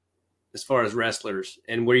kid, as far as wrestlers,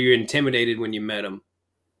 and were you intimidated when you met them?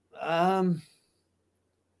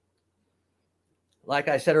 Like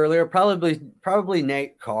I said earlier, probably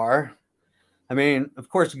Nate Carr. I mean, of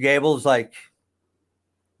course, Gable's like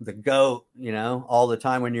the GOAT, all the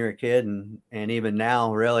time when you're a kid and even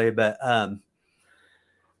now, really. But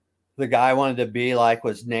the guy I wanted to be like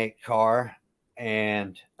was Nate Carr,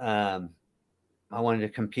 and I wanted to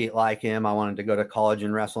compete like him. I wanted to go to college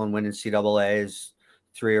and wrestle and win NCAAs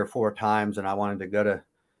 3 or 4 times, and I wanted to go to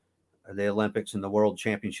the Olympics and the World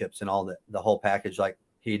Championships and all the whole package like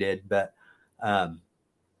he did. But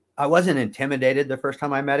I wasn't intimidated the first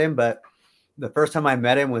time I met him, but the first time I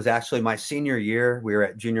met him was actually my senior year. We were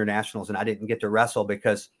at junior nationals and I didn't get to wrestle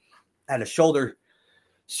because I had a shoulder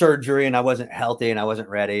surgery and I wasn't healthy and I wasn't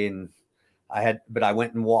ready. But I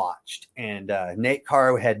went and watched, and Nate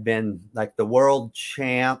Carr had been like the world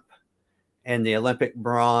champ and the Olympic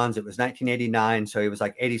bronze. It was 1989. So he was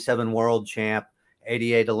like 87 world champ,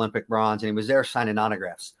 88 Olympic bronze. And he was there signing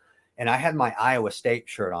autographs. And I had my Iowa State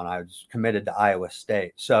shirt on. I was committed to Iowa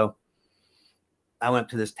State. So I went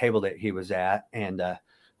to this table that he was at, and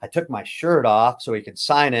I took my shirt off so he could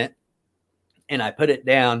sign it. And I put it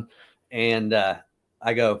down, and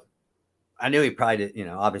I go, I knew he probably did,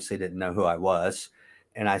 obviously didn't know who I was.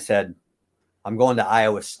 And I said, I'm going to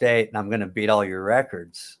Iowa State and I'm going to beat all your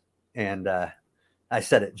records. And I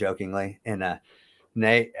said it jokingly. And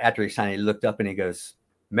Nate, after he signed it, he looked up and he goes,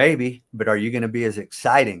 maybe, but are you going to be as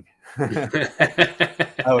exciting?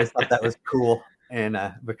 I always thought that was cool. And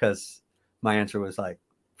because my answer was like,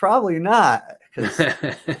 probably not, because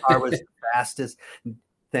I was the fastest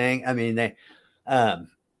thing. I mean,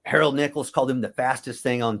 Harold Nichols called him the fastest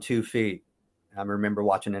thing on 2 feet. I remember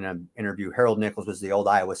watching in an interview, Harold Nichols was the old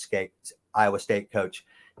Iowa State coach,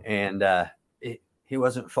 and he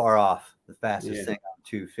wasn't far off the fastest thing on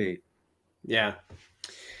 2 feet. Yeah.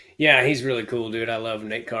 Yeah, he's really cool, dude. I love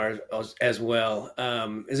Nate Carr as well.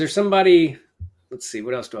 Is there somebody, let's see,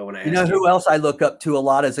 what else do I want to ask you? Who else I look up to a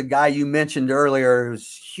lot is a guy you mentioned earlier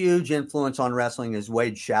who's huge influence on wrestling is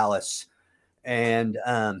Wade Chalice. And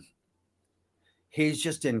he's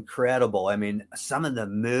just incredible. I mean, some of the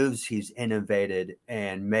moves he's innovated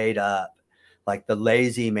and made up, like the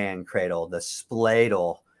lazy man cradle, the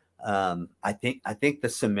spladle. I think the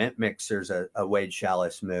cement mixer's a Wade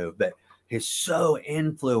Chalice move, but he's so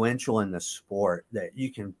influential in the sport that you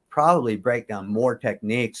can probably break down more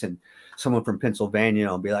techniques, and someone from Pennsylvania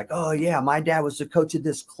will be like, oh yeah, my dad was the coach of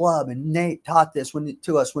this club and Nate taught this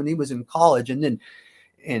to us when he was in college.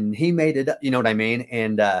 And he made it up, you know what I mean?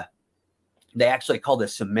 And they actually called the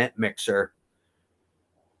cement mixer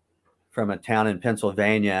from a town in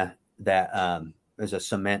Pennsylvania that is a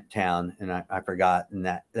cement town. And I forgot. And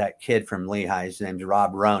that kid from Lehigh, his name's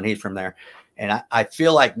Rob Roan. He's from there. And I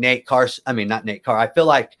feel like not Nate Carr. I feel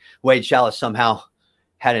like Wade Chalice somehow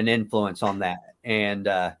had an influence on that. And,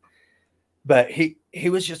 but he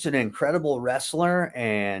was just an incredible wrestler,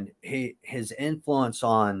 and his influence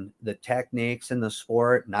on the techniques in the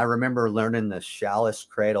sport. And I remember learning the Chalice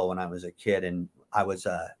cradle when I was a kid, and I was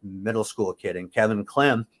a middle school kid, and Kevin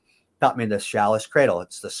Clem taught me the Chalice cradle.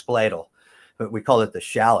 It's the spladle, but we called it the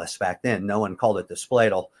Chalice back then. No one called it the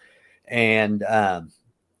spladle. And,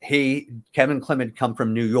 Kevin Clem had come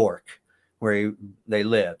from New York where they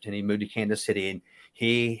lived, and he moved to Kansas City, and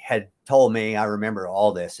he had told me, I remember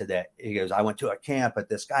all this, that he goes, I went to a camp at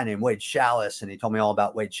this guy named Wade Chalice, and he told me all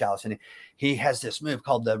about Wade Chalice, and he has this move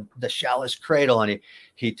called the Chalice cradle, and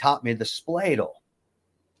he taught me the spladle.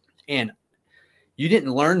 And you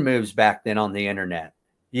didn't learn moves back then on the internet.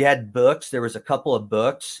 You had books. There was a couple of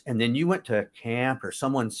books, and then you went to a camp, or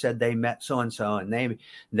someone said they met so-and-so, and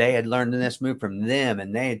they had learned this move from them,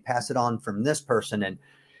 and they had passed it on from this person. And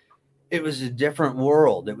it was a different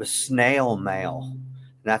world. It was snail mail. And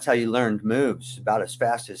that's how you learned moves, about as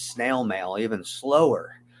fast as snail mail, even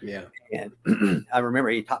slower. Yeah. And I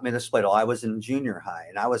remember he taught me the spladle. I was in junior high,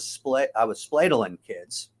 and I was spladling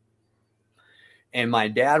kids. And my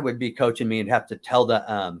dad would be coaching me and have to tell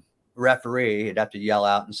the referee, he'd have to yell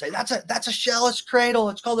out and say, that's a shellist cradle.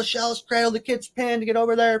 It's called a shellist cradle. The kid's pinned, to get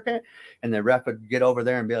over there. Pin. And the ref would get over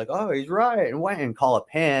there and be like, oh, he's right. And went and call a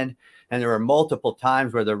pin. And there were multiple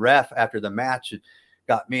times where the ref after the match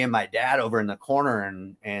got me and my dad over in the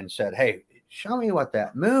corner and said, hey, show me what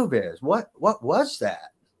that move is. What was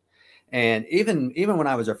that? And even when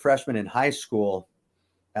I was a freshman in high school,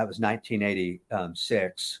 that was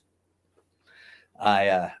 1986,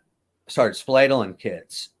 I started spladling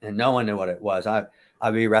kids, and no one knew what it was. I'd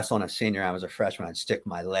be wrestling a senior. I was a freshman. I'd stick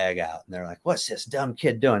my leg out, and they're like, what's this dumb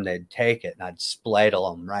kid doing? They'd take it, and I'd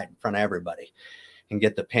spladle them right in front of everybody and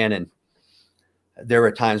get the pin. And there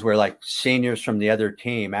were times where like seniors from the other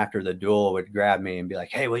team after the duel would grab me and be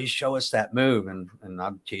like, hey, will you show us that move? And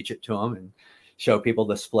I'd teach it to them and show people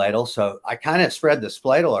the spladle. So I kind of spread the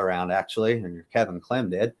spladle around, actually, and Kevin Clem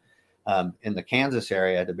did. In the Kansas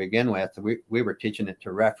area to begin with. We were teaching it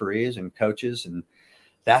to referees and coaches, and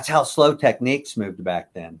that's how slow techniques moved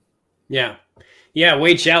back then. Yeah.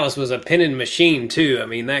 Wade Chalice was a pinning machine too. I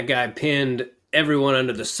mean, that guy pinned everyone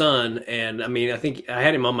under the sun. And I mean, I think I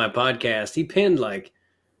had him on my podcast. He pinned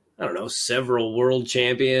several world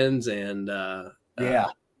champions and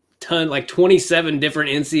like 27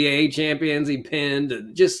 different NCAA champions he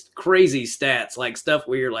pinned. Just crazy stats, like stuff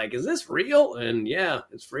where you're like, is this real? And yeah,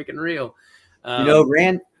 it's freaking real.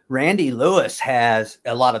 Randy Lewis has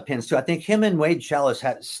a lot of pins too. I think him and Wade Chalice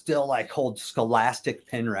still like hold scholastic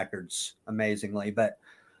pin records amazingly. But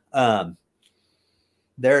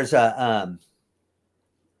there's a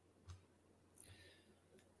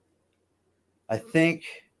I think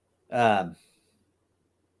I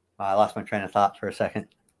lost my train of thought for a second.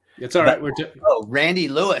 It's all right. Randy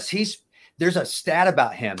Lewis. There's a stat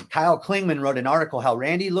about him. Kyle Klingman wrote an article how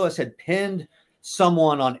Randy Lewis had pinned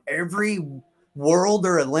someone on every world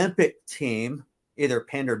or Olympic team, either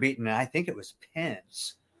pinned or beaten. And I think it was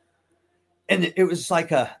pins. And it was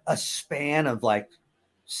like a span of like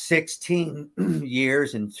 16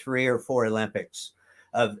 years and 3 or 4 Olympics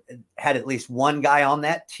had at least one guy on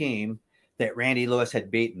that team that Randy Lewis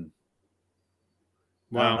had beaten.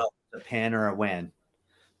 Wow. I don't know if it was a pin or a win.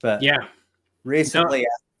 But yeah, recently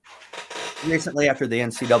after the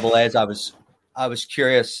NCAAs, I was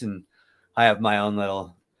curious, and I have my own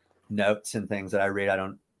little notes and things that I read.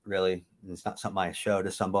 It's not something I show to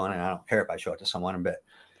someone, and I don't care if I show it to someone, but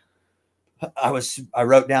I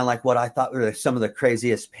wrote down like what I thought were some of the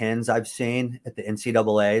craziest pins I've seen at the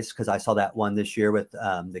NCAAs, because I saw that one this year with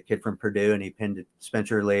the kid from Purdue, and he pinned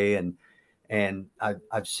Spencer Lee, and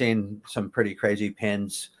I've seen some pretty crazy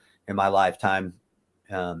pins in my lifetime.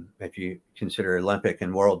 If you consider Olympic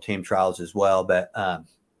and world team trials as well. But I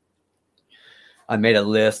made a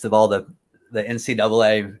list of all the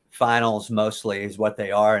NCAA finals, mostly is what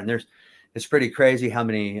they are. And it's pretty crazy how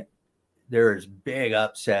many, there's big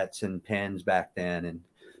upsets and pins back then. And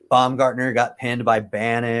Baumgartner got pinned by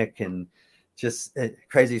Bannock and just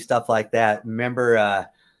crazy stuff like that. Remember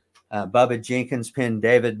Bubba Jenkins pinned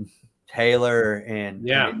David Taylor. And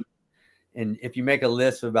if you make a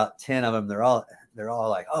list of about 10 of them, they're all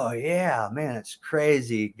like, oh yeah, man, it's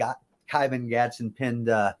crazy. Kyvan Gadsden pinned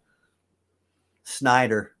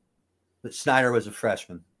Snyder, but Snyder was a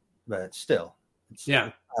freshman, but still,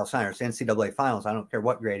 Kyle Snyder's NCAA finals. I don't care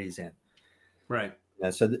what grade he's in. Right. Yeah,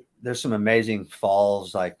 so there's some amazing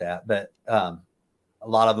falls like that, but a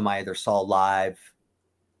lot of them I either saw live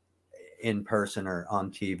in person or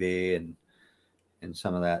on TV and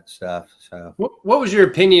some of that stuff. So what was your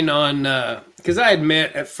opinion on, because I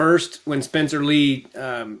admit at first when Spencer Lee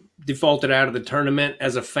defaulted out of the tournament,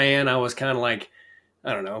 as a fan, I was kind of like,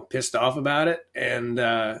 I don't know, pissed off about it. And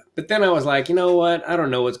but then I was like, you know what? I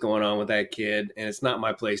don't know what's going on with that kid, and it's not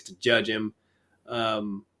my place to judge him.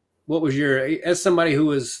 What was as somebody who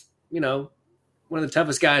was, one of the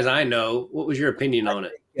toughest guys I know, what was your opinion on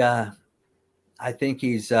it? Yeah, I think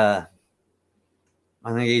he's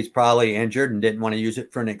probably injured and didn't want to use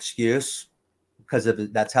it for an excuse because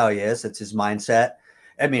that's how he is. It's his mindset.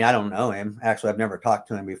 I mean, I don't know him. Actually, I've never talked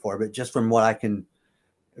to him before, but just from what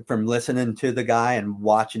from listening to the guy and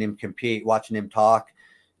watching him compete, watching him talk,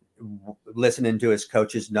 listening to his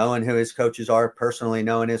coaches, knowing who his coaches are, personally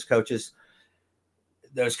knowing his coaches,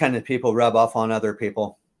 those kind of people rub off on other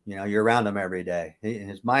people. You're around them every day.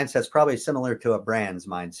 His mindset's probably similar to a Brand's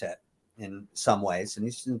mindset in some ways, and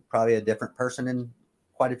he's probably a different person in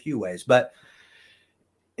quite a few ways, but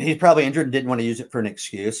he's probably injured and didn't want to use it for an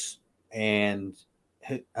excuse. And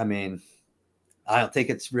I mean, I don't think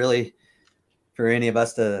it's really for any of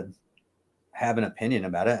us to have an opinion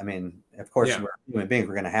about it. I mean, of course, we're human beings,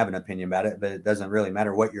 we're going to have an opinion about it, but it doesn't really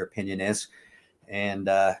matter what your opinion is. And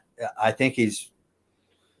I think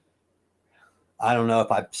I don't know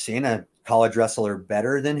if I've seen a college wrestler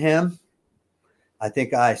better than him. I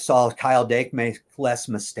think I saw Kyle Dake make less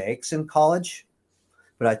mistakes in college,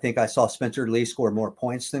 but I think I saw Spencer Lee score more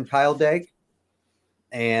points than Kyle Dake.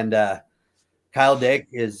 And Kyle Dake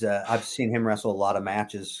is, I've seen him wrestle a lot of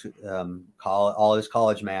matches, all his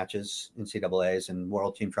college matches, NCAAs and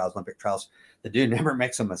world team trials, Olympic trials. The dude never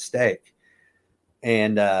makes a mistake.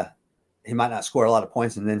 And he might not score a lot of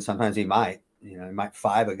points, and then sometimes he might, he might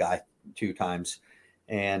five a guy 2 times.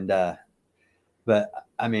 And, but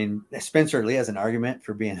I mean, Spencer Lee has an argument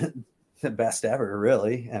for being the best ever,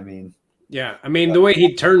 really. I mean, yeah. I mean, the way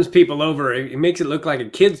he turns people over, it makes it look like a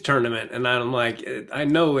kids tournament. And I'm like, I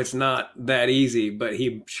know it's not that easy, but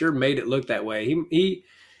he sure made it look that way.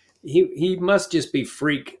 He must just be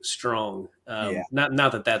freak strong. Yeah. Not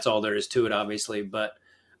that that's all there is to it, obviously, but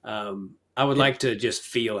I would like to just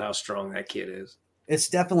feel how strong that kid is. It's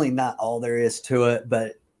definitely not all there is to it,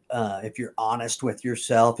 but if you're honest with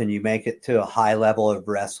yourself and you make it to a high level of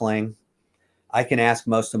wrestling, I can ask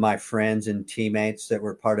most of my friends and teammates that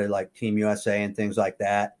were part of like Team USA and things like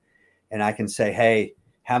that. And I can say, hey,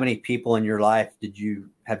 how many people in your life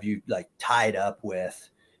have you like tied up with?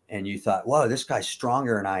 And you thought, whoa, this guy's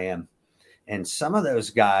stronger than I am. And some of those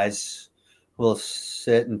guys will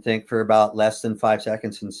sit and think for about less than 5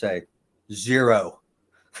 seconds and say 0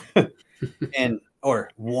 or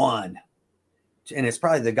 1. And it's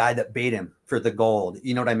probably the guy that beat him for the gold.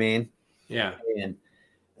 You know what I mean? Yeah. And,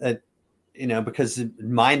 because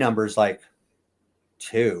my number is like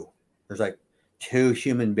 2. There's like 2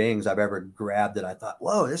 human beings I've ever grabbed that I thought,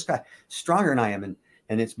 whoa, this guy stronger than I am.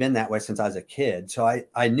 And it's been that way since I was a kid. So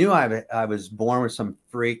I knew I was born with some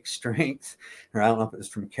freak strength, or I don't know if it was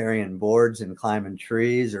from carrying boards and climbing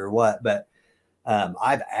trees or what, but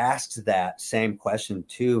I've asked that same question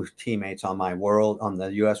to teammates on the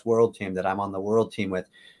U.S. world team that I'm on the world team with.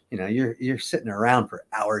 You're sitting around for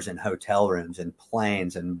hours in hotel rooms and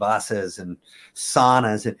planes and buses and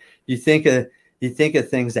saunas, and you think of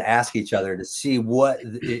things to ask each other to see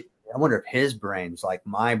I wonder if his brain's like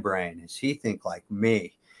my brain. Does he think like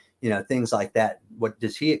me? Things like that. What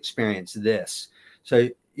does he experience this? So,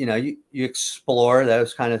 you explore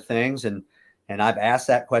those kind of things. And I've asked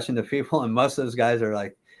that question to people, and most of those guys are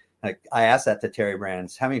like I asked that to Terry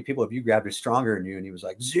Brands. How many people have you grabbed who's stronger than you? And he was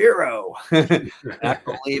like 0. And I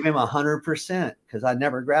believe him 100% because I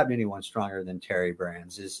never grabbed anyone stronger than Terry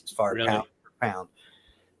Brands as far as pound for pound.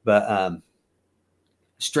 But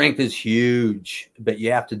strength is huge, but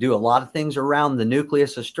you have to do a lot of things around the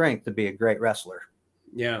nucleus of strength to be a great wrestler.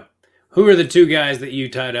 Yeah. Who are the 2 guys that you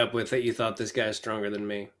tied up with that you thought this guy's stronger than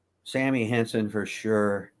me? Sammy Henson for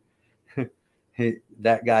sure.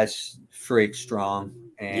 That guy's freak strong,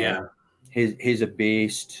 and he's a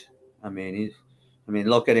beast. I mean,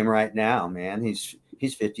 look at him right now, man. He's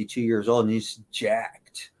 52 years old and he's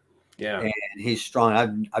jacked. Yeah, and he's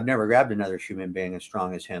strong. I've never grabbed another human being as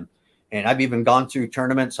strong as him. And I've even gone through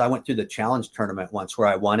tournaments. I went through the challenge tournament once where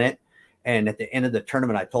I won it. And at the end of the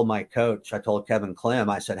tournament, I told my coach, I told Kevin Clem,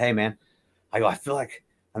 I said, hey man, I feel like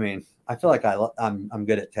I'm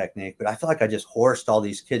good at technique, but I feel like I just horsed all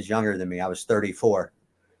these kids younger than me. I was 34.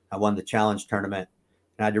 I won the challenge tournament,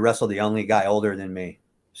 and I had to wrestle the only guy older than me,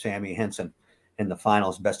 Sammy Henson, in the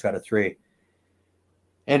finals, best out of 3.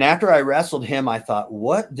 And after I wrestled him, I thought,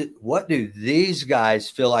 what do these guys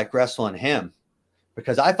feel like wrestling him?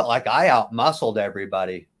 Because I felt like I out-muscled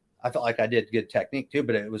everybody. I felt like I did good technique too,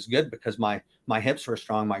 but it was good because my hips were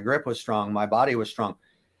strong, my grip was strong, my body was strong.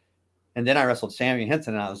 And then I wrestled Sammy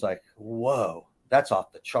Henson, and I was like, whoa, that's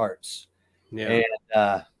off the charts. Yeah.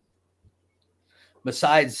 And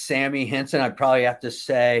besides Sammy Henson, I'd probably have to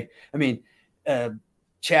say,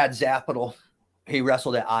 Chad Zapital, he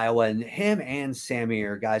wrestled at Iowa, and him and Sammy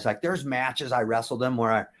are guys like there's matches I wrestled them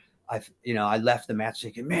where I left the match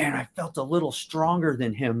thinking, man, I felt a little stronger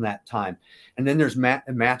than him that time. And then there's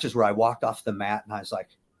matches where I walked off the mat and I was like,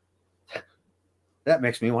 that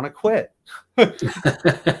makes me want to quit. I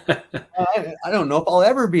don't know if I'll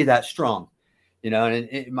ever be that strong, and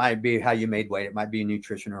it might be how you made weight. It might be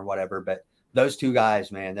nutrition or whatever, but those 2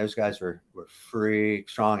 guys, man, those guys were freak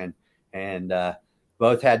strong and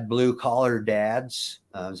both had blue collar dads.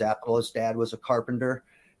 Zapital's dad was a carpenter.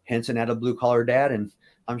 Henson had a blue collar dad. And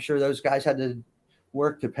I'm sure those guys had to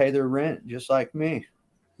work to pay their rent just like me.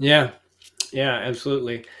 Yeah. Yeah,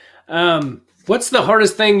 absolutely. What's the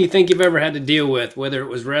hardest thing you think you've ever had to deal with, whether it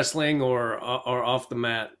was wrestling or off the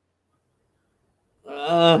mat?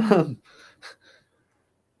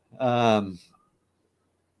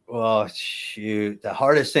 Well, shoot. The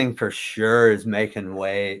hardest thing for sure is making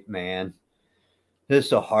weight, man. This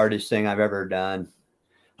is the hardest thing I've ever done.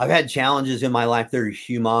 I've had challenges in my life that are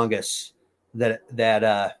humongous,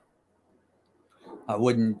 that I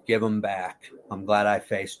wouldn't give them back. I'm glad I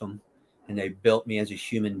faced them, and they built me as a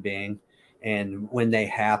human being. And when they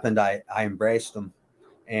happened, I embraced them,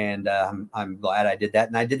 and I'm glad I did that.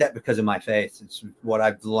 And I did that because of my faith. It's what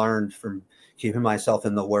I've learned from keeping myself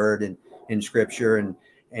in the Word and in Scripture,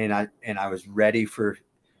 and I was ready for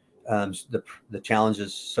the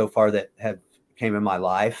challenges so far that have came in my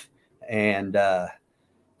life, and that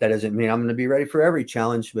doesn't mean I'm going to be ready for every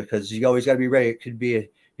challenge, because you always got to be ready. It could be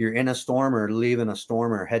you're in a storm or leaving a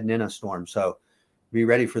storm or heading in a storm. So be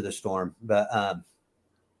ready for the storm. But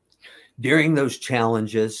during those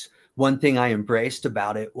challenges, one thing I embraced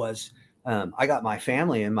about it was I got my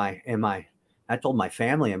family I told my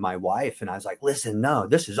family and my wife, and I was like, listen, no,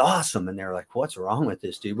 this is awesome. And they're like, what's wrong with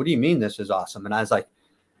this, dude? What do you mean this is awesome? And I was like,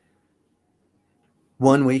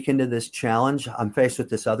 1 week into this challenge, I'm faced with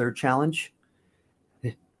this other challenge.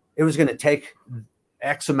 It was going to take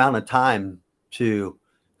X amount of time to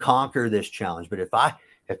conquer this challenge. But if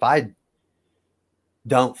I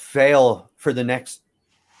don't fail for the next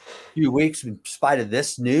few weeks in spite of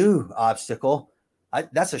this new obstacle,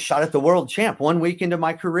 that's a shot at the world champ 1 week into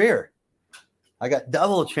my career. I got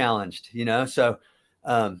double challenged, so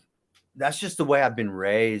that's just the way I've been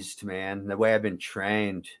raised, man, the way I've been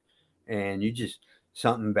trained. And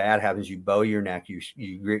something bad happens, you bow your neck,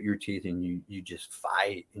 you grit your teeth, and you just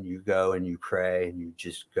fight, and you go and you pray, and you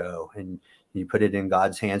just go and you put it in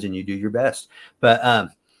God's hands, and you do your best. But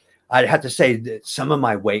I'd have to say that some of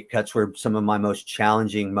my weight cuts were some of my most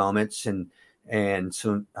challenging moments. And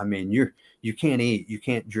so, I mean, you can't eat, you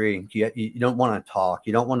can't drink, you don't want to talk,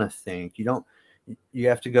 you don't want to think, you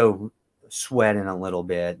have to go sweating a little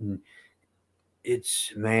bit. And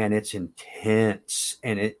it's intense,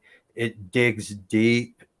 and it digs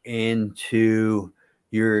deep into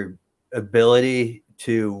your ability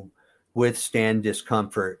to withstand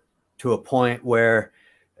discomfort to a point where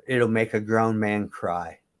it'll make a grown man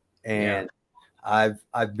cry. And yeah.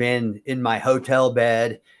 I've been in my hotel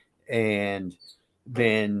bed and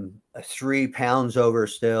been 3 pounds over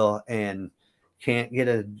still and can't get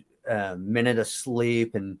a minute of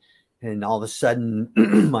sleep. And all of a sudden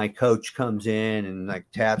my coach comes in and like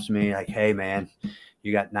taps me like, hey man,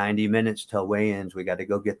 you got 90 minutes till weigh-ins. We got to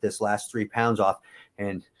go get this last 3 pounds off.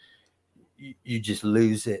 And you just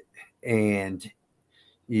lose it. And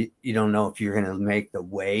you don't know if you're going to make the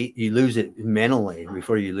weight. You lose it mentally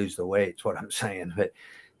before you lose the weight. That's what I'm saying.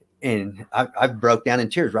 And I broke down in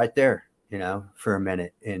tears right there, for a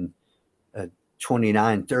minute. And a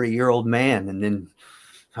 29, 30-year-old man. And then,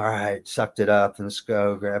 all right, sucked it up and let's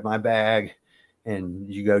go grab my bag. And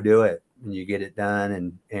you go do it. And you get it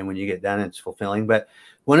done, and when you get done, it's fulfilling. But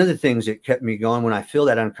one of the things that kept me going when I feel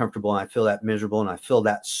that uncomfortable and I feel that miserable and I feel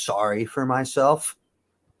that sorry for myself,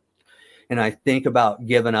 and I think about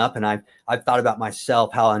giving up, and I've thought about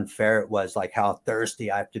myself, how unfair it was, like how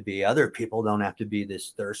thirsty I have to be. Other people don't have to be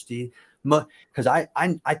this thirsty, because I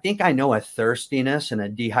think I know a thirstiness and a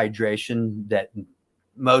dehydration that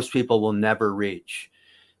most people will never reach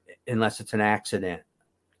unless it's an accident.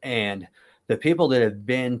 And the people that have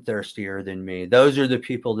been thirstier than me, those are the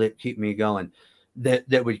people that keep me going,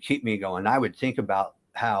 that would keep me going. I would think about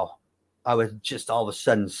how I would just all of a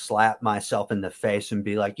sudden slap myself in the face and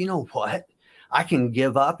be like, you know what? I can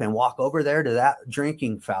give up and walk over there to that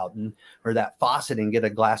drinking fountain or that faucet and get a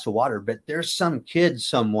glass of water. But there's some kid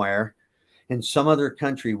somewhere in some other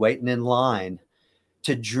country waiting in line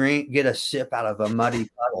to get a sip out of a muddy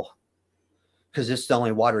puddle, because it's the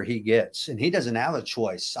only water he gets. And he doesn't have a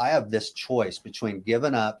choice. I have this choice between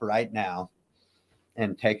giving up right now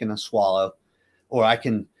and taking a swallow, or I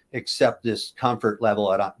can accept this comfort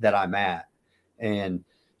level that I'm at. And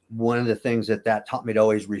one of the things that taught me to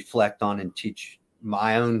always reflect on and teach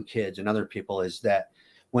my own kids and other people is that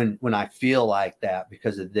when I feel like that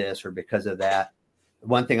because of this or because of that,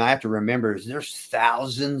 one thing I have to remember is there's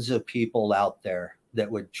thousands of people out there that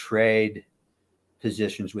would trade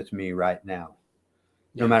positions with me right now.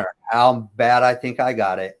 No matter how bad I think I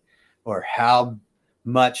got it or how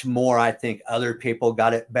much more I think other people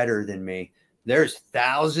got it better than me, there's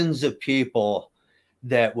thousands of people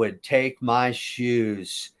that would take my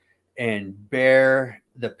shoes and bear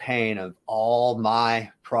the pain of all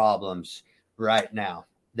my problems right now.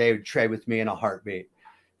 They would trade with me in a heartbeat.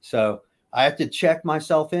 So I have to check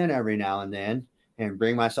myself in every now and then and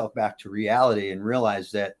bring myself back to reality and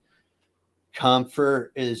realize that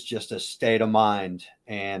comfort is just a state of mind,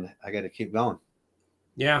 and I got to keep going.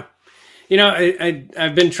 Yeah.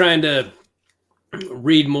 I've been trying to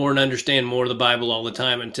read more and understand more of the Bible all the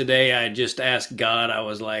time. And today I just asked God, I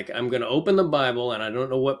was like, I'm going to open the Bible and I don't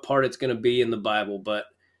know what part it's going to be in the Bible, but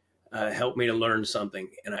help me to learn something.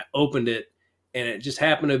 And I opened it and it just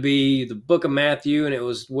happened to be the book of Matthew, and it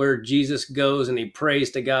was where Jesus goes and he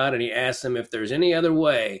prays to God and he asks him if there's any other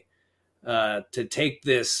way to take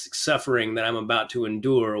this suffering that I'm about to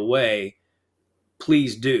endure away.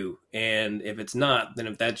 Please do. And if it's not, then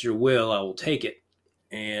if that's your will, I will take it.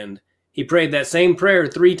 And he prayed that same prayer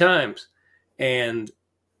 3 times. And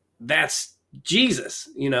that's Jesus,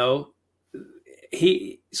 you know.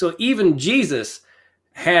 So even Jesus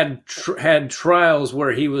had trials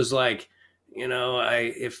where he was like, you know,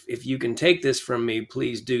 if you can take this from me,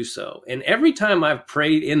 please do so. And every time I've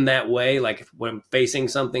prayed in that way, like when I'm facing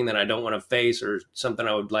something that I don't want to face or something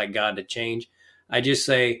I would like God to change, I just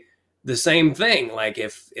say the same thing. Like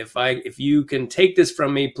if you can take this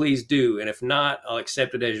from me, please do. And if not, I'll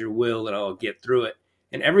accept it as your will and I'll get through it.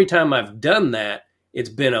 And every time I've done that, it's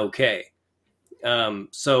been okay.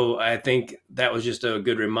 So I think that was just a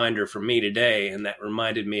good reminder for me today. And that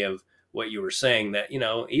reminded me of what you were saying, that, you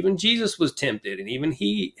know, even Jesus was tempted and even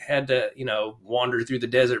he had to, you know, wander through the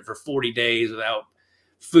desert for 40 days without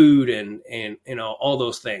food and, you know, all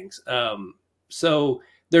those things. So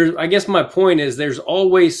I guess my point is there's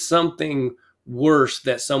always something worse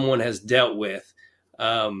that someone has dealt with.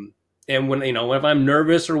 And when, you know, if I'm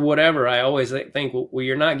nervous or whatever, I always think, well,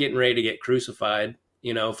 you're not getting ready to get crucified,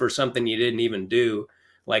 you know, for something you didn't even do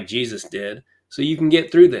like Jesus did. So you can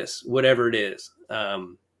get through this, whatever it is.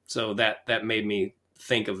 So that made me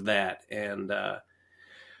think of that. And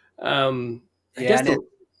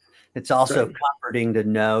it's also comforting to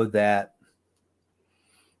know that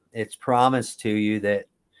it's promised to you that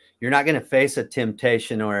you're not going to face a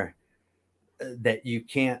temptation or that you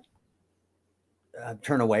can't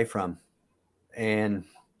turn away from. And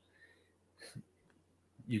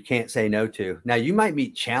you can't say no to. Now you might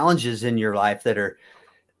meet challenges in your life that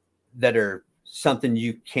are something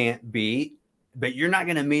you can't beat, but you're not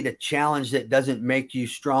going to meet a challenge that doesn't make you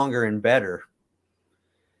stronger and better.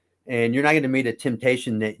 And you're not going to meet a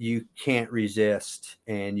temptation that you can't resist.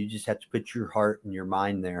 And you just have to put your heart and your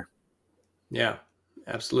mind there. Yeah,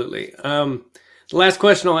 absolutely. The last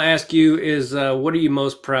question I'll ask you is, what are you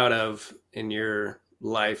most proud of in your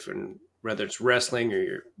life, and whether it's wrestling or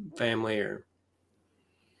your family or?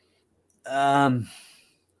 I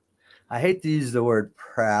hate to use the word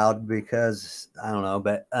proud because I don't know,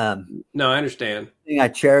 but no, I understand. The thing I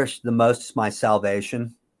cherish the most is my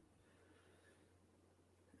salvation.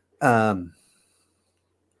 My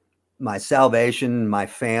salvation, my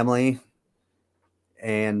family,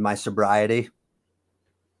 and my sobriety.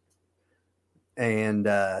 And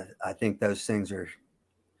I think those things are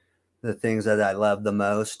the things that I love the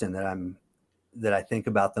most, and that I think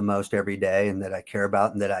about the most every day, and that I care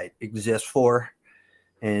about, and that I exist for,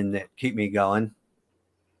 and that keep me going.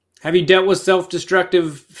 Have you dealt with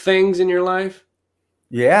self-destructive things in your life?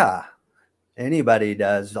 Yeah. Anybody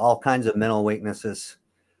does. All kinds of mental weaknesses.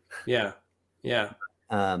 Yeah. Yeah.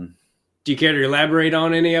 Do you care to elaborate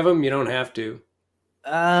on any of them? You don't have to.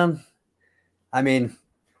 I mean,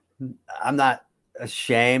 I'm not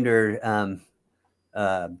ashamed or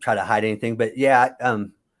try to hide anything, but yeah,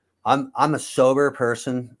 I'm a sober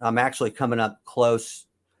person. I'm actually coming up close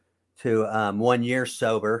to 1 year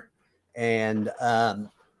sober. And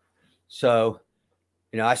so,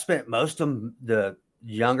 you know, I spent most of the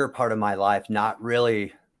younger part of my life not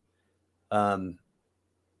really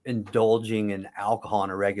indulging in alcohol on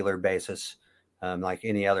a regular basis. Like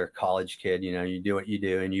any other college kid, you know, you do what you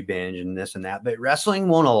do and you binge and this and that, but wrestling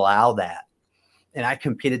won't allow that. And I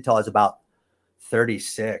competed till I was about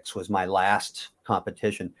 36 was my last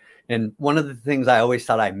competition. And one of the things I always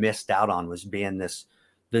thought I missed out on was being this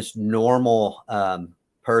normal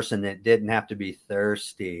person that didn't have to be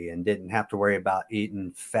thirsty and didn't have to worry about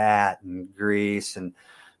eating fat and grease and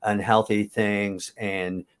unhealthy things,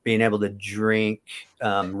 and being able to drink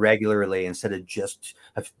regularly instead of just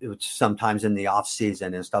sometimes in the off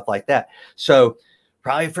season and stuff like that. So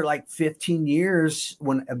probably for like 15 years,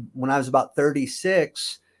 when I was about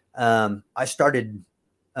 36, I started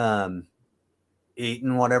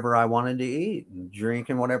eating whatever I wanted to eat and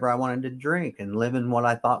drinking whatever I wanted to drink and living what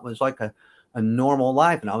I thought was like a normal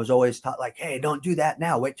life. And I was always taught like, hey, don't do that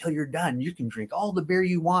now. Wait till you're done. You can drink all the beer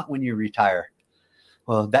you want when you retire.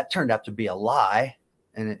 Well, that turned out to be a lie,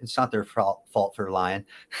 and it's not their fault for lying.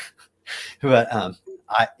 But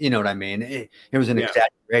you know what I mean? It was an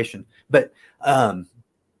exaggeration. But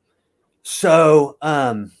so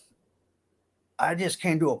I just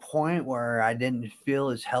came to a point where I didn't feel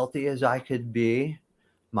as healthy as I could be.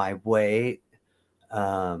 My weight,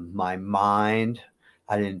 my mind,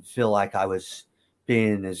 I didn't feel like I was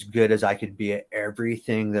being as good as I could be at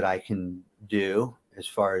everything that I can do as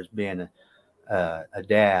far as being a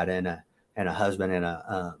dad and a husband and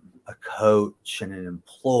a a coach and an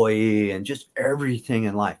employee and just everything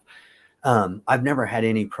in life. I've never had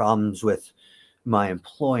any problems with my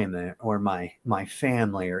employment or my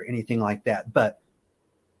family or anything like that, but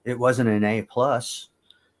it wasn't an A+,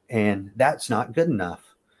 and that's not good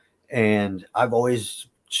enough. And I've always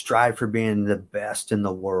strived for being the best in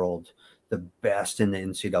the world, the best in the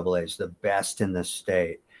NCAAs, the best in the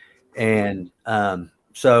state. And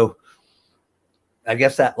so I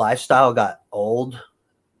guess that lifestyle got old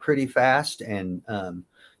pretty fast and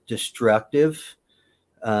destructive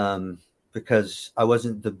because I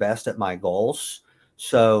wasn't the best at my goals.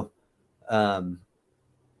 So I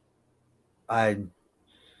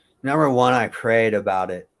prayed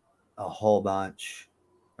about it a whole bunch,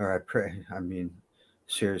 or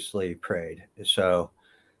seriously prayed. So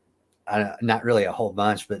not really a whole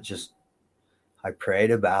bunch, but just I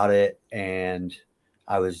prayed about it, and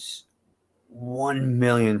I was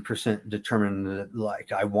 1,000,000% determined that,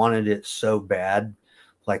 like, I wanted it so bad,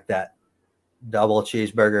 like that double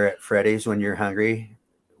cheeseburger at Freddy's when you're hungry,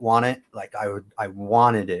 want it. Like I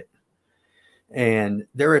wanted it. And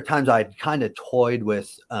there were times I'd kind of toyed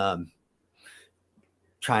with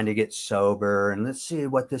trying to get sober and let's see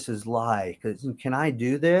what this is like. Can I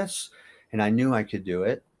do this? And I knew I could do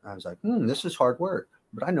it. I was like, this is hard work,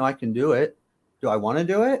 but I know I can do it. Do I want to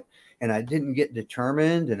do it? And I didn't get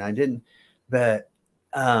determined, and I didn't. But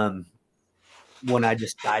when I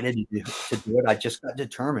decided to do it, I just got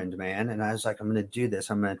determined, man. And I was like, I'm going to do this.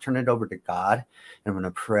 I'm going to turn it over to God, and I'm going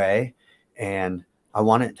to pray. And I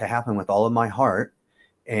want it to happen with all of my heart.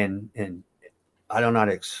 And I don't know how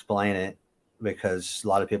to explain it because a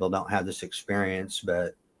lot of people don't have this experience,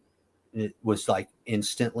 but it was like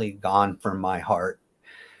instantly gone from my heart.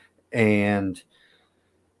 And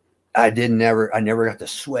I never got the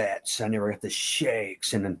sweats. I never got the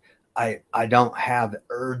shakes. And I don't have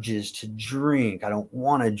urges to drink. I don't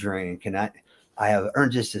want to drink. And I have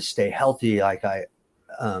urges to stay healthy. Like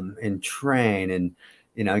and train and,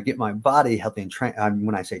 get my body healthy and train.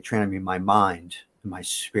 When I say train, I mean my mind, my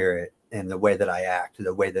spirit, and the way that I act,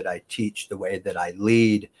 the way that I teach, the way that I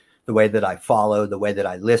lead, the way that I follow, the way that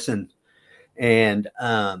I listen. And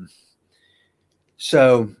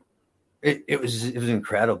so it was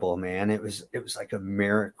incredible, man. It was like a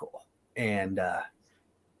miracle. And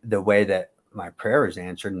the way that my prayer was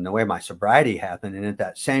answered and the way my sobriety happened. And at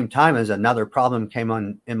that same time, as another problem came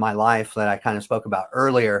on in my life that I kind of spoke about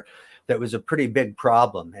earlier, that was a pretty big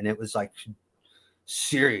problem. And it was like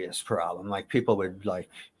serious problem. Like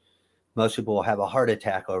most people will have a heart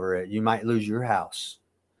attack over it. You might lose your house.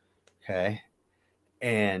 Okay.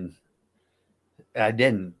 And I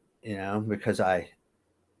didn't, because I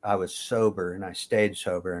was sober and I stayed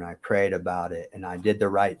sober and I prayed about it and I did the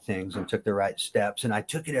right things and took the right steps. And I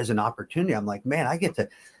took it as an opportunity. I'm like, man, I get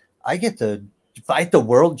to fight the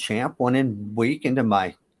world champ week into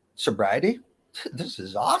my sobriety. This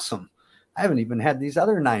is awesome. I haven't even had these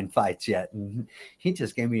other 9 fights yet. And he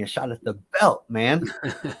just gave me a shot at the belt, man.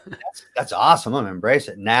 That's awesome. I'm going to embrace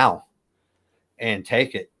it now and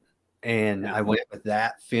take it. And I went with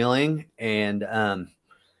that feeling. And,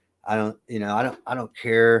 I don't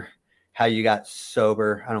care how you got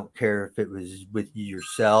sober. I don't care if it was with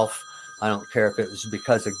yourself. I don't care if it was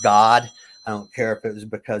because of God. I don't care if it was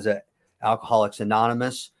because of Alcoholics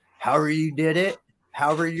Anonymous. However you did it,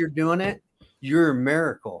 however you're doing it, you're a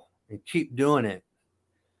miracle, and keep doing it.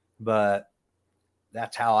 But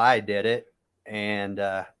that's how I did it. And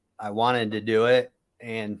I wanted to do it.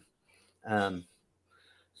 And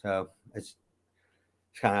so it's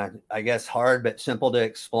kind of, I guess, hard but simple to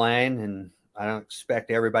explain. And I don't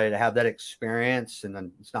expect everybody to have that experience.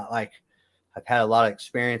 And it's not like I've had a lot of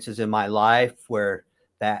experiences in my life where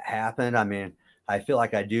that happened. I mean, I feel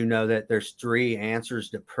like I do know that there's 3 answers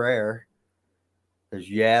to prayer. There's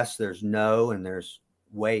yes, there's no, and there's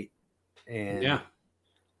wait. And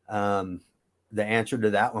the answer to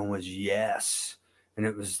that one was yes. And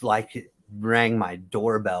it was like it rang my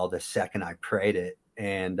doorbell the second I prayed it.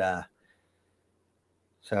 And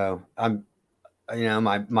so I'm,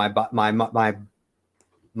 my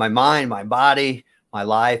mind, my body, my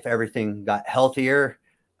life, everything got healthier.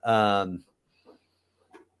 I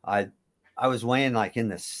was weighing like in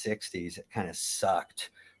the 60s. It kind of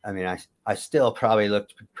sucked. I mean, I still probably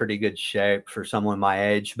looked pretty good shape for someone my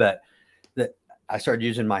age, but I started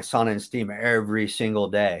using my sauna and steam every single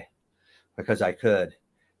day because I could.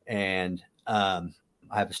 And I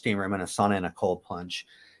have a steam room and a sauna and a cold plunge.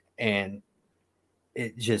 And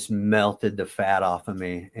it just melted the fat off of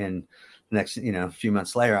me. And next, a few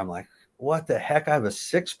months later, I'm like, what the heck? I have a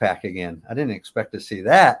 6-pack again. I didn't expect to see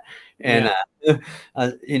that. And,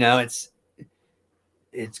 it's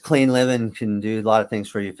it's clean living can do a lot of things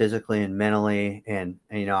for you physically and mentally. And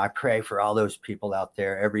I pray for all those people out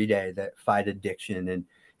there every day that fight addiction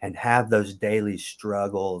and have those daily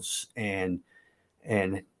struggles and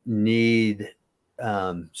need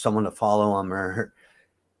someone to follow them or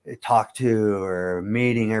talk to or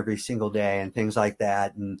meeting every single day and things like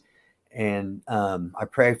that. And I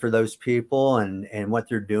pray for those people and what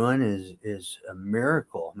they're doing is a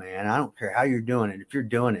miracle, man. I don't care how you're doing it. If you're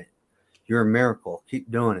doing it, you're a miracle. Keep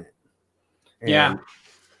doing it. And yeah.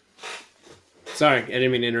 Sorry, I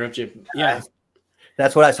didn't mean to interrupt you. Yeah.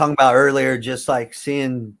 That's what I was talking about earlier. Just like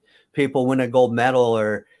seeing people win a gold medal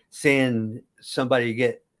or seeing somebody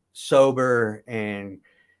get sober and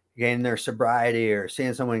gain their sobriety or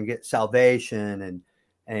seeing someone get salvation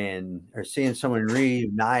and or seeing someone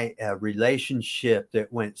reunite a relationship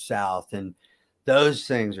that went south. And those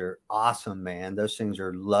things are awesome, man. Those things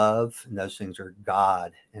are love and those things are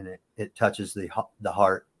God. And it touches the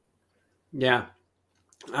heart. Yeah.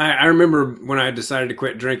 I remember when I decided to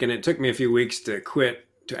quit drinking, it took me a few weeks to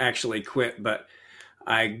actually quit, but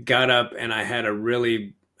I got up and I had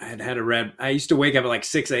I used to wake up at like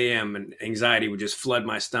 6 a.m. and anxiety would just flood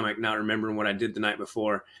my stomach, not remembering what I did the night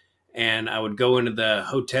before. And I would go into the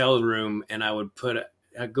hotel room and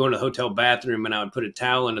I'd go into the hotel bathroom and I would put a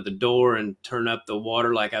towel under the door and turn up the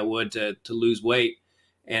water like I would to lose weight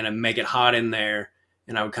and I'd make it hot in there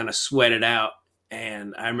and I would kind of sweat it out.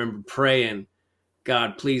 And I remember praying,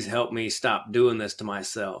 God, please help me stop doing this to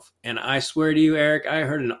myself. And I swear to you, Eric, I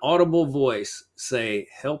heard an audible voice say,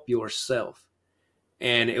 help yourself.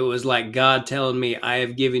 And it was like God telling me, I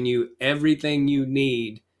have given you everything you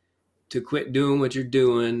need to quit doing what you're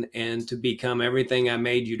doing and to become everything I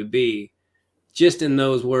made you to be. Just in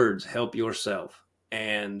those words, help yourself.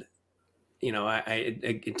 And,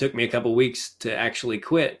 it took me a couple weeks to actually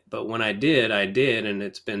quit. But when I did. And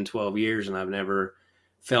it's been 12 years and I've never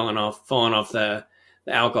fallen off the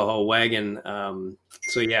alcohol wagon.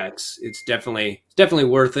 So yeah, it's definitely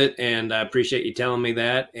worth it. And I appreciate you telling me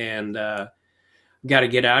that. And, got to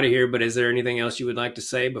get out of here, but is there anything else you would like to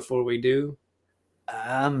say before we do?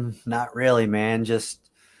 Not really, man.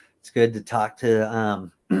 Just it's good to talk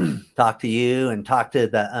to talk to you and talk to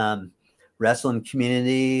the wrestling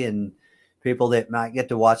community and people that might get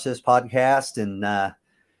to watch this podcast and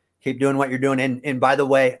keep doing what you're doing. And by the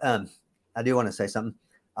way, I do want to say something.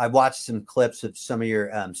 I watched some clips of some of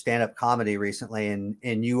your stand-up comedy recently,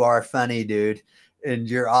 and you are funny, dude, and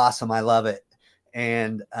you're awesome. I love it.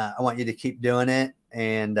 And I want you to keep doing it.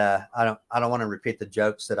 And I don't want to repeat the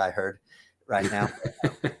jokes that I heard right now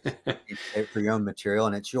for your own material,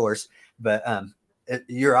 and it's yours. But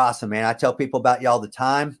you're awesome, man. I tell people about you all the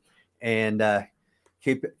time, and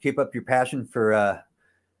keep up your passion for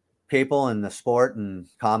people and the sport and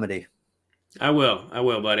comedy. I will,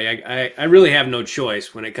 buddy. I really have no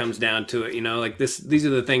choice when it comes down to it. Like these are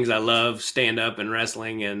the things I love: stand up and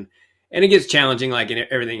wrestling, and it gets challenging like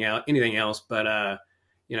anything else. But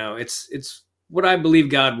it's what I believe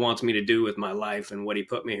God wants me to do with my life and what He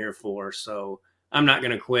put me here for. So I'm not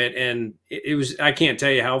going to quit. And I can't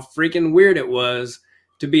tell you how freaking weird it was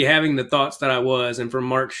to be having the thoughts that I was, and for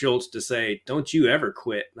Mark Schultz to say, "Don't you ever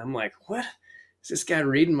quit." And I'm like, what? Is this guy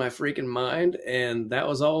reading my freaking mind? And that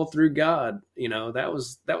was all through God. That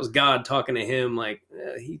was God talking to him. Like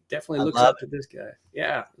he definitely looks up to this guy.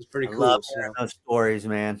 Yeah, it was pretty cool. Love those stories,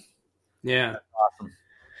 man. Yeah, that's awesome.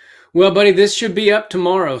 Well, buddy, this should be up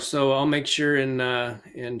tomorrow, so I'll make sure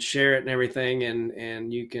and share it and everything,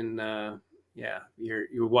 and you can.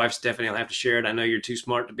 Your wife's definitely will have to share it. I know you're too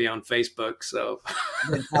smart to be on Facebook, so.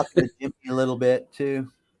 I've been talking to Jimmy a little bit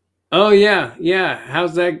too. Oh yeah.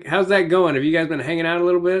 How's that going? Have you guys been hanging out a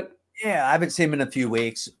little bit? Yeah, I haven't seen him in a few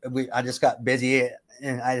weeks. I just got busy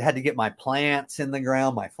and I had to get my plants in the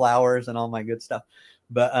ground, my flowers and all my good stuff.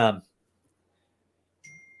 But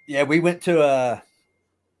we went to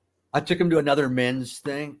I took him to another men's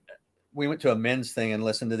thing. We went to a men's thing and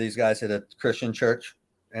listened to these guys at a Christian church.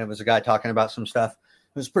 And it was a guy talking about some stuff.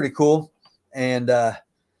 It was pretty cool. And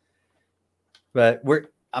but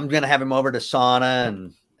I'm gonna have him over to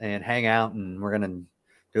sauna and hang out, and we're going to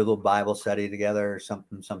do a little Bible study together or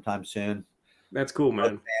something sometime soon. That's cool, man.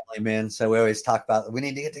 Family men. So we always talk about, we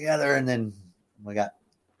need to get together, and then we got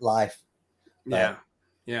life. Yeah.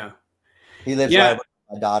 He lives right with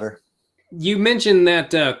my daughter. You mentioned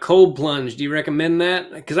that cold plunge. Do you recommend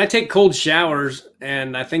that? Because I take cold showers,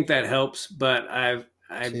 and I think that helps, but I've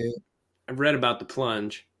read about the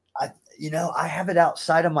plunge. I have it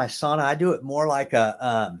outside of my sauna. I do it more like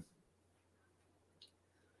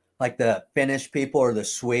like the Finnish people or the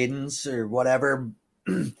Swedes or whatever,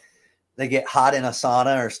 they get hot in a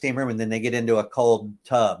sauna or steam room and then they get into a cold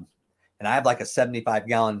tub. And I have like a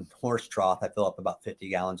 75-gallon horse trough. I fill up about 50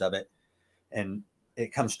 gallons of it. And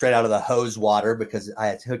it comes straight out of the hose water because I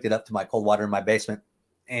had hooked it up to my cold water in my basement.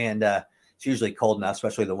 And it's usually cold enough,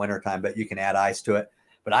 especially the wintertime, but you can add ice to it.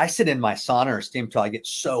 But I sit in my sauna or steam till I get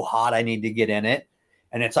so hot I need to get in it.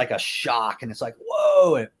 And it's like a shock. And it's like,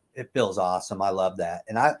 whoa, it feels awesome. I love that.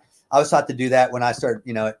 And I was taught to do that when I started,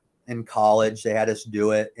 in college. They had us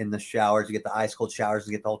do it in the showers, to get the ice cold showers,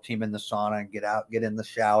 to get the whole team in the sauna and get in the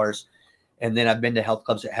showers. And then I've been to health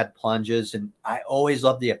clubs that had plunges, and I always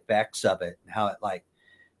loved the effects of it and how it like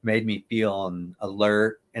made me feel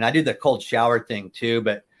alert. And I do the cold shower thing too,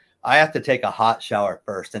 but I have to take a hot shower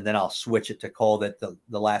first, and then I'll switch it to cold at the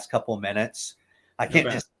last couple of minutes. I can't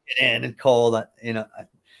just get in and cold,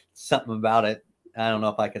 something about it. I don't know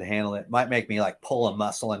if I could handle it. Might make me like pull a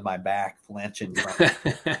muscle in my back, flinching.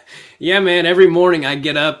 Yeah, man. Every morning I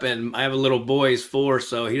get up, and I have a little boy, he's 4,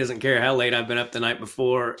 so he doesn't care how late I've been up the night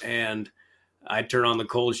before. And I turn on the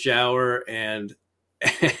cold shower, and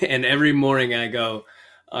every morning I go,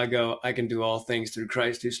 I can do all things through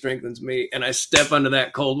Christ who strengthens me. And I step under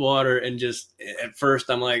that cold water, and just at first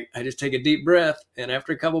I'm like, I just take a deep breath. And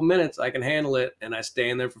after a couple minutes I can handle it. And I stay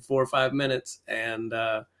in there for 4 or 5 minutes. And,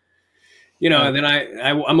 and then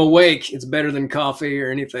I'm awake. It's better than coffee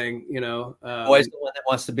or anything, Always the one that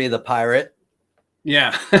wants to be the pirate.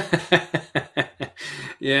 Yeah.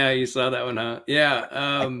 Yeah. You saw that one, huh? Yeah.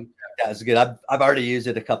 That was good. I've already used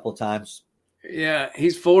it a couple of times. Yeah.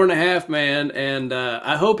 He's 4.5, man. And,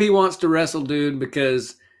 I hope he wants to wrestle, dude,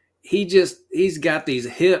 because he's got these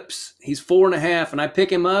hips. He's 4.5, and I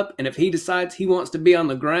pick him up. And if he decides he wants to be on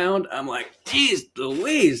the ground, I'm like, geez,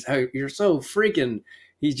 Louise, you're so freaking.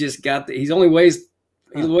 He's just got he weighs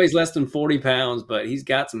less than 40 pounds, but he's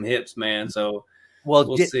got some hips, man. So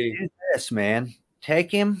we'll see. Do this, man.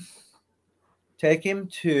 Take him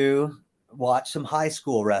to watch some high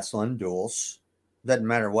school wrestling duels. Doesn't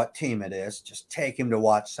matter what team it is. Just take him to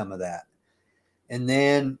watch some of that. And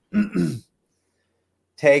then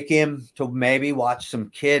take him to maybe watch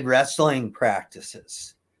some kid wrestling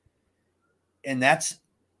practices. And that's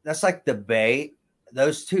like the bait.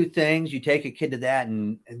 Those two things, you take a kid to that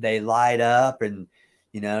and they light up, and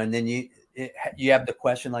and then you have the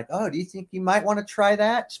question like, oh, do you think you might want to try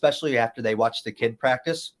that? Especially after they watch the kid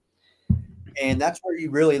practice. And that's where you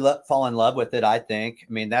really fall in love with it, I think.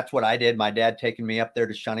 I mean, that's what I did. My dad taking me up there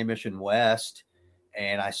to Shawnee Mission West,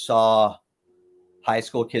 and I saw high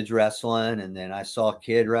school kids wrestling, and then I saw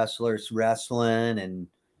kid wrestlers wrestling, and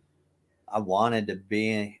I wanted to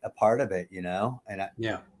be a part of it, and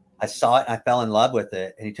I saw it and I fell in love with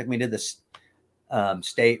it. And he took me to the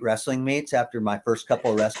state wrestling meets after my first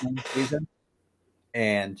couple of wrestling seasons.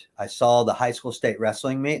 And I saw the high school state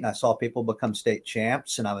wrestling meet, and I saw people become state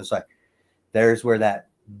champs. And I was like, there's where that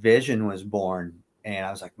vision was born. And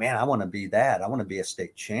I was like, man, I want to be that. I want to be a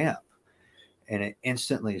state champ. And it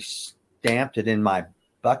instantly stamped it in my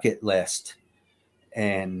bucket list.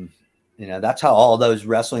 And, that's how all those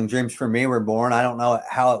wrestling dreams for me were born. I don't know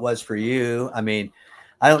how it was for you. I mean,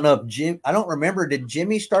 I don't know if I don't remember. Did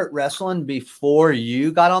Jimmy start wrestling before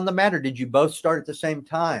you got on the mat, or did you both start at the same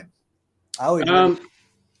time?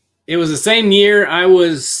 It was the same year. I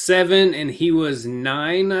was 7 and he was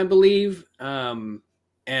 9, I believe. And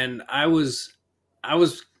I was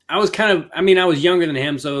kind of, I was younger than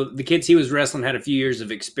him. So the kids he was wrestling had a few years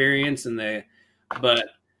of experience, but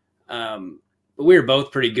we were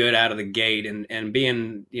both pretty good out of the gate, and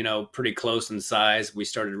being, pretty close in size, we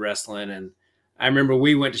started wrestling. And I remember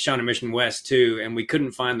we went to Shawnee Mission West too, and we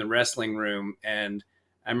couldn't find the wrestling room. And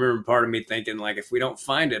I remember part of me thinking, like, if we don't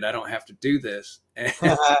find it, I don't have to do this.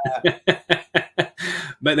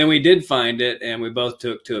 But then we did find it, and we both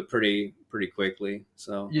took to it pretty quickly.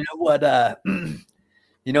 So you know what?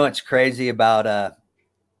 What's crazy about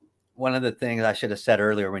one of the things I should have said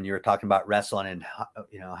earlier when you were talking about wrestling and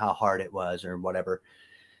how hard it was or whatever.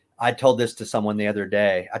 I told this to someone the other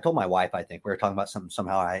day. I told my wife, I think we were talking about something.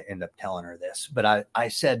 Somehow I ended up telling her this, but I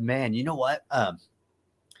said, man, you know what?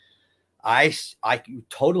 I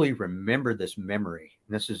totally remember this memory.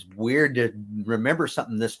 And this is weird to remember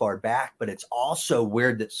something this far back, but it's also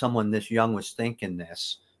weird that someone this young was thinking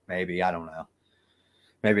this. Maybe, I don't know.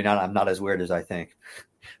 Maybe not. I'm not as weird as I think.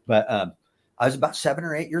 But I was about 7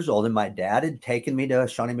 or 8 years old, and my dad had taken me to a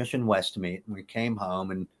Shawnee Mission West meet. And we came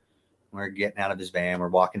home, and we're getting out of his van. We're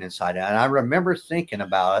walking inside. And I remember thinking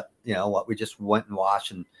about it, what we just went and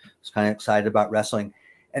watched, and was kind of excited about wrestling.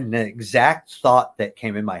 And the exact thought that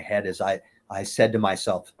came in my head is I said to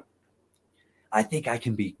myself, I think I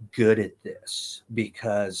can be good at this,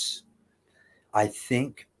 because I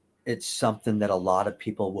think it's something that a lot of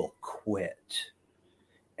people will quit.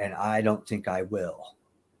 And I don't think I will.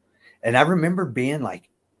 And I remember being like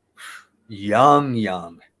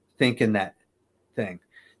young, thinking that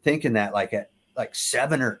like at like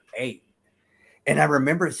 7 or 8. And I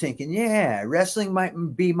remember thinking, yeah, wrestling might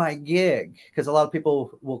be my gig, because a lot of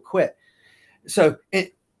people will quit. So in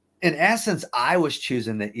essence, I was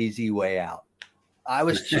choosing the easy way out. I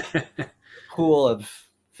was choosing a pool of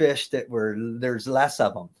fish there's less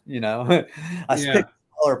of them, I picked a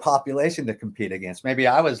smaller population to compete against. Maybe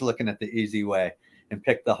I was looking at the easy way and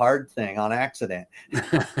picked the hard thing on accident.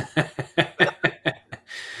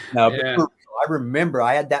 No, yeah. But I remember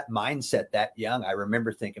I had that mindset that young. I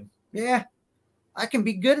remember thinking, yeah, I can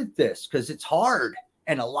be good at this because it's hard.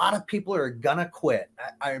 And a lot of people are going to quit.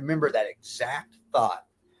 I remember that exact thought.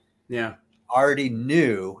 Yeah. Already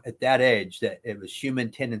knew at that age that it was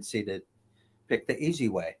human tendency to pick the easy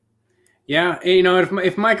way. Yeah.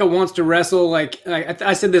 If Micah wants to wrestle, like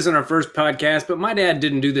I said this in our first podcast, but my dad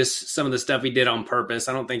didn't do some of the stuff he did on purpose.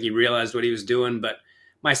 I don't think he realized what he was doing, but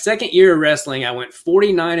my second year of wrestling, I went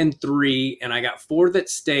 49-3 and I got 4th at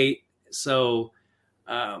state. So,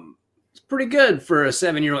 it's pretty good for a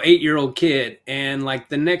 7-year-old, 8-year-old kid. And like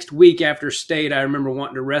the next week after state, I remember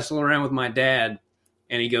wanting to wrestle around with my dad.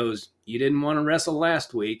 And he goes, "You didn't want to wrestle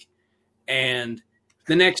last week." And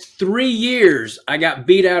the next 3 years, I got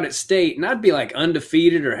beat out at state. And I'd be like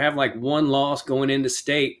undefeated or have like 1 loss going into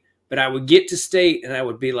state. But I would get to state and I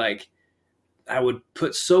would be like, I would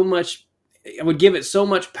give it so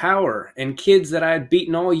much power. And kids that I had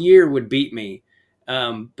beaten all year would beat me.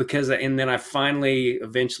 And then I finally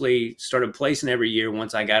eventually started placing every year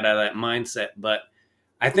once I got out of that mindset. But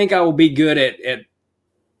I think I will be good at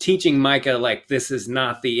teaching Micah, like, this is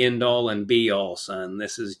not the end all and be all, son.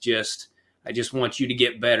 This is I just want you to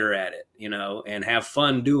get better at it, and have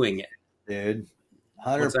fun doing it. Dude,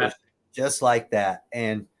 100%, just like that.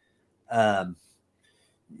 And, I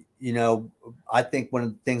think one of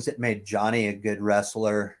the things that made Johnny a good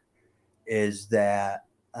wrestler is that,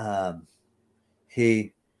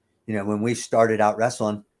 he, when we started out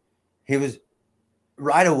wrestling, he was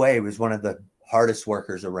right away was one of the hardest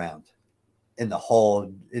workers around in the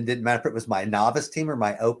whole. It didn't matter if it was my novice team or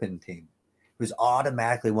my open team. He was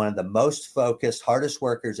automatically one of the most focused, hardest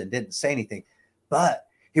workers, and didn't say anything. But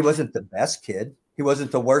he wasn't the best kid. He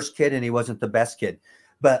wasn't the worst kid, and he wasn't the best kid.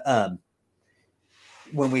 But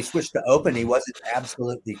when we switched to open, he wasn't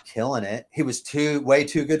absolutely killing it. He was way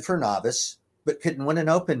too good for novice, but couldn't win an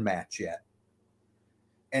open match yet.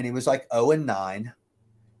 And he was like 0-9.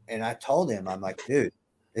 And I told him, I'm like, dude,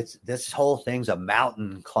 this whole thing's a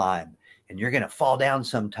mountain climb, and you're going to fall down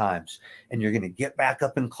sometimes, and you're going to get back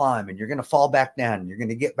up and climb, and you're going to fall back down, and you're going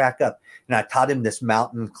to get back up. And I taught him this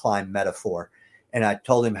mountain climb metaphor. And I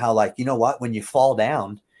told him how, like, you know what, when you fall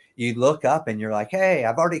down, you look up and you're like, hey,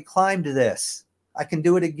 I've already climbed this. I can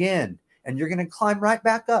do it again. And you're going to climb right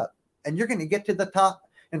back up, and you're going to get to the top.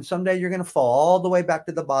 And someday you're going to fall all the way back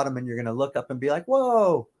to the bottom, and you're going to look up and be like,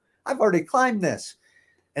 whoa, I've already climbed this.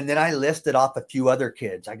 And then I listed off a few other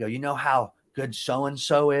kids. I go, you know how good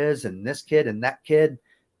so-and-so is, and this kid and that kid,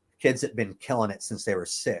 kids that have been killing it since they were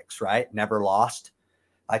 6, right? Never lost.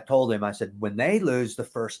 I told him, I said, when they lose the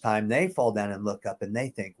first time, they fall down and look up and they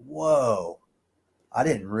think, whoa, I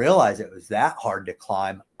didn't realize it was that hard to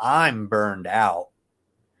climb. I'm burned out.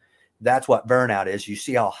 That's what burnout is. You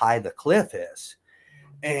see how high the cliff is.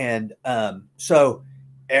 And so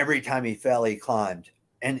every time he fell, he climbed.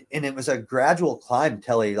 And it was a gradual climb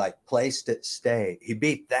till he like placed at state. He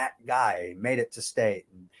beat that guy. He made it to state.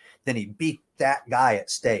 And then he beat that guy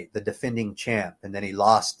at state, the defending champ. And then he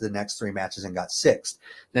lost the next 3 matches and got 6th.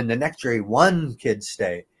 Then the next year he won Kid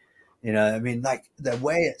State. I mean, like the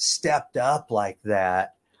way it stepped up like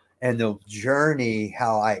that, and the journey,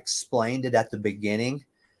 how I explained it at the beginning,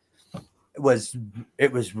 it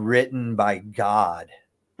was written by God.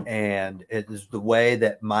 And it is the way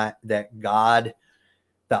that God,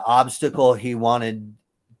 the obstacle he wanted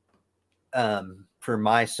for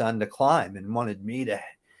my son to climb, and wanted me to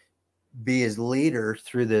be his leader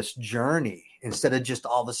through this journey, instead of just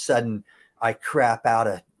all of a sudden I crap out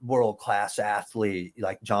a world-class athlete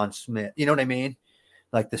like John Smith. You know what I mean?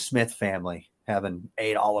 Like the Smith family having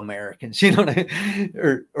 8 All-Americans, you know what I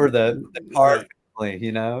mean? Or the Carr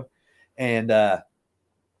family, And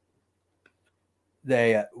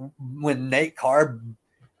when Nate Carr,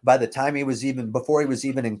 by the time before he was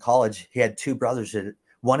even in college, he had 2 brothers that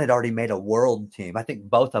one had already made a world team. I think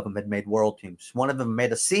both of them had made world teams. One of them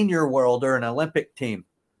made a senior world or an Olympic team.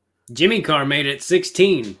 Jimmy Carr made it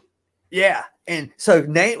 16. Yeah. And so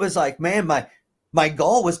Nate was like, man, my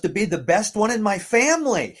goal was to be the best one in my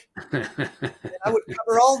family. And I would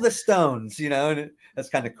cover all the stones, and that's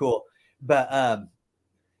kind of cool. But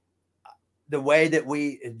the way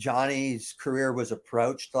that Johnny's career was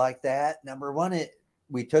approached like that, number one,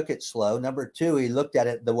 we took it slow. Number two, he looked at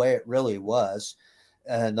it the way it really was.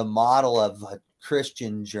 The model of a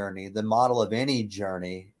Christian journey, the model of any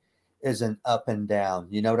journey is an up and down.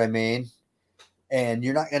 You know what I mean? And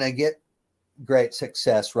you're not going to get great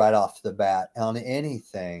success right off the bat on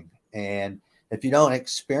anything. And if you don't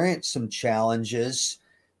experience some challenges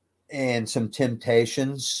and some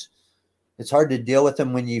temptations, it's hard to deal with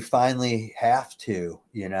them when you finally have to,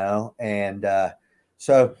 and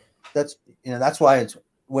so that's why it's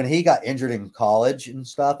when he got injured in college and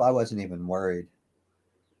stuff, I wasn't even worried.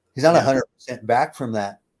 He's not 100% back from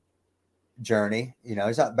that journey.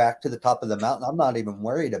 He's not back to the top of the mountain. I'm not even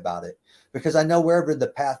worried about it because I know wherever the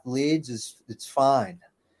path leads it's fine.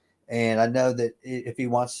 And I know that if he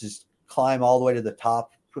wants to climb all the way to the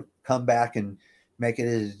top, come back and make it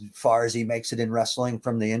as far as he makes it in wrestling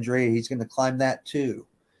from the injury, he's going to climb that too,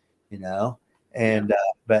 and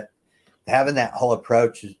but having that whole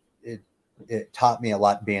approach, it taught me a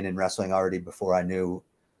lot being in wrestling already before I knew.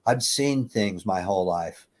 I'd seen things my whole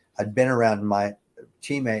life. I'd been around my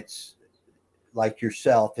teammates like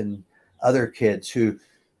yourself and other kids who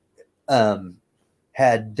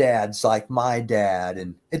had dads like my dad,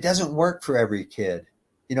 and it doesn't work for every kid.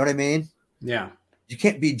 You know what I mean? Yeah. You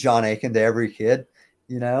can't be John Akin to every kid,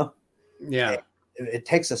 Yeah. It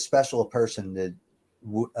takes a special person to,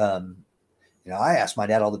 I ask my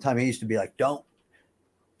dad all the time. He used to be like, don't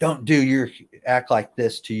act like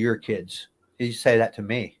this to your kids. He used to say that to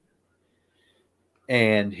me.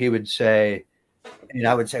 And he would say, and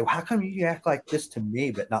I would say, well, how come you act like this to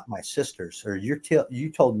me, but not my sisters? Or you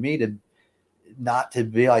told me to not to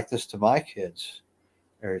be like this to my kids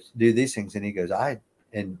or do these things. And he goes,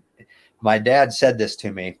 and my dad said this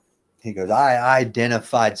to me. He goes, I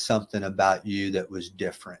identified something about you that was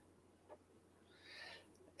different.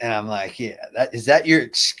 And I'm like, yeah, is that your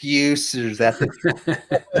excuse? Or is that the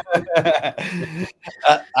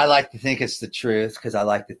I like to think it's the truth because I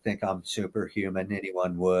like to think I'm superhuman.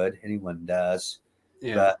 Anyone does.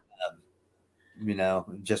 Yeah. But,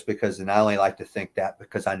 just because, and I only like to think that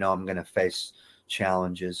because I know I'm going to face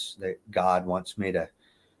challenges that God wants me to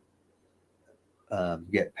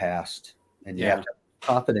get past. And you have to have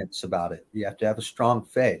confidence about it. You have to have a strong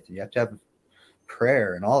faith. You have to have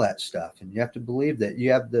prayer and all that stuff. And you have to believe that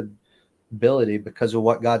you have the ability because of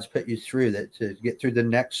what God's put you through to get through the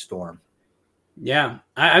next storm. Yeah.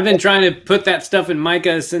 I've been trying to put that stuff in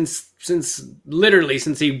Micah since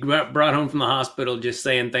he brought home from the hospital, just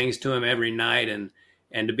saying things to him every night and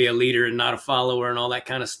to be a leader and not a follower and all that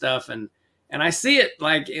kind of stuff. And I see it,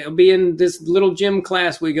 like it'll be in this little gym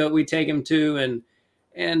class we take him to,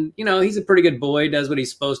 and he's a pretty good boy, does what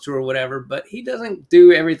he's supposed to or whatever, but he doesn't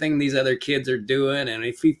do everything these other kids are doing. And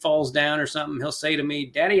if he falls down or something, he'll say to me,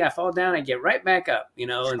 "Daddy, I fall down, I get right back up,"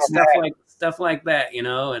 and stuff like that,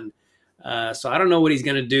 and so I don't know what he's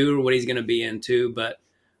going to do or what he's going to be into, but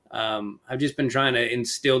I've just been trying to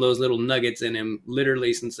instill those little nuggets in him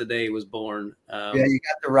literally since the day he was born. Yeah, you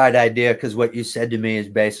got the right idea because what you said to me is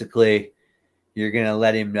basically you're going to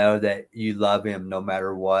let him know that you love him no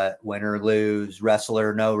matter what, win or lose, wrestle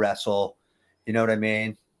or no wrestle. You know what I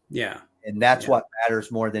mean? Yeah. And that's what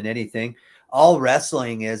matters more than anything. All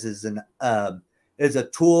wrestling is a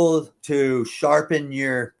tool to sharpen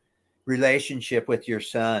your relationship with your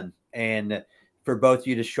son and for both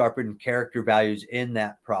you to sharpen character values in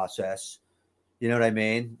that process. You know what I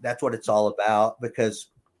mean? That's what it's all about, because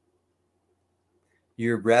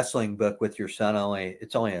your wrestling book with your son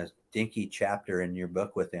it's only a dinky chapter in your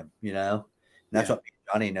book with him, and that's what me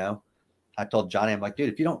and Johnny know. I told Johnny, I'm like, dude,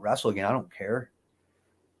 if you don't wrestle again, I don't care.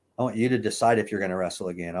 I want you to decide if you're going to wrestle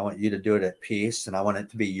again. I want you to do it at peace, and I want it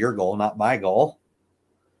to be your goal, not my goal.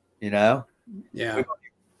 Yeah.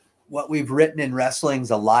 What we've written in wrestling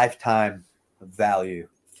is a lifetime of value.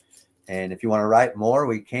 And if you want to write more,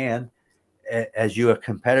 we can. As you, a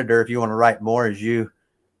competitor, if you want to write more, as you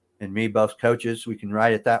and me, both coaches, we can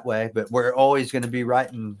write it that way. But we're always going to be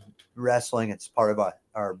writing wrestling. It's part of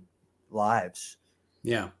our lives.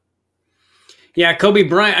 Yeah. Yeah, Kobe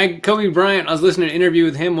Bryant, I was listening to an interview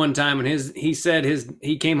with him one time, and he said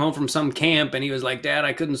he came home from some camp, and he was like, "Dad,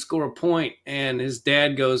 I couldn't score a point." And his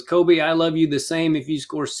dad goes, "Kobe, I love you the same if you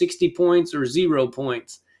score 60 points or 0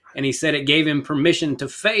 points." And he said it gave him permission to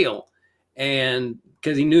fail, and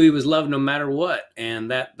because he knew he was loved no matter what. And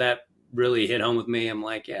that really hit home with me. I'm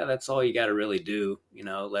like, yeah, that's all you got to really do,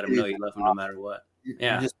 let him know you love him no matter what.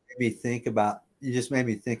 Yeah. You just made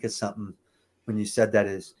me think of something when you said that.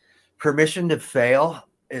 Is permission to fail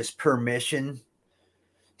is permission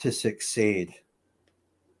to succeed.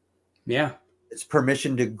 Yeah. It's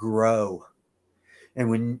permission to grow.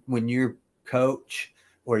 And when you're coach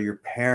or your parent